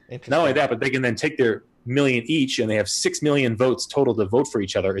producers. Not only that, but they can then take their million each, and they have 6 million votes total to vote for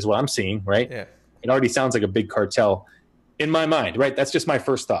each other, is what I'm seeing, right? Yeah. It already sounds like a big cartel in my mind, right? That's just my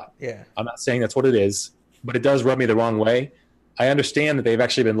first thought. Yeah. I'm not saying that's what it is, but it does rub me the wrong way. I understand that they've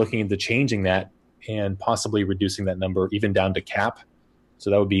actually been looking into changing that and possibly reducing that number even down to cap. So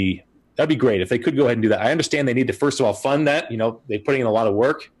that'd be great if they could go ahead and do that. I understand they need to, first of all, fund that. They're putting in a lot of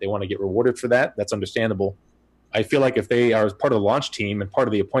work. They want to get rewarded for that. That's understandable. I feel like if they are part of the launch team and part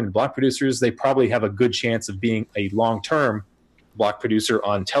of the appointed block producers, they probably have a good chance of being a long-term block producer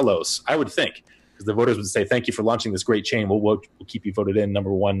on Telos, I would think, because the voters would say, thank you for launching this great chain. We'll keep you voted in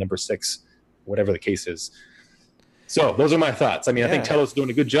number 1, number 6, whatever the case is. So those are my thoughts. I mean, I think Telos is doing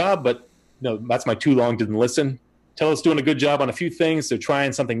a good job, but that's my too long didn't listen. Telos is doing a good job on a few things. They're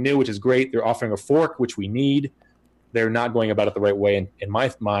trying something new, which is great. They're offering a fork, which we need. They're not going about it the right way, in my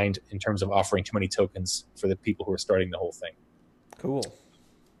mind, in terms of offering too many tokens for the people who are starting the whole thing. Cool.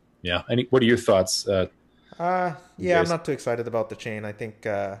 Yeah. What are your thoughts? I'm not too excited about the chain. I think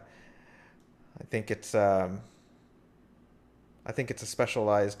it's a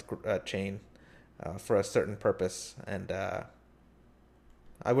specialized chain for a certain purpose, and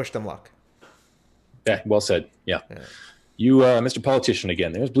I wish them luck. Yeah, well said. Yeah. You, Mr. Politician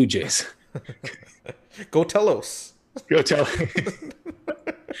again. There's Blue Jays. Go Telos. Go Telos.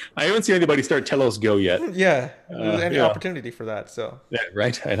 I haven't seen anybody start Telos Go yet. Yeah. There's any opportunity for that. So. Yeah,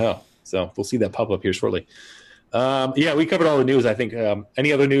 right. I know. So we'll see that pop up here shortly. We covered all the news. I think.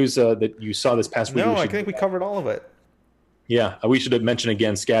 Any other news that you saw this past week? No, I think we covered all of it. Yeah, we should have mentioned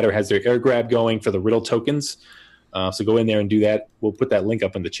again. Scatter has their air grab going for the Riddle tokens. So go in there and do that. We'll put that link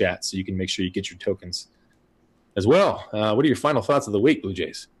up in the chat so you can make sure you get your tokens as well. What are your final thoughts of the week, Blue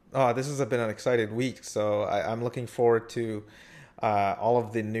Jays? Oh, this has been an exciting week. So I'm looking forward to all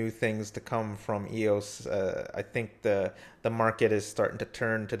of the new things to come from EOS. I think the market is starting to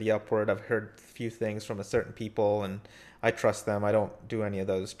turn to the upward. I've heard a few things from certain people, and I trust them. I don't do any of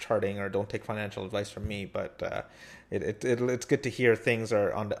those charting or don't take financial advice from me, but it's good to hear things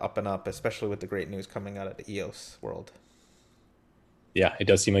are on the up and up, especially with the great news coming out of the EOS world. Yeah, it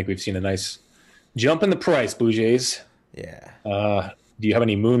does seem like we've seen a nice jump in the price, Blue Jays. Yeah. Do you have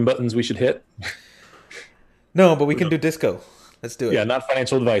any moon buttons we should hit? No, but we can do disco. Let's do it. Yeah, not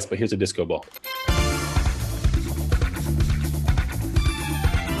financial advice, but here's a disco ball.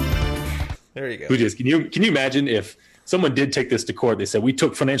 There you go. Blue Jays, can you imagine if someone did take this to court? They said, we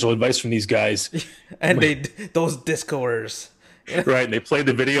took financial advice from these guys. And those discoers. Right, and they played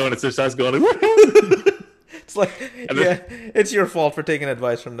the video and it just starts going, it's like, it's your fault for taking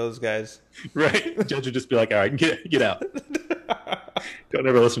advice from those guys. Right. The judge would just be like, all right, get out. Don't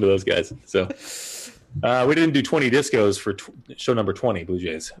ever listen to those guys. So we didn't do 20 discos for show number 20, Blue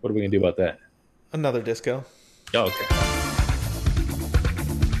Jays. What are we going to do about that? Another disco. Oh, okay.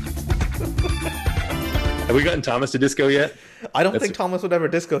 Have we gotten Thomas to disco yet? I don't think Thomas would ever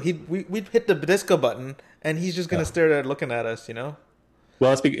disco. We'd hit the disco button, and he's just going to stare there looking at us,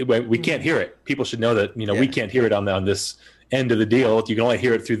 Well, we can't hear it. People should know that, we can't hear it on this end of the deal. You can only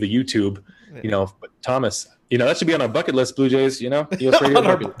hear it through the YouTube, But Thomas, that should be on our bucket list, Blue Jays, EOS Radio on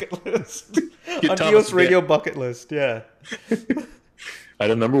our bucket list. On Thomas EOS Radio bucket list, yeah.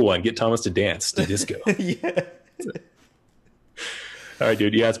 Item number 1, get Thomas to dance to disco. Yeah. All right,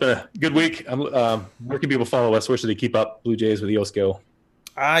 dude. Yeah, it's been a good week. Where can people follow us? Where should they keep up, Blue Jays, with EOS Go?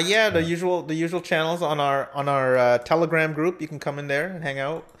 The usual channels on our Telegram group. You can come in there and hang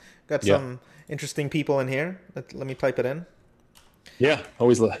out. Got some interesting people in here. Let me type it in. Yeah,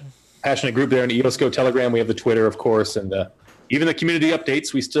 always a passionate group there in EOS Go Telegram. We have the Twitter, of course, and even the community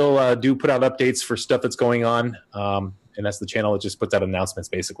updates. We still do put out updates for stuff that's going on, and that's the channel that just puts out announcements,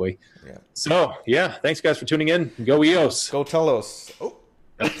 basically. Yeah. So, thanks, guys, for tuning in. Go EOS. Go Telos. Oh.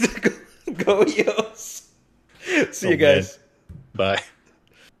 Go EOS. See you guys. Man. Bye.